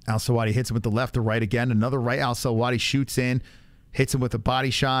 Al-Selwady hits him with the left or right again. Another right. Al-Selwady shoots in. Hits him with a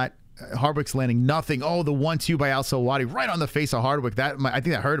body shot. Hardwick's landing nothing. Oh, the 1-2 by Al-Selwady right on the face of Hardwick. I think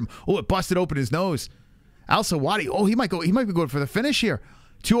that hurt him. Oh, it busted open his nose. Al-Selwady. Oh, he might be going for the finish here.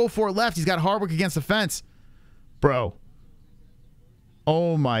 2:04 left. He's got Hardwick against the fence. Bro.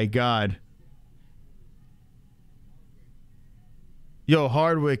 Oh, my God. Yo,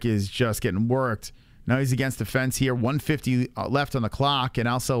 Hardwick is just getting worked. Now he's against the fence here. 150 left on the clock, and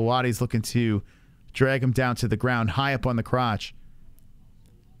Al-Selwady's looking to drag him down to the ground, high up on the crotch.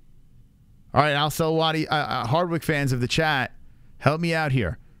 All right, Al-Selwady, Hardwick fans of the chat, help me out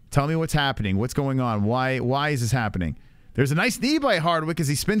here. Tell me what's happening. What's going on? Why is this happening? There's a nice knee by Hardwick as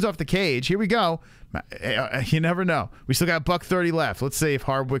he spins off the cage. Here we go. You never know. We still got $130 left. Let's see if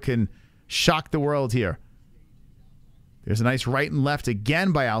Hardwick can shock the world here. There's a nice right and left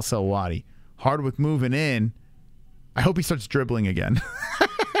again by Al-Selwady. Hardwick moving in. I hope he starts dribbling again.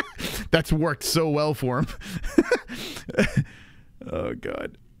 That's worked so well for him. Oh,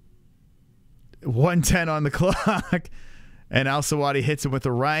 God. 1:10 on the clock. And Al-Selwady hits him with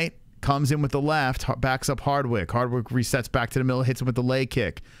the right. Comes in with the left. Backs up Hardwick. Hardwick resets back to the middle. Hits him with the leg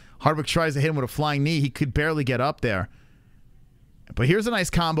kick. Hardwick tries to hit him with a flying knee. He could barely get up there. But here's a nice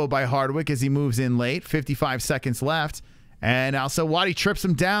combo by Hardwick as he moves in late. 55 seconds left. And Al-Selwady trips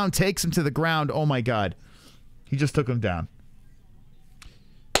him down, takes him to the ground. Oh, my God. He just took him down.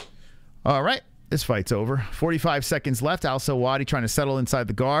 All right. This fight's over. 45 seconds left. Al-Selwady trying to settle inside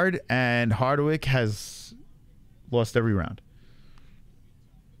the guard. And Hardwick has lost every round.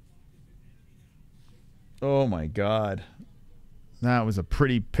 Oh, my God. That was a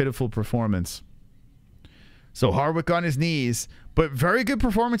pretty pitiful performance. So Hardwick on his knees. But very good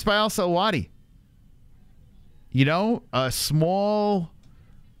performance by Al-Selwady. You know, a small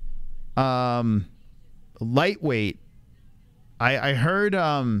lightweight. I heard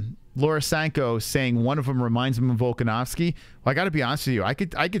Laura Sanko saying one of them reminds him of Volkanovski. Well, I got to be honest with you. I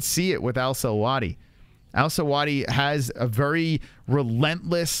could see it with Al-Selwady. Al-Selwady has a very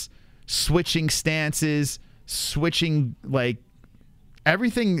relentless switching stances, switching, like,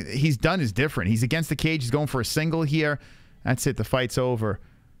 everything he's done is different. He's against the cage. He's going for a single here. That's it. The fight's over.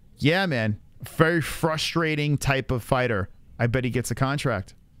 Yeah, man. Very frustrating type of fighter. I bet he gets a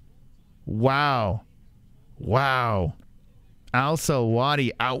contract. Wow. Wow.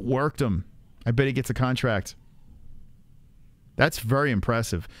 Al-Selwady outworked him. I bet he gets a contract. That's very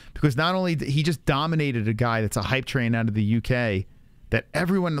impressive. Because not only he just dominated a guy that's a hype train out of the UK that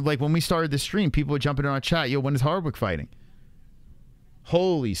everyone, like when we started this stream, people were jumping in our chat, yo, when is Hardwick fighting?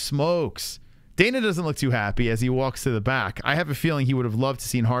 Holy smokes. Dana doesn't look too happy as he walks to the back. I have a feeling he would have loved to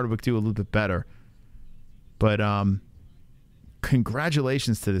see Hardwick do a little bit better. But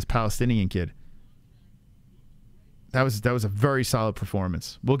congratulations to this Palestinian kid. That was a very solid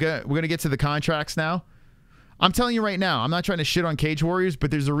performance. We're gonna get to the contracts now. I'm telling you right now, I'm not trying to shit on Cage Warriors, but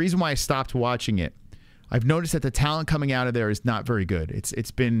there's a reason why I stopped watching it. I've noticed that the talent coming out of there is not very good.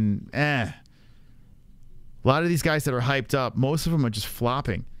 It's been A lot of these guys that are hyped up, most of them are just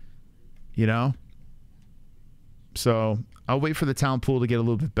flopping. You know? So I'll wait for the talent pool to get a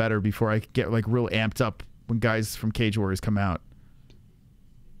little bit better before I get like real amped up when guys from Cage Warriors come out.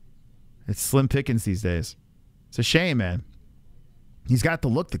 It's slim pickings these days. It's a shame, man. He's got the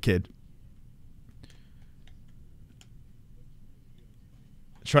look, the kid.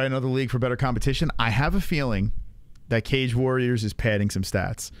 Try another league for better competition. I have a feeling that Cage Warriors is padding some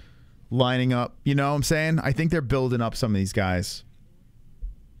stats. Lining up, you know what I'm saying? I think they're building up some of these guys.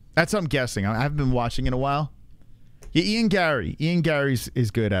 That's what I'm guessing. I haven't been watching in a while. Yeah, Ian Gary's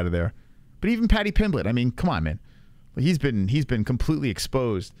is good out of there. But even Paddy Pimblett, I mean, come on, man. He's been completely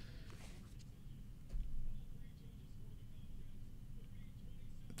exposed.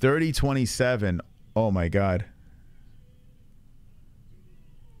 30-27. Oh my God.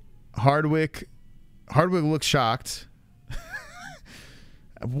 Hardwick looks shocked.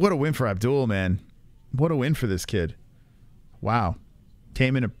 What a win for Abdul, man. What a win for this kid. Wow.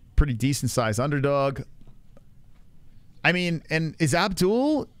 Came in a pretty decent sized underdog. I mean, and is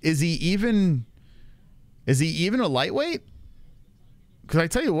Abdul, is he even a lightweight? Because I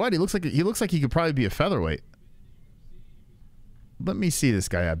tell you what, he looks like he could probably be a featherweight. Let me see this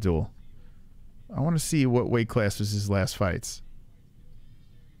guy, Abdul. I want to see what weight class was his last fights.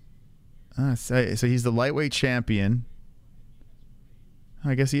 So he's the lightweight champion.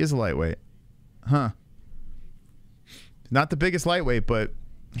 I guess he is a lightweight. Huh. Not the biggest lightweight, but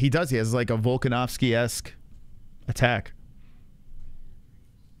he has like a Volkanovski-esque attack.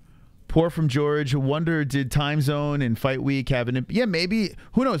 Poor from George. Wonder, did time zone and fight week have an... Yeah, maybe.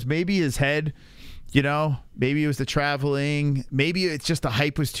 Who knows? Maybe his head, you know, maybe it was the traveling. Maybe it's just the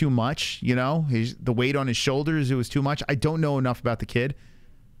hype was too much, you know, the weight on his shoulders, it was too much. I don't know enough about the kid.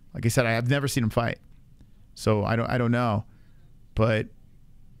 Like I said, I have never seen him fight. So I don't know. But,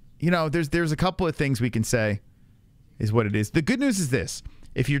 you know, there's a couple of things we can say is what it is. The good news is this.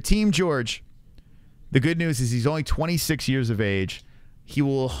 If you're Team George, the good news is he's only 26 years of age. He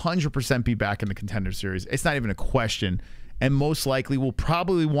will 100% be back in the Contender Series. It's not even a question. And most likely will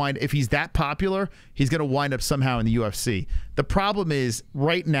probably wind, if he's that popular, he's going to wind up somehow in the UFC. The problem is,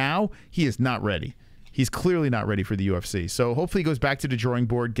 right now, he is not ready. He's clearly not ready for the UFC. So hopefully he goes back to the drawing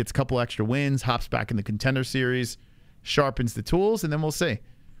board, gets a couple extra wins, hops back in the Contender Series, sharpens the tools, and then we'll see.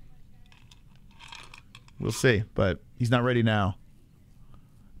 We'll see. But he's not ready now.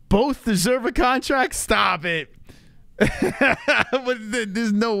 Both deserve a contract? Stop it.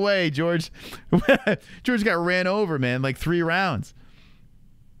 There's no way, George. George got ran over, man, like 3 rounds.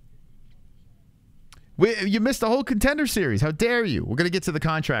 You missed the whole Contender Series. How dare you? We're going to get to the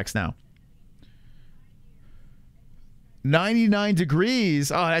contracts now. 99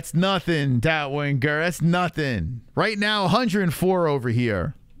 degrees. Oh, that's nothing, Datwinger. That's nothing. Right now, 104 over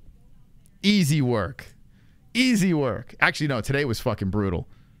here. Easy work. Easy work. Actually, no, today was fucking brutal.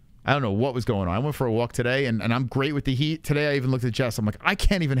 I don't know what was going on. I went for a walk today, and I'm great with the heat. Today, I even looked at Jess. I'm like, I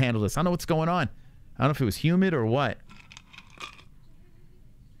can't even handle this. I don't know what's going on. I don't know if it was humid or what.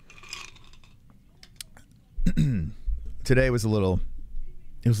 Today was a little...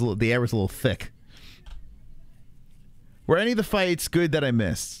 the air was a little thick. Were any of the fights good that I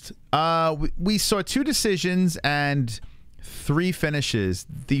missed? We saw 2 decisions and 3 finishes.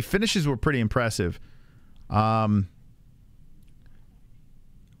 The finishes were pretty impressive.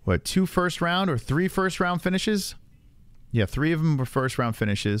 What, 2 first round or 3 first round finishes? Yeah, 3 of them were first round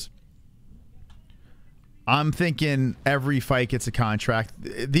finishes. I'm thinking every fight gets a contract.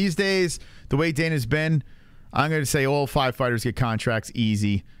 These days, the way Dana's been, I'm going to say all 5 fighters get contracts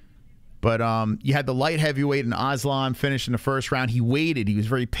easy. But you had the light heavyweight and Aslan finish in the first round. He waited. He was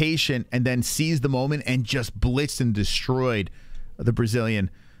very patient and then seized the moment and just blitzed and destroyed the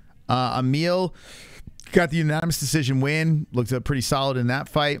Brazilian. Amil got the unanimous decision win. Looked pretty solid in that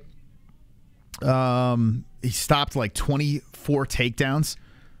fight. He stopped like 24 takedowns.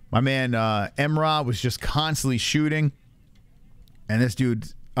 My man Emrah was just constantly shooting. And this dude,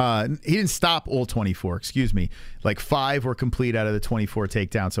 he didn't stop all 24, excuse me. Like 5 were complete out of the 24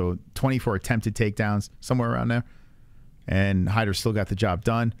 takedowns. So 24 attempted takedowns, somewhere around there. And Hyder still got the job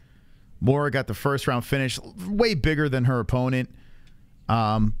done. Moura got the first round finish, way bigger than her opponent.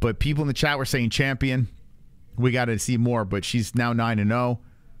 But people in the chat were saying champion. We got to see more, but she's now 9-0.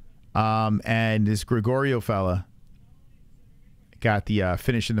 And this Grigoriou fella got the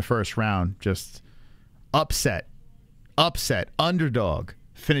finish in the first round. Just upset, underdog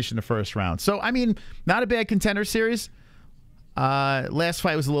finish in the first round. So, I mean, not a bad Contender Series. Last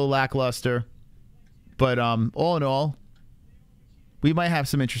fight was a little lackluster. But all in all, we might have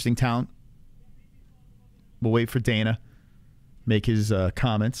some interesting talent. We'll wait for Dana. Make his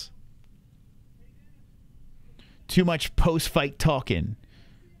comments. Too much post-fight talking.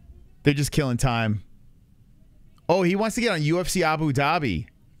 They're just killing time. Oh, he wants to get on UFC Abu Dhabi.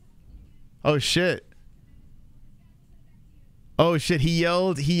 Oh, shit. Oh, shit. He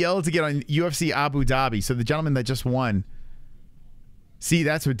yelled to get on UFC Abu Dhabi. So the gentleman that just won. See,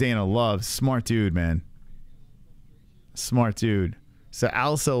 that's what Dana loves. Smart dude, man. Smart dude. So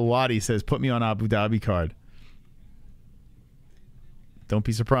Al-Selwady says, put me on Abu Dhabi card. Don't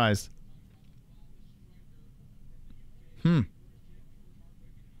be surprised.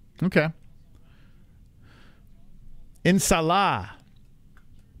 Okay. Inshallah.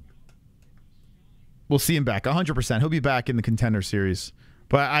 We'll see him back. 100%. He'll be back in the Contender Series.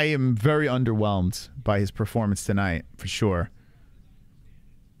 But I am very underwhelmed by his performance tonight, for sure.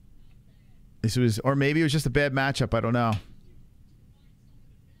 This was, or maybe it was just a bad matchup. I don't know.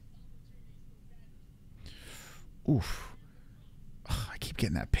 Oof. Ugh, I keep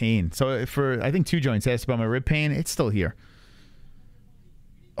getting that pain. So for, I think 2 joints asked about my rib pain. It's still here.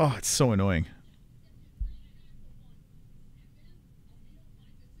 Oh, it's so annoying.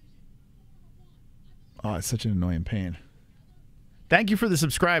 Oh, it's such an annoying pain. Thank you for the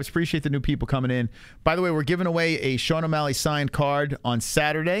subscribes. Appreciate the new people coming in. By the way, we're giving away a Sean O'Malley signed card on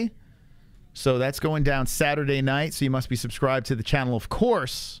Saturday. So that's going down Saturday night. So you must be subscribed to the channel, of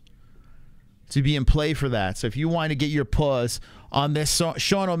course, to be in play for that. So if you want to get your paws on this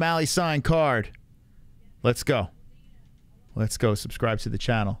Sean O'Malley signed card, let's go. Let's go. Subscribe to the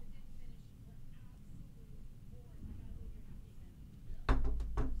channel.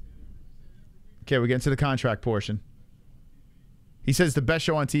 Okay, we're getting to the contract portion. He says the best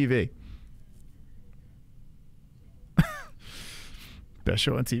show on TV. Best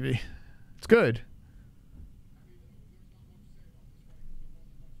show on TV. It's good.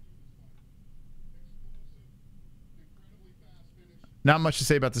 Not much to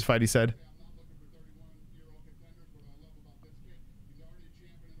say about this fight, he said.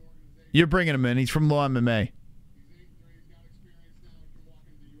 You're bringing him in. He's from Law MMA.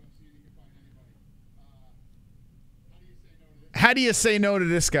 How do you say no to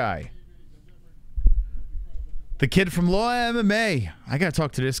this guy? The kid from Law MMA. I got to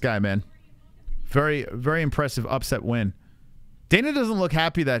talk to this guy, man. Very, very impressive upset win. Dana doesn't look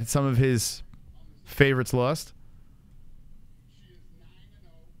happy that some of his favorites lost.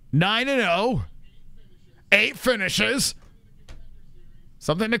 9-0. 8 finishes.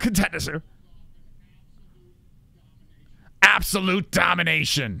 Something to contenders. Absolute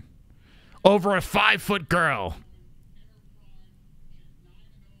domination over a 5-foot girl.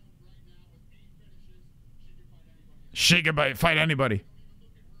 She can fight anybody.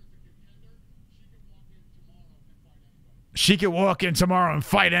 She could walk in tomorrow and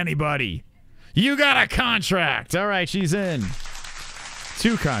fight anybody. You got a contract. All right, she's in.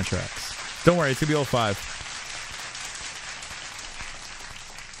 2 contracts. Don't worry, it's going to be all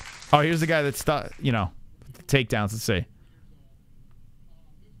 5. Oh, here's the guy that's, you know, takedowns, let's see.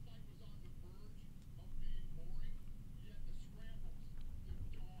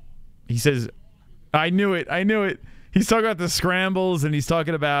 He says, I knew it. I knew it. He's talking about the scrambles, and he's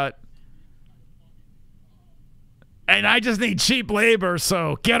talking about, and I just need cheap labor,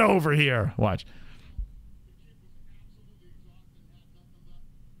 so get over here. Watch.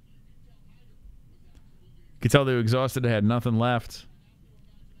 You could tell they were exhausted. They had nothing left.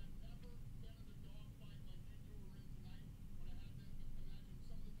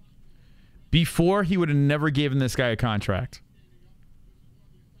 Before, he would have never given this guy a contract.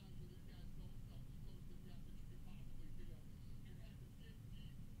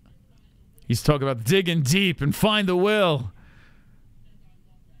 He's talking about digging deep and find the will.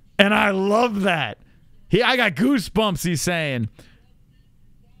 And I love that. I got goosebumps, he's saying.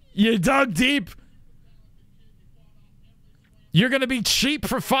 You dug deep. You're going to be cheap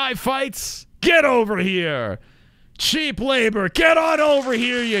for 5 fights? Get over here. Cheap labor. Get on over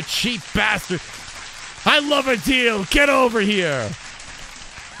here, you cheap bastard. I love a deal. Get over here.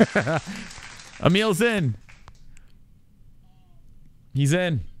 Amil's in. He's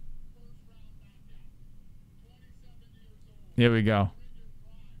in. Here we go.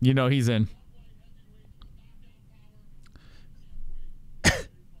 You know he's in.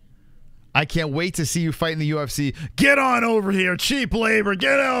 I can't wait to see you fight in the UFC. Get on over here. Cheap labor.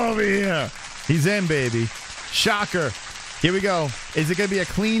 Get over here. He's in, baby. Shocker. Here we go. Is it going to be a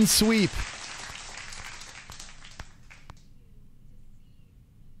clean sweep?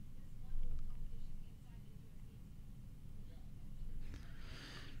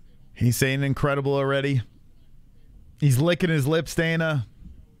 He's saying incredible already. He's licking his lips, Dana.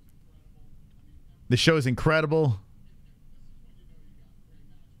 The show's incredible.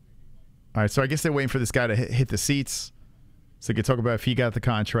 All right, so I guess they're waiting for this guy to hit the seats so they can talk about if he got the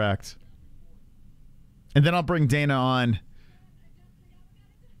contract. And then I'll bring Dana on.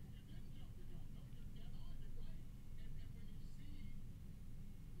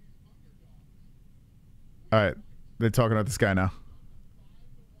 All right, they're talking about this guy now.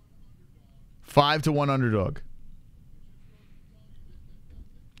 5-1 underdog.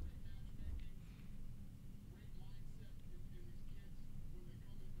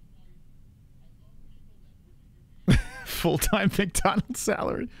 Full-time McDonald's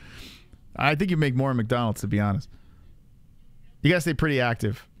salary. I think you make more at McDonald's, to be honest. You gotta stay pretty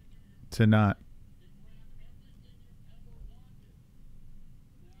active to not.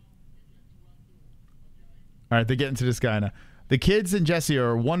 All right, they're getting to this guy now. The kids and Jesse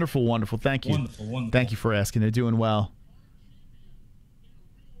are wonderful, wonderful. Thank you. Wonderful, wonderful. Thank you for asking. They're doing well.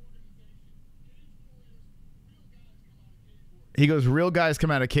 He goes, real guys come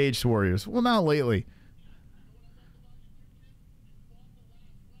out of Cage Warriors. Well, not lately.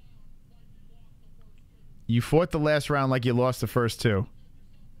 You fought the last round like you lost the first 2.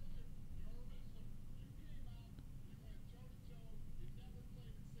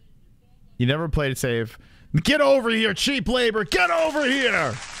 You never played it safe. Get over here, cheap labor. Get over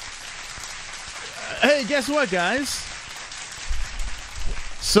here. Hey, guess what, guys?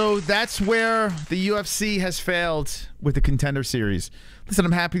 So that's where the UFC has failed with the Contender Series. Listen,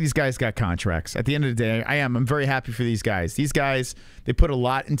 I'm happy these guys got contracts. At the end of the day, I am. I'm very happy for these guys. These guys, they put a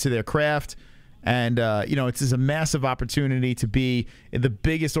lot into their craft. And, you know, it's just a massive opportunity to be in the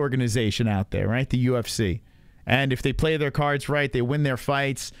biggest organization out there, right? The UFC. And if they play their cards right, they win their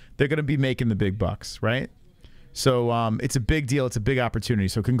fights, they're going to be making the big bucks, right? So it's a big deal. It's a big opportunity.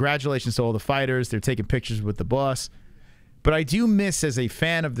 So congratulations to all the fighters. They're taking pictures with the boss. But I do miss, as a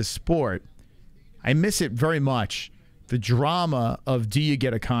fan of the sport, I miss it very much, the drama of do you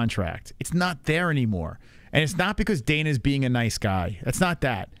get a contract? It's not there anymore. And it's not because Dana's being a nice guy. That's not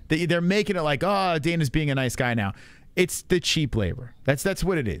that. They're making it like, oh, Dana's being a nice guy now. It's the cheap labor. That's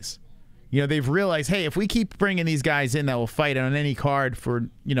what it is. You know, they've realized, hey, if we keep bringing these guys in that will fight on any card for,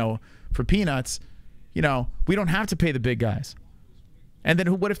 you know, for peanuts, you know, we don't have to pay the big guys. And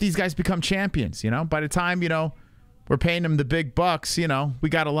then what if these guys become champions, you know? By the time, you know, we're paying them the big bucks, you know, we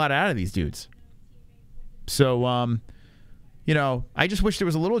got a lot out of these dudes. So, you know, I just wish there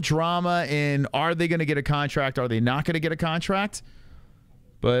was a little drama in, are they going to get a contract? Are they not going to get a contract?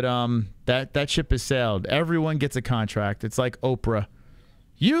 But that ship has sailed. Everyone gets a contract. It's like Oprah.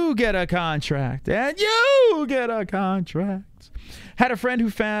 You get a contract, and you get a contract. Had a friend who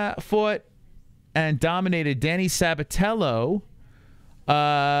fought and dominated Danny Sabatello,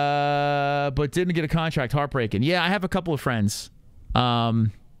 but didn't get a contract. Heartbreaking. Yeah, I have a couple of friends that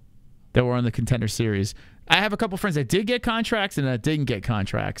were on the Contender Series. I have a couple of friends that did get contracts and that didn't get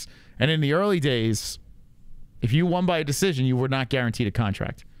contracts. And in the early days, if you won by a decision, you were not guaranteed a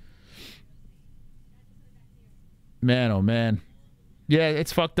contract. Man, oh man. Yeah,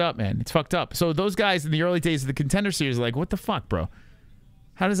 it's fucked up, man. It's fucked up. So those guys in the early days of the Contender Series are like, what the fuck, bro?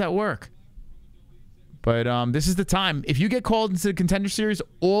 How does that work? But this is the time. If you get called into the Contender Series,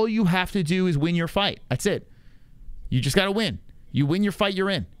 all you have to do is win your fight. That's it. You just got to win. You win your fight, you're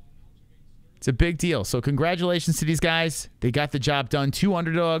in. It's a big deal. So congratulations to these guys. They got the job done. 2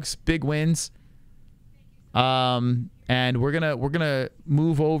 underdogs, big wins. And we're gonna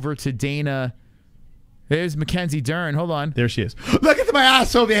move over to Dana. There's Mackenzie Dern. Hold on. There she is. Look at my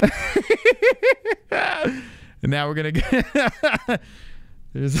ass over there. And now we're gonna get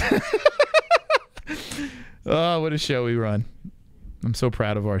there's oh, what a show we run. I'm so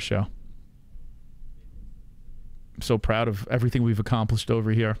proud of our show. I'm so proud of everything we've accomplished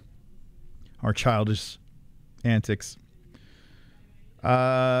over here. Our childish antics.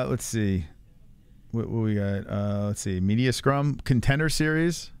 Let's see. What we got? Let's see. Media Scrum. Contender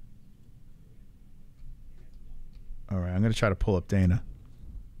Series. All right. I'm going to try to pull up Dana.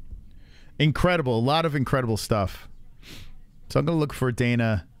 Incredible. A lot of incredible stuff. So I'm going to look for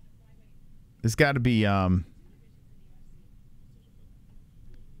Dana. There's got to be...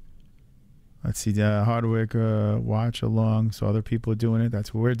 let's see. Hardwick watch along. So other people are doing it.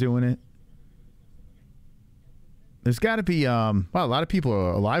 That's where we're doing it. There's got to be, wow, a lot of people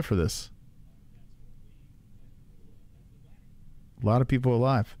are alive for this. A lot of people are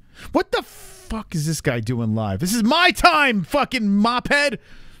alive. What the fuck is this guy doing live? This is my time, fucking mophead.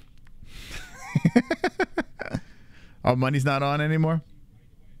 Our money's not on anymore.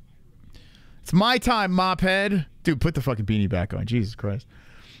 It's my time, mophead. Dude, put the fucking beanie back on. Jesus Christ.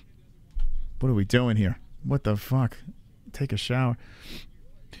 What are we doing here? What the fuck? Take a shower.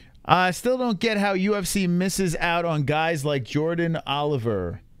 I still don't get how UFC misses out on guys like Jordan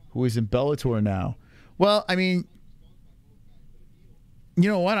Oliver, who is in Bellator now. Well, I mean, you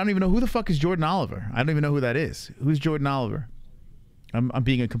know what? I don't even know who the fuck is Jordan Oliver. I don't even know who that is. Who's Jordan Oliver? I'm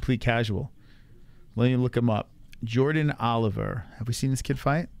being a complete casual. Let me look him up. Jordan Oliver. Have we seen this kid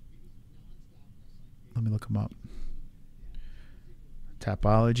fight? Let me look him up.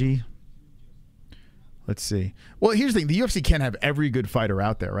 Tapology. Let's see. Well, here's the thing. The UFC can't have every good fighter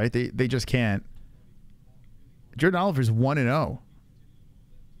out there, right? They just can't. Jordan Oliver's 1-0.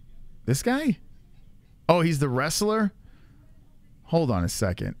 This guy? Oh, he's the wrestler? Hold on a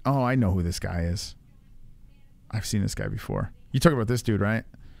second. Oh, I know who this guy is. I've seen this guy before. You talking about this dude, right?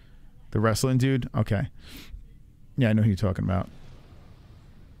 The wrestling dude? Okay. Yeah, I know who you're talking about.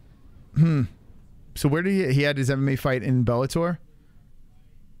 So where did he had his MMA fight in Bellator?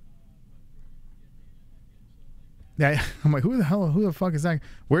 Yeah, I'm like, who the fuck is that?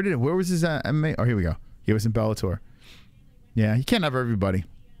 Where was his MMA? Oh, here we go. He was in Bellator. Yeah, you can't have everybody.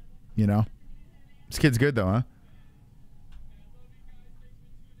 You know? This kid's good though, huh?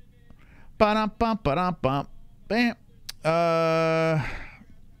 Ba-dum-bum, ba-dum-bum. Bam.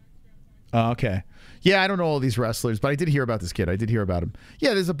 Okay. Yeah, I don't know all these wrestlers, but I did hear about this kid. I did hear about him.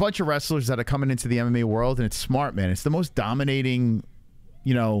 Yeah, there's a bunch of wrestlers that are coming into the MMA world, and it's smart, man. It's the most dominating,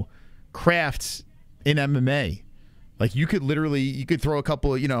 you know, craft in MMA. Like, you could throw a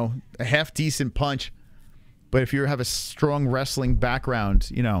couple of, you know, a half decent punch, but if you have a strong wrestling background,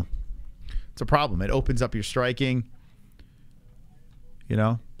 you know, it's a problem. It opens up your striking, you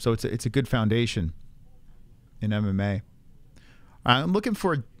know, so it's a good foundation in MMA. I'm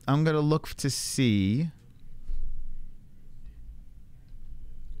going to look to see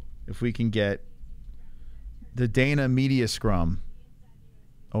if we can get the Dana Media Scrum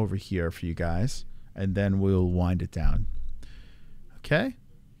over here for you guys, and then we'll wind it down. Okay?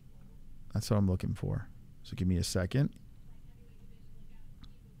 That's what I'm looking for. So give me a second.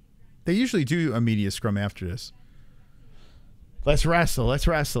 They usually do a media scrum after this. Let's wrestle. Let's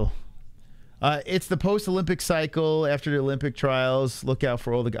wrestle. It's the post-Olympic cycle after the Olympic trials. Look out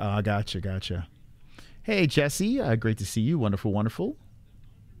for all the... Gotcha. Hey, Jesse. Great to see you. Wonderful, wonderful.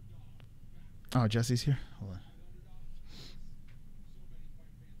 Oh, Jesse's here. Hold on.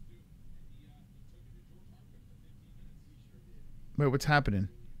 Wait, what's happening?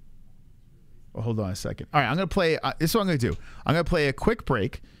 Oh, hold on a second. All right, I'm going to play... this is what I'm going to do. I'm going to play a quick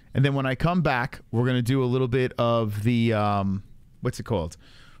break, and then when I come back, we're going to do a little bit of the... what's it called?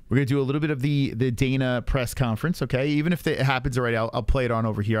 We're going to do a little bit of the Dana press conference, okay? Even if it happens already, I'll play it on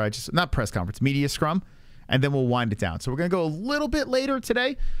over here. Not press conference, media scrum, and then we'll wind it down. So we're going to go a little bit later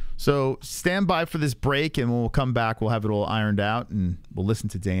today. So stand by for this break, and when we'll come back, we'll have it all ironed out, and we'll listen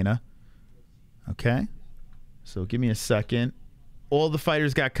to Dana. Okay? So give me a second. All the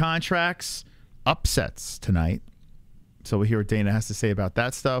fighters got contracts. Upsets tonight. So we'll hear what Dana has to say about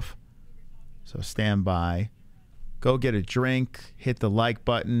that stuff. So stand by. Go get a drink, hit the like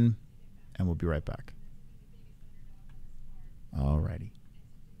button, and we'll be right back. Alrighty.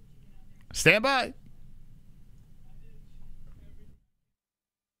 Stand by.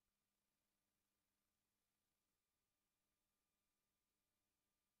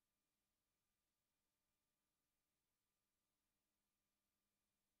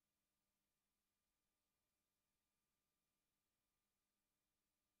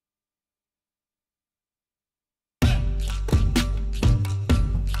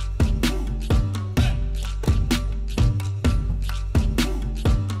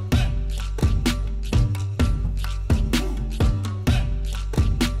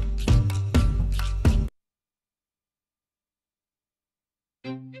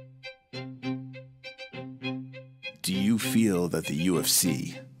 Do you feel that the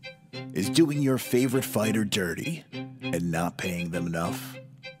UFC is doing your favorite fighter dirty and not paying them enough?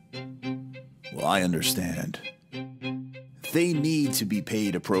 Well, I understand. They need to be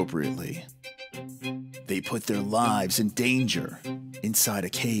paid appropriately. They put their lives in danger inside a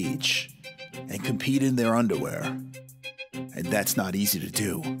cage and compete in their underwear. And that's not easy to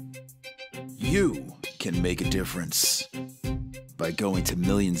do. You can make a difference by going to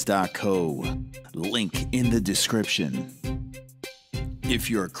millions.co, link in the description. If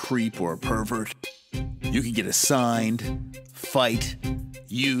you're a creep or a pervert, you can get a signed, fight,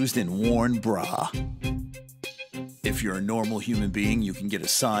 used and worn bra. If you're a normal human being, you can get a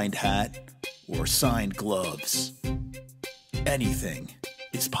signed hat or signed gloves. Anything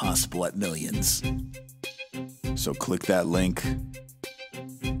is possible at Millions. So click that link,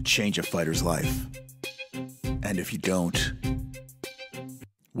 change a fighter's life. And if you don't,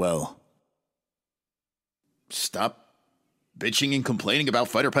 well, stop bitching and complaining about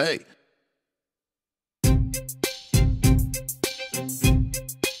fighter pay.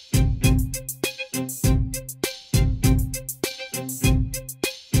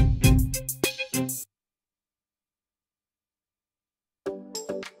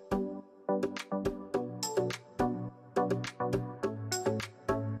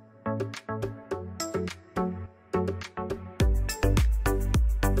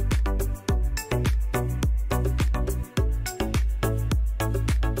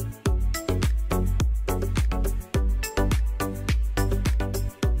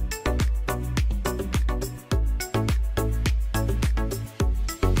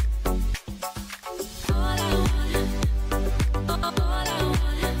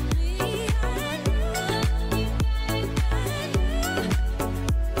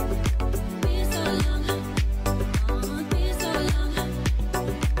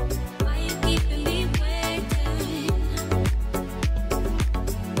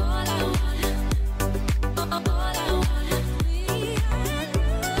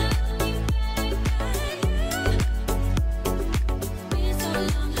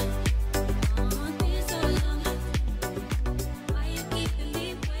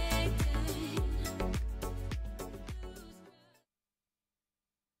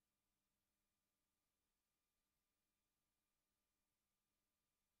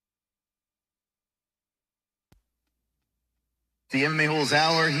 The MMA-Holes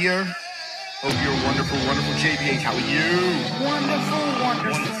Hour here. Hope you're wonderful, wonderful. JBH, how are you? Wonderful,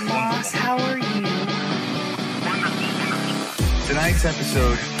 Moss. How are you? Tonight's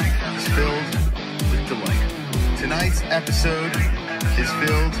episode is filled with delight. Tonight's episode is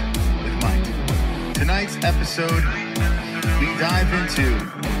filled with might. Tonight's episode, we dive into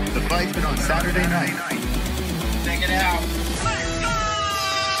the fights been on Saturday night. Check it out.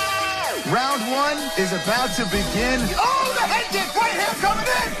 Round one is about to begin. Oh, the head kick, right hand coming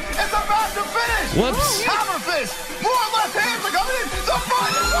in. It's about to finish. Whoops. Hammer fist. More left hands are coming in. The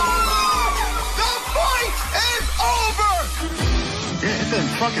fight is over. The fight is over. Yeah, hit them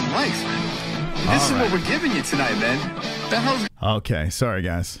fucking likes, man. This is what we're giving you tonight, man. The hell's... Okay, sorry,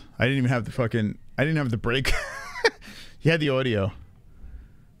 guys. I didn't even have the fucking... I didn't have the break. You had the audio.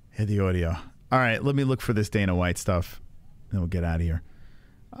 You had the audio. All right, let me look for this Dana White stuff. Then we'll get out of here.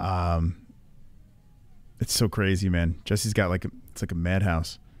 It's so crazy, man. Jesse's got like it's like a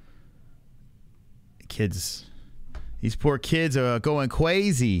madhouse. Kids, these poor kids are going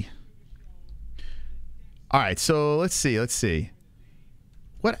crazy. All right, so let's see.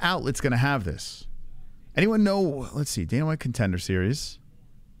 What outlet's gonna have this? Anyone know? Let's see. Dana White Contender Series.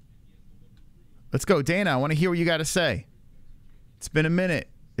 Let's go, Dana. I want to hear what you got to say. It's been a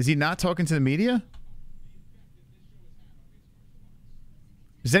minute. Is he not talking to the media?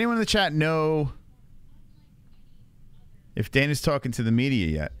 Does anyone in the chat know if Dana's talking to the media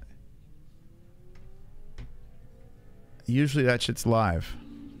yet? Usually that shit's live.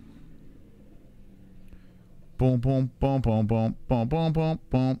 Boom, boom, boom, boom, boom, boom, boom, boom,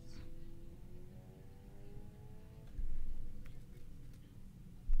 boom.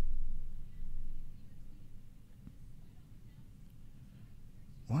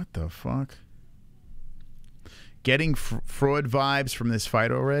 What the fuck? Getting fraud vibes from this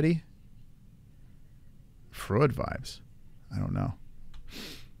fight already? Fraud vibes? I don't know.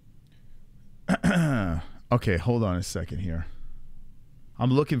 Okay, hold on a second here.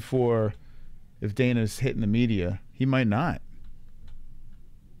 I'm looking for if Dana's hitting the media. He might not.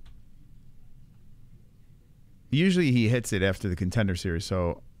 Usually he hits it after the Contender Series,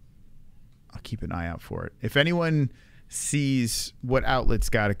 so I'll keep an eye out for it. If anyone sees what outlet's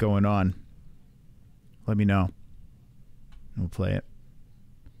got it going on, let me know. We'll play it.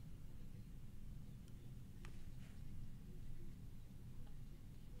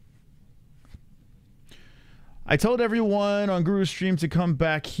 I told everyone on Guru's stream to come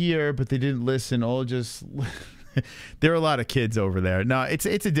back here, but they didn't listen. All just there are a lot of kids over there. No, it's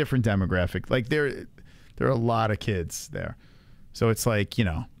a different demographic. Like there are a lot of kids there, so it's like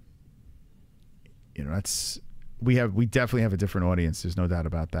that's we definitely have a different audience. There's no doubt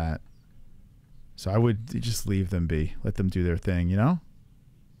about that. So I would just leave them be. Let them do their thing, you know?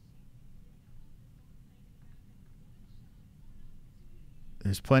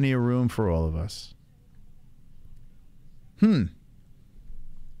 There's plenty of room for all of us. Let's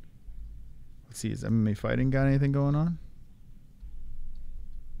see, has MMA Fighting got anything going on?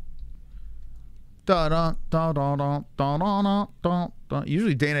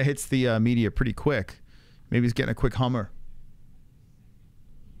 Usually Dana hits the media pretty quick. Maybe he's getting a quick Hummer.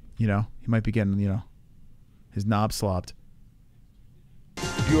 He might be getting, his knob slopped.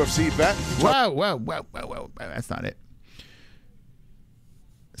 UFC bet. Whoa. That's not it.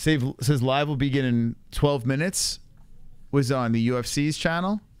 Says live will begin in 12 minutes. Was on the UFC's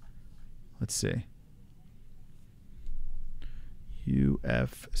channel. Let's see.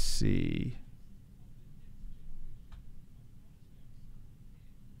 UFC.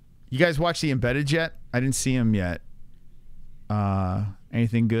 You guys watch the Embedded yet? I didn't see him yet.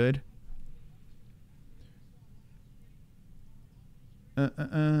 Anything good?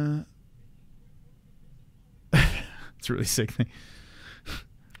 It's really sickening.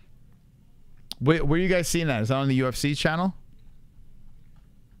 Where are you guys seeing that? Is that on the UFC channel?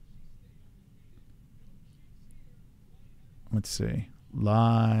 Let's see.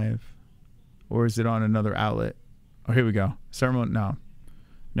 Live. Or is it on another outlet? Oh, here we go. Ceremony. No.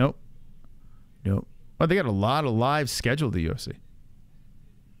 Nope. Oh, they got a lot of live scheduled at UFC.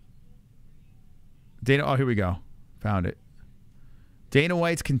 Dana. Oh, here we go. Found it. Dana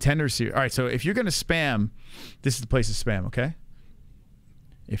White's Contender Series. All right, so if you're going to spam, this is the place to spam, okay?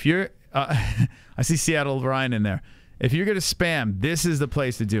 If you're... I see Seattle Ryan in there. If you're going to spam, this is the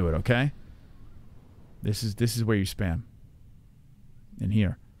place to do it, okay? This is where you spam. In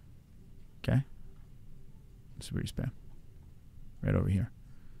here. Okay? This is where you spam. Right over here.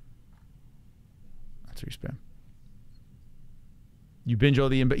 That's where you spam. You binge all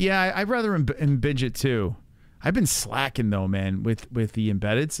the... Yeah, I'd rather binge it too. I've been slacking though, man, with the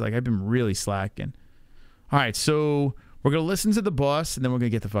embeddeds. Like, I've been really slacking. All right, so We're going to listen to the boss, and then we're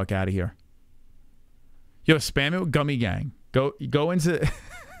going to get the fuck out of here. Yo, spam it with Gummy Gang. Go into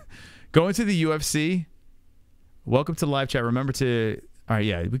go into the UFC. Welcome to the live chat. Remember to... All right,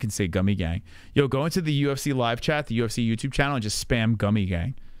 yeah, we can say Gummy Gang. Yo, go into the UFC live chat, the UFC YouTube channel, and just spam Gummy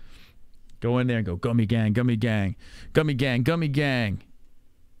Gang. Go in there and go, Gummy Gang, Gummy Gang, Gummy Gang, Gummy Gang,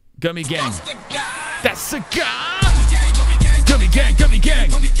 Gummy Gang. That's the guy. Gummy Gang, Gummy Gang.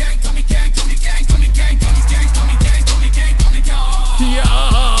 Yeah, Gummy Gang, Gummy Gang.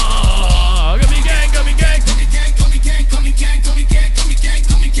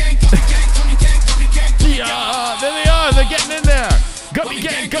 Yeah, there they are. They're getting in there. Gummy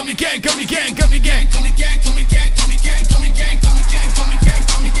Gang, Gummy Gang, Gummy Gang, Gummy Gang. Gummy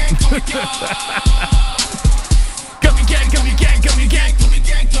Gang, Gummy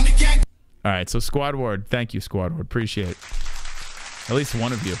Gang, Gummy Gang. All right, so Squad Ward, thank you, Squad Ward. Appreciate it. At least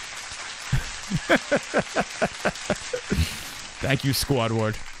one of you. Thank you, Squad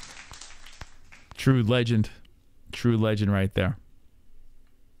Ward. True legend. True legend right there.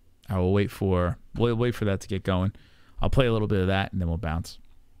 I will wait for that to get going. I'll play a little bit of that, and then we'll bounce.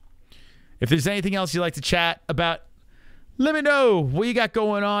 If there's anything else you'd like to chat about, let me know what you got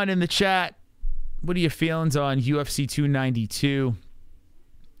going on in the chat. What are your feelings on UFC 292?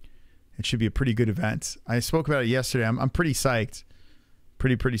 It should be a pretty good event. I spoke about it yesterday. I'm pretty psyched.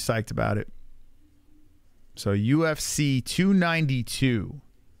 Pretty psyched about it. So UFC 292.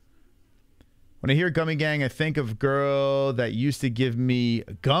 When I hear Gummy Gang, I think of girl that used to give me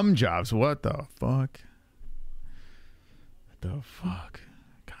gum jobs. What the fuck? What the fuck?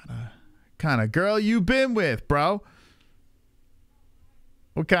 Kind of girl you been with, bro?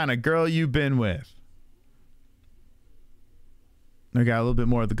 What kind of girl you been with? I got a little bit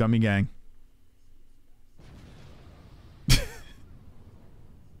more of the Gummy Gang. The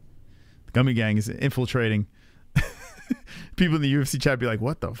Gummy Gang is infiltrating. People in the UFC chat be like,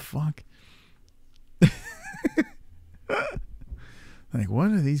 what the fuck? Like,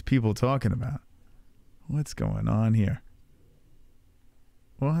 what are these people talking about? What's going on here?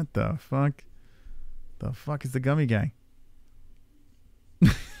 What the fuck? The fuck is the Gummy Gang?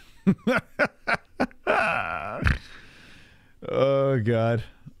 Oh, God.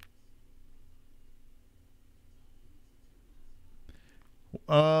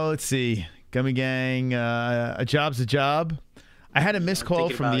 Oh, let's see. Gummy Gang, a job's a job. I had a missed call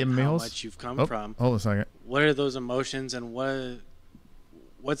from the MMA-Holes. How much you've come from. Hold on a second. What are those emotions and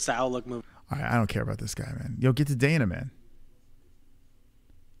what's the outlook move? All right, I don't care about this guy, man. Yo, get to Dana, man.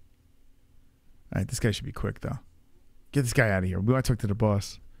 All right, this guy should be quick, though. Get this guy out of here. We want to talk to the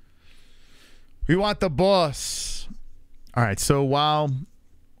boss. We want the boss. All right, so while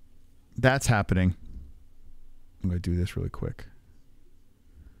that's happening, I'm going to do this really quick.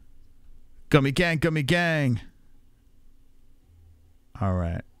 Gummy Gang, Gummy Gang. All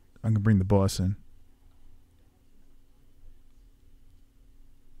right. I'm going to bring the boss in.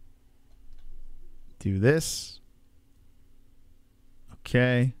 Do this.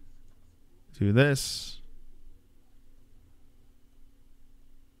 Okay. Do this.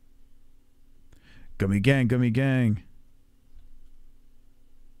 Gummy Gang, Gummy Gang.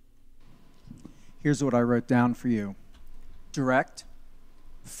 Here's what I wrote down for you. Direct,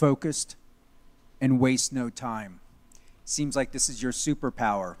 focused, and waste no time. Seems like this is your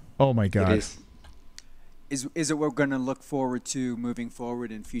superpower. Oh my God. It is. Is it what we're going to look forward to moving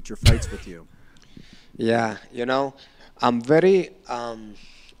forward in future fights with you? Yeah, you know, I'm very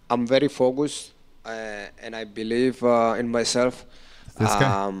focused, and I believe in myself.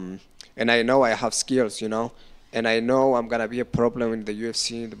 And I know I have skills, you know, and I know I'm gonna be a problem in the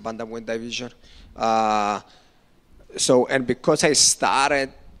UFC, in the bantamweight division. So, and because I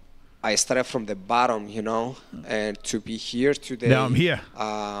started from the bottom, you know, and to be here today. Now I'm here.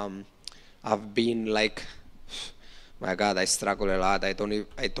 I've been like, my God, I struggle a lot. I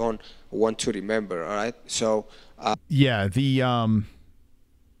don't want to remember. All right, so. Yeah, the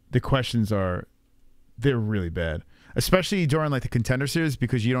questions they're really bad, especially during like the Contender series,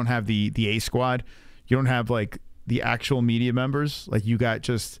 because you don't have the A squad, you don't have like the actual media members. Like you got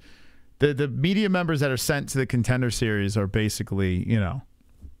just the media members that are sent to the Contender series are basically, you know,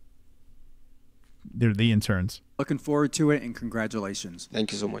 they're the interns. Looking forward to it, and congratulations.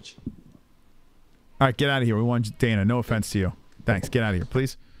 Thank you so much. All right, get out of here. We want Dana. No offense to you. Thanks. Get out of here,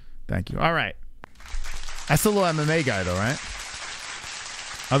 please. Thank you. All right. That's the little MMA guy, though, right?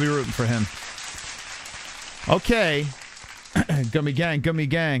 I'll be rooting for him. Okay. Gummy Gang, Gummy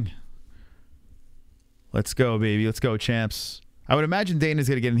Gang. Let's go, baby. Let's go, champs. I would imagine Dana's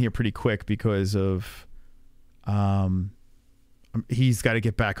going to get in here pretty quick because of he's got to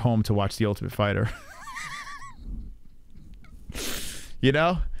get back home to watch The Ultimate Fighter. You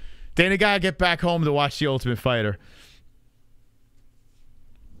know? Dana gotta get back home to watch The Ultimate Fighter.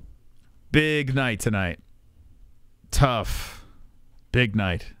 Big night tonight. Tough. Big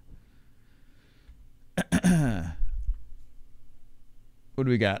night. What do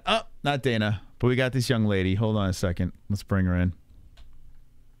we got? Oh, not Dana, but we got this young lady. Hold on a second. Let's bring her in.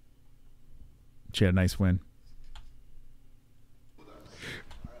 She had a nice win.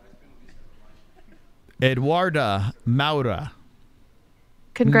 Eduarda Moura.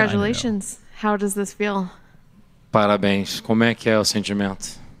 Congratulations. How does this feel? Parabéns. Como é que é o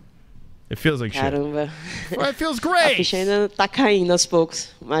sentimento? It feels like Caramba. shit. It feels great. A ficha ainda tá caindo aos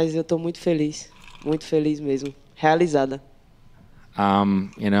poucos, mas eu tô muito feliz mesmo, realizada.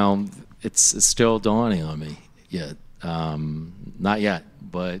 You know, it's still dawning on me yet. Not yet,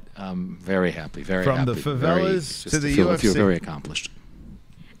 but I'm very happy, very From happy. the favelas to the I feel UFC. very accomplished.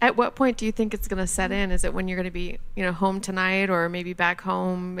 At what point do you think it's going to set in? Is it when you're going to be, home tonight or maybe back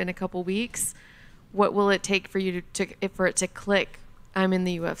home in a couple weeks? What will it take for you for it to click? I'm in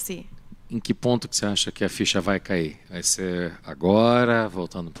the UFC. Em que ponto que você acha que a ficha vai cair? Vai ser agora,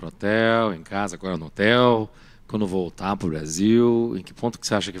 voltando pro hotel, em casa, agora no hotel, quando voltar pro Brasil? Em que ponto que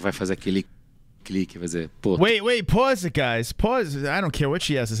você acha que vai fazer aquele clique, vai dizer, pô... Wait, pause it, guys. Pause. I don't care what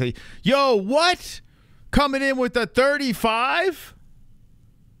she has to say. Yo, what? Coming in with the 35?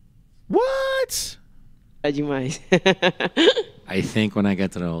 What? É demais. I think when I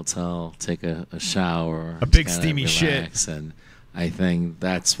get to the hotel, take a shower, a big kinda steamy relax, shit, and I think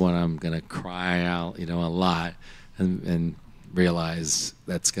that's when I'm gonna cry out, a lot, and realize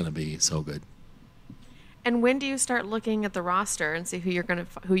that's gonna be so good. And when do you start looking at the roster and see who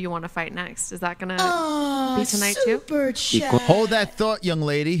you want to fight next? Is that gonna be tonight too? Hold that thought, young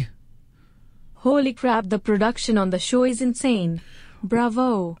lady. Holy crap, the production on the show is insane.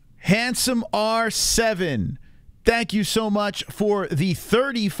 Bravo. Handsome R7. Thank you so much for the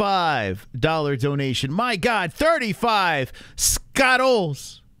 $35 donation. My God, 35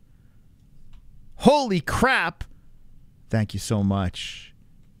 scottles. Holy crap. Thank you so much.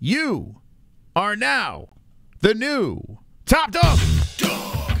 You are now the new top dog.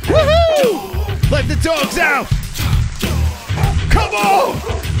 Woohoo! Let the dogs out. Come on.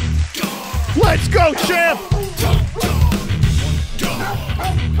 Let's go, champ.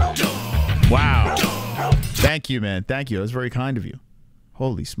 Wow. Thank you, man. Thank you. That was very kind of you.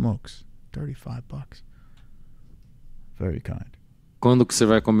 Holy smokes. $35. Very kind. Quando que você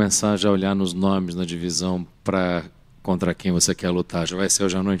vai começar já a olhar nos nomes na divisão para contra quem você quer lutar? Já vai ser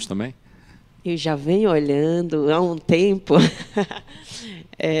hoje à noite também? Eu já venho olhando há um tempo.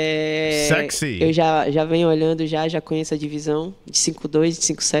 Sexy. Eu já venho olhando, já conheço a divisão de 5-2, de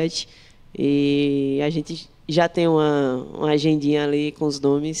 5-7. E a gente já tem uma agendinha ali com os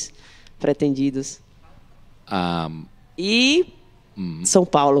nomes pretendidos. E São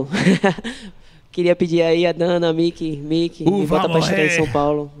Paulo. Queria pedir aí a Dana, a Mickey, me bota pra estrear em São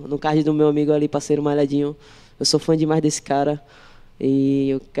Paulo, no card do meu amigo ali, parceiro Malhadinho. Eu sou fã demais desse cara e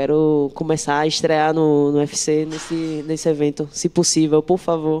eu quero começar a estrear no UFC nesse evento, se possível, por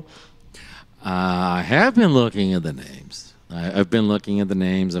favor. I have been looking at the names. I've been looking at the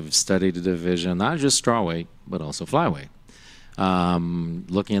names. I've studied the division, not just strawweight, but also flyweight.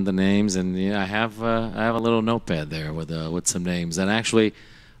 Looking at the names, and I have a little notepad there with some names. And actually,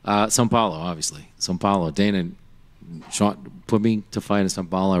 São Paulo, obviously. São Paulo. Dana put me to fight in São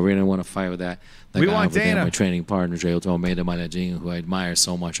Paulo. I really want to fight with that. We want Dana. Dana. My training partner, Jailton Almeida Malhadinho, who I admire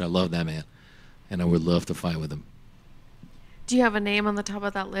so much. I love that man. And I would love to fight with him. Do you have a name on the top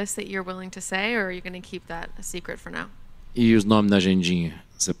of that list that you're willing to say, or are you going to keep that a secret for now? E os nomes da agendinha?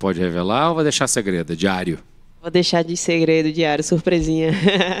 Você pode revelar ou vai deixar segredo? Diário? Vou deixar de segredo, diário, surpresinha.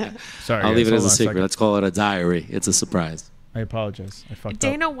 Sorry, I'll guys, leave it hold as a on secret. second. Let's call it a diary. It's a surprise. I apologize. I fucked up.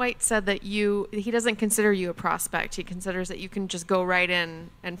 Dana White said that he doesn't consider you a prospect. He considers that you can just go right in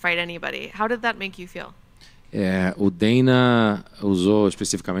and fight anybody. How did that make you feel? O Dana usou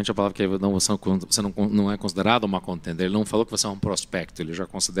especificamente a palavra que você não é considerado uma contender. Ele não falou que você é um prospecto. Ele já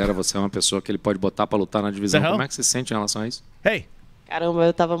considera você uma pessoa que ele pode botar para lutar na divisão. Como é que você se sente em relação a isso? Hey. Caramba,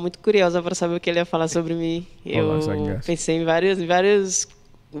 eu tava muito curiosa para saber o que ele ia falar sobre mim. Eu pensei em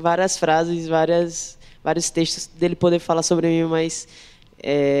várias frases, vários textos dele poder falar sobre mim, mas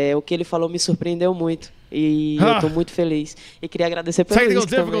o que ele falou me surpreendeu muito. E eu tô muito feliz. E queria agradecer pelo isso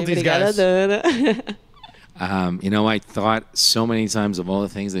também. Obrigada, Dana. I thought so many times of all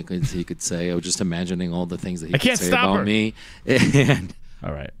the things that he could say. I was just imagining all the things that he could say about me.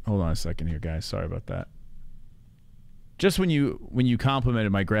 All right, hold on a second here, guys. Sorry about that. Just when you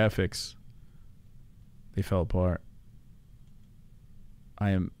complimented my graphics, they fell apart.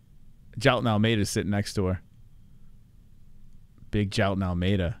 Jalton Almeida sitting next to her. Big Jalton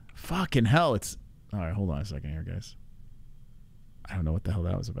Almeida. Fucking hell, it's... All right, hold on a second here, guys. I don't know what the hell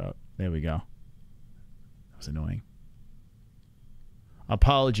that was about. There we go. That was annoying.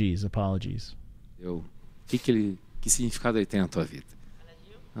 Apologies. Que significado ele tem na tua vida?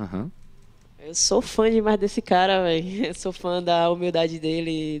 Eu sou fã demais desse cara, velho. Eu sou fã da humildade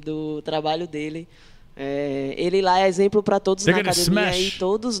dele, do trabalho dele. Ele lá é exemplo para todos na academia e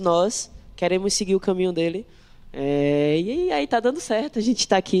todos nós queremos seguir o caminho dele. E aí tá dando certo, a gente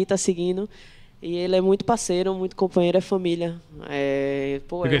tá aqui, tá seguindo. E ele é muito parceiro, muito companheiro, é família.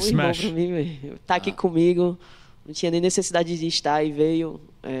 Pô, é um irmão pra mim, velho. Tá aqui comigo, não tinha nem necessidade de estar e veio.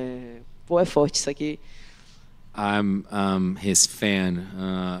 Pô, é forte isso aqui. I'm his fan.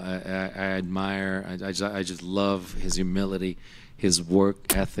 I admire. I just love his humility, his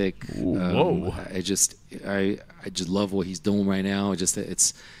work ethic. I just love what he's doing right now.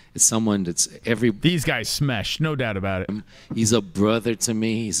 It's someone that's These guys smash, no doubt about it. He's a brother to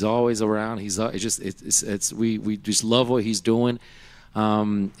me. He's always around. We just love what he's doing,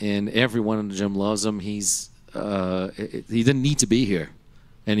 and everyone in the gym loves him. He didn't need to be here,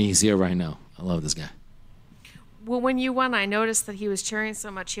 and he's here right now. I love this guy. Well, when you won, I noticed that he was cheering so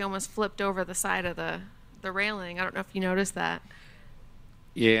much he almost flipped over the side of the railing. I don't know if you noticed that.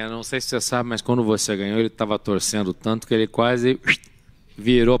 Yeah, não sei se você sabe, mas quando você ganhou, ele estava torcendo tanto que ele quase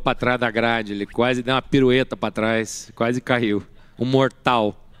virou para trás da grade. Ele quase deu uma pirueta para trás, quase caiu. Um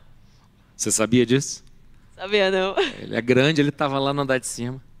mortal. Você sabia disso? Sabia não. Ele é grande, ele estava lá no andar de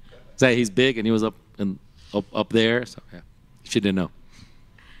cima. So he's big and he was up there. So yeah, she didn't know.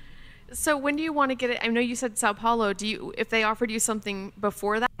 So when do you want to get it? I know you said Sao Paulo. If they offered you something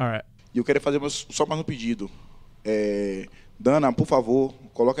before that? All right. E eu queria fazer só mais um pedido. Dana, por favor,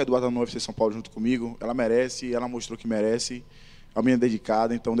 coloca a Eduarda no UFC São Paulo junto comigo. Ela merece, ela mostrou que merece. É uma menina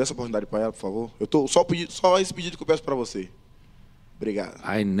dedicada, então dê essa oportunidade para ela, por favor. Eu tô só esse pedido que eu peço para você. Obrigado.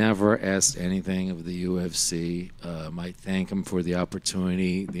 I never asked anything of the UFC. I thank him for the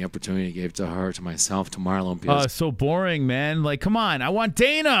opportunity he gave to her, to myself, to Marlon. Oh, it's so boring, man. Like, come on, I want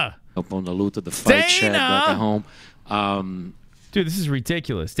Dana. Up on the luta, the fight shed back at home. Dude, this is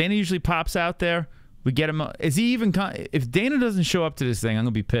ridiculous. Dana usually pops out there. We get him. Is he even? If Dana doesn't show up to this thing, I'm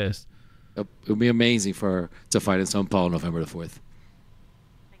gonna be pissed. It would be amazing for her to fight in São Paulo, November the 4th.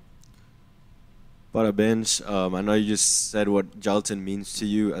 Parabéns. I know you just said what Jalton means to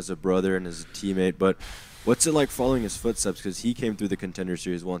you as a brother and as a teammate, but what's it like following his footsteps? Because he came through the Contender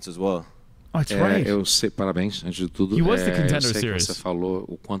Series once as well. Oh, that's right. Eu sei, parabéns, antes de tudo. He was the Contender eu sei Series. Que você falou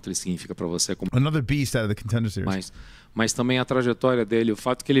o quanto ele significa para você. Another beast out of the Contender Series. Mas também a trajetória dele, o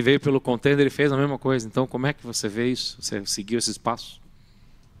fato que ele veio pelo Contender, ele fez a mesma coisa. Então, como é que você vê isso? Você seguiu esses passos?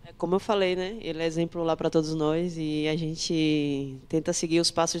 Como eu falei, né? Ele é exemplo lá para todos nós e a gente tenta seguir os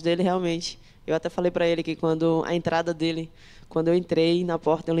passos dele realmente. Eu até falei para ele que quando eu entrei na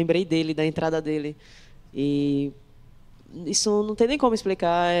porta, eu lembrei dele, da entrada dele. E isso não tem nem como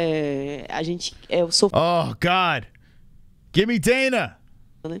explicar. Eu sou. Oh God, give me Dana.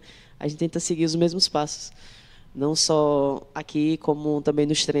 A gente tenta seguir os mesmos passos, não só aqui, como também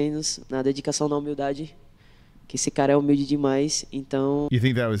nos treinos, na dedicação, na humildade. Que esse cara é humilde demais, então. You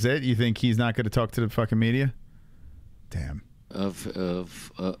think that was it? You think he's not going to talk to the fucking media? Damn.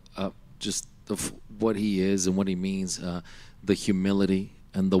 Just of what he is and what he means, the humility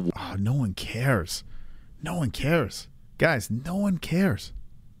and the. Oh, no one cares. No one cares. Guys, no one cares.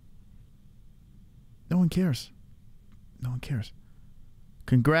 No one cares. No one cares.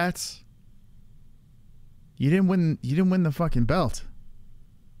 Congrats. You didn't win the fucking belt.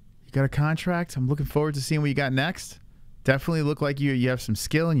 You got a contract. I'm looking forward to seeing what you got next. Definitely look like you have some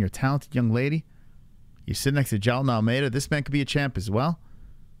skill and you're a talented young lady. You sit next to Jalton Almeida. This man could be a champ as well.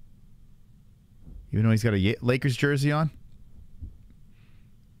 Even though he's got a Lakers jersey on.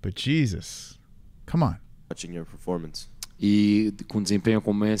 But Jesus. Come on. Watching your performance. E com desempenho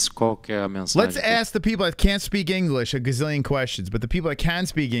como esse, qual que é a mensagem? Let's ask the people that can't speak English a gazillion questions, but the people that can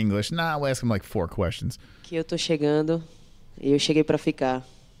speak English, we'll ask them like 4 questions. Que eu tô chegando, e eu cheguei para ficar.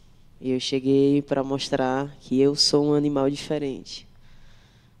 E eu cheguei para mostrar que eu sou um animal diferente.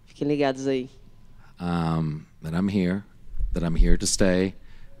 Fiquem ligados aí. That I'm here to stay,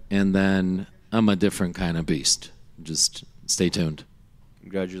 and then I'm a different kind of beast. Just stay tuned.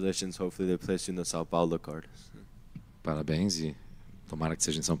 Congratulations. Hopefully they place you in the Sao Paulo card. Parabéns e tomara que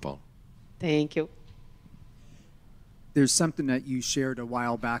seja em São Paulo. Thank you. There's something that you shared a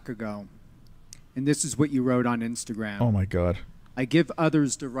while back ago, and this is what you wrote on Instagram. Oh my God. I give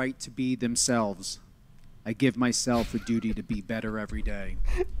others the right to be themselves. I give myself a duty to be better every day.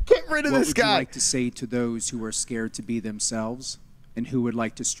 Get rid of this guy. What would you like to say to those who are scared to be themselves? and who would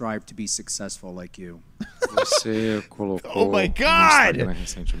like to strive to be successful like you? Você colocou Oh my no God! Instagram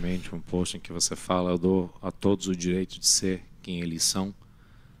recentemente post em que você fala: eu dou a todos o direito de ser quem eles são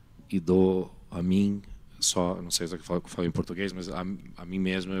e dou a mim, só, não sei se eu falo em português, mas a mim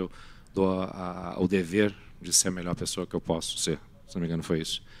mesmo eu dou o dever de ser a melhor pessoa que eu posso ser. Se não me engano foi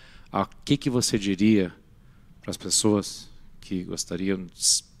isso. O que você diria para as pessoas que gostariam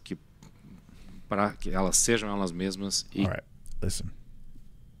para que elas sejam elas mesmas e... All right, listen.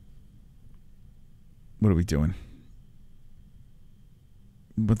 What are we doing?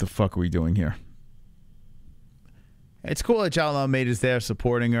 What the fuck are we doing here? It's cool that Jalal Made is there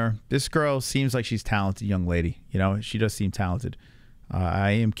supporting her. This girl seems like she's a talented young lady. You know, she does seem talented.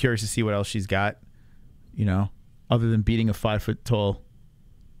 I am curious to see what else she's got, you know, other than beating a 5-foot-tall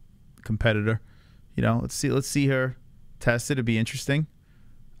competitor. You know, let's see her test it. It'd be interesting.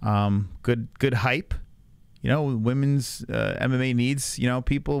 Good hype. You know, women's MMA needs, you know,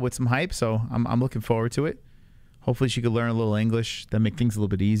 people with some hype. So I'm looking forward to it. Hopefully she could learn a little English. That make things a little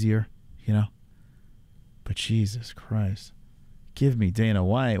bit easier, you know. But Jesus Christ. Give me Dana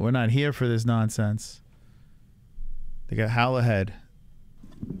White. We're not here for this nonsense. They got Hal ahead.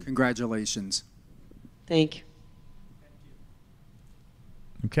 Congratulations. Thank you.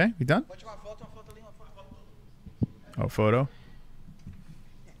 Okay, we done? Oh, photo.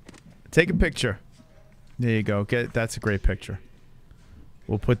 Take a picture. There you go. That's a great picture.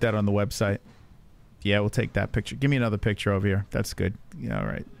 We'll put that on the website. Yeah, we'll take that picture. Give me another picture over here. That's good. Yeah, all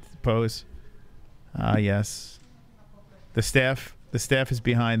right. Pose. Yes. The staff is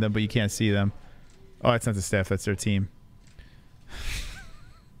behind them, but you can't see them. Oh, it's not the staff. That's their team.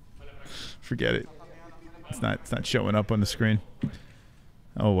 Forget it. It's not showing up on the screen.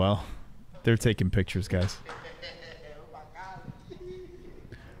 Oh well. They're taking pictures, guys.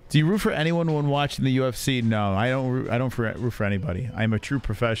 Do you root for anyone when watching the UFC? No, I don't root for anybody. I'm a true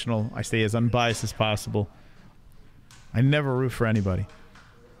professional. I stay as unbiased as possible. I never root for anybody.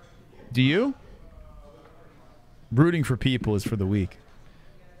 Do you? Rooting for people is for the weak.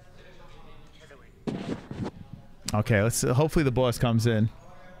 Okay, let's hopefully the boss comes in.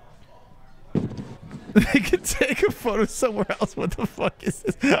 They could take a photo somewhere else. What the fuck is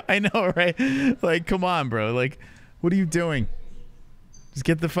this? I know, right? Like, come on, bro. Like, what are you doing? Just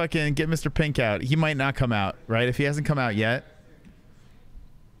get Mr. Pink out. He might not come out, right? If he hasn't come out yet.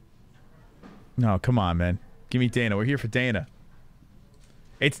 No, come on, man. Give me Dana. We're here for Dana.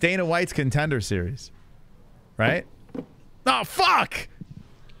 It's Dana White's Contender Series. Right? Oh, fuck!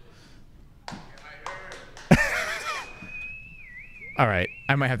 All right.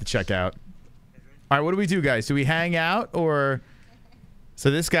 I might have to check out. All right, what do we do, guys? Do we hang out or...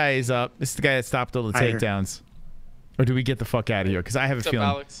 So this guy is up. This is the guy that stopped all the takedowns. Or do we get the fuck out of here? Because I have a feeling... What's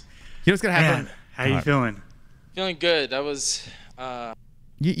up, Alex? You know what's going to happen? Man, how you feeling? Feeling good. That was...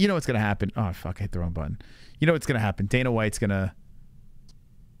 You know what's going to happen? Oh, fuck. I hit the wrong button. You know what's going to happen? Dana White's going to...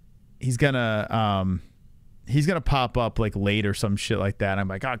 He's going to pop up like late or some shit like that. I'm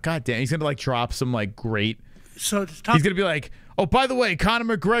like, oh, goddamn. He's going to like drop some like great... So he's going to be like, oh, by the way,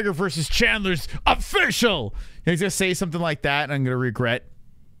 Conor McGregor versus Chandler's official. And he's going to say something like that, and I'm going to regret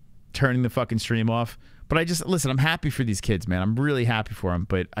turning the fucking stream off. But I just, listen, I'm happy for these kids, man. I'm really happy for them,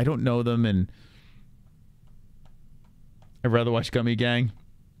 but I don't know them, and I'd rather watch Gummy Gang.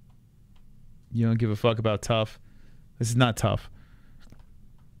 You don't give a fuck about Tough. This is not Tough.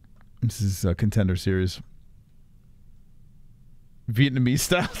 This is a Contender Series. Vietnamese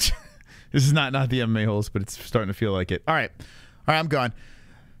style. This is not the MMA-Holes, but it's starting to feel like it. All right. All right, I'm gone.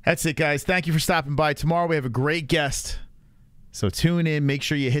 That's it, guys. Thank you for stopping by. Tomorrow we have a great guest. So tune in. Make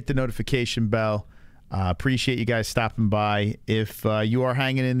sure you hit the notification bell. Appreciate you guys stopping by. If you are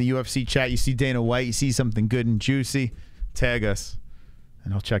hanging in the UFC chat, you see Dana White, you see something good and juicy, tag us,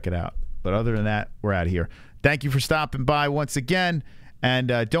 and I'll check it out. But other than that, we're out of here. Thank you for stopping by once again.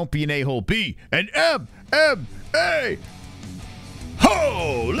 And don't be an a-hole. Be an MMA.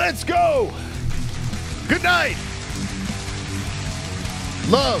 Ho! Let's go! Good night!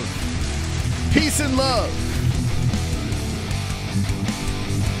 Love. Peace and love.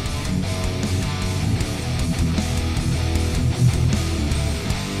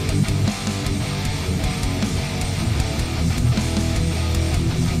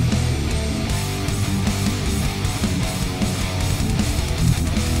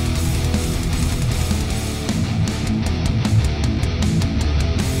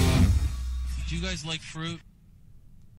 Do you guys like fruit?